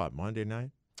that's what, Monday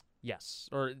night? Yes,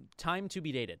 or time to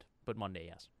be dated, but Monday,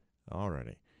 yes. All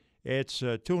righty. It's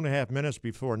 2.5 minutes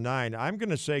before 9. I'm going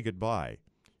to say goodbye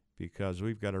because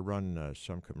we've got to run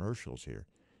some commercials here,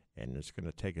 and it's going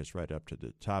to take us right up to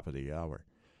the top of the hour.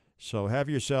 So have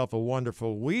yourself a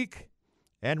wonderful week,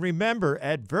 and remember,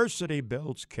 adversity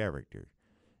builds character.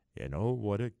 And oh,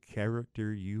 what a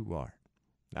character you are.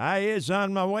 I is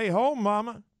on my way home,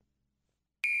 Mama.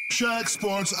 Shaq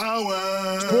Sports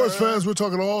Hour. Sports fans, we're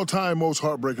talking all-time most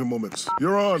heartbreaking moments.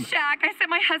 You're on. Shaq, I sent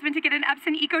my husband to get an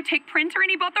Epson EcoTake printer,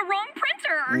 and he bought the wrong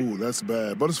printer. Ooh, that's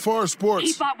bad. But as far as sports...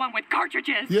 He bought one with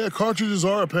cartridges. Yeah, cartridges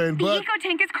are a pain, The but...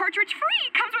 EcoTank is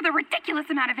cartridge-free. Comes with a ridiculous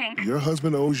amount of ink. Your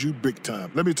husband owes you big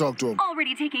time. Let me talk to him.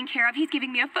 Already taken care of. He's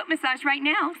giving me a foot massage right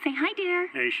now. Say hi, dear.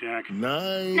 Hey, Shaq.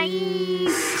 Nice.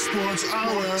 Nice. Sports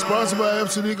Hour. Sponsored by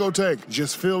Epson EcoTank.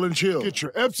 Just feel and chill. Get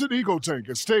your Epson EcoTank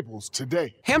at Staples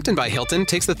today. Hampton by Hilton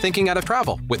takes the thinking out of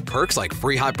travel with perks like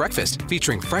free hot breakfast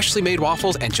featuring freshly made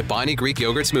waffles and Chobani Greek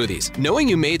yogurt smoothies. Knowing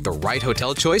you made the right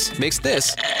hotel choice makes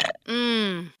this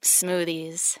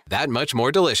smoothies that much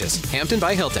more delicious. Hampton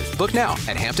by Hilton. Book now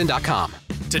at Hampton.com.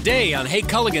 Today on Hey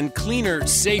Culligan, cleaner,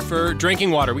 safer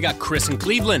drinking water. We got Chris in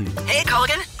Cleveland. Hey,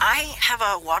 Culligan, I have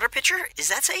a water pitcher. Is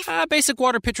that safe? Basic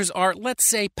water pitchers are, let's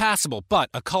say, passable, but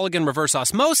a Culligan reverse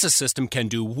osmosis system can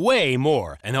do way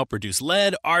more and help reduce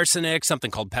lead, arsenic,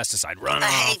 something called pesticide runoff.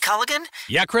 Hey, Culligan?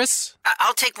 Yeah, Chris?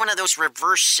 I'll take one of those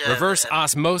reverse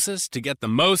osmosis to get the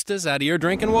mostest out of your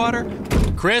drinking water?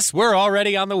 Chris, we're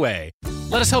already on the way.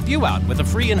 Let us help you out with a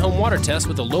free in-home water test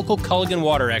with a local Culligan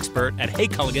water expert at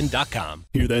heyculligan.com.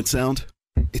 Hear that sound?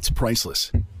 It's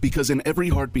priceless. Because in every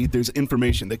heartbeat, there's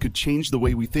information that could change the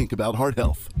way we think about heart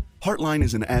health. Heartline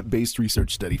is an app-based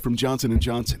research study from Johnson &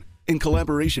 Johnson in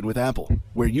collaboration with Apple,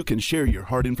 where you can share your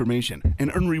heart information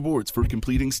and earn rewards for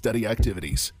completing study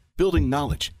activities, building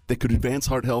knowledge that could advance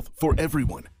heart health for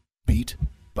everyone, beat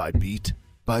by beat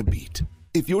by beat.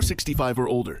 If you're 65 or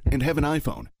older and have an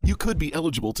iPhone, you could be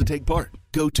eligible to take part.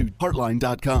 Go to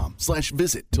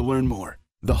heartline.com/visit to learn more.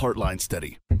 The Heartline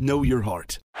Study. Know your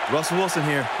heart. Russell Wilson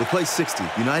here. With Play 60,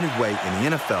 United Way and the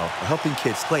NFL are helping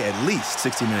kids play at least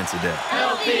 60 minutes a day.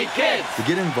 Healthy kids. To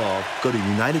get involved, go to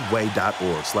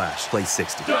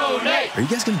unitedway.org/play60. Donate. Are you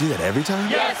guys going to do that every time?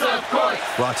 Yes, of course.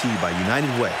 Brought to you by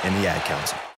United Way and the Ad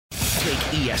Council. Take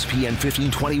ESPN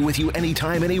 1520 with you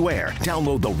anytime, anywhere.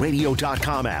 Download the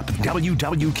radio.com app.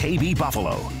 WWKB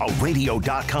Buffalo, a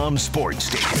radio.com sports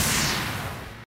station.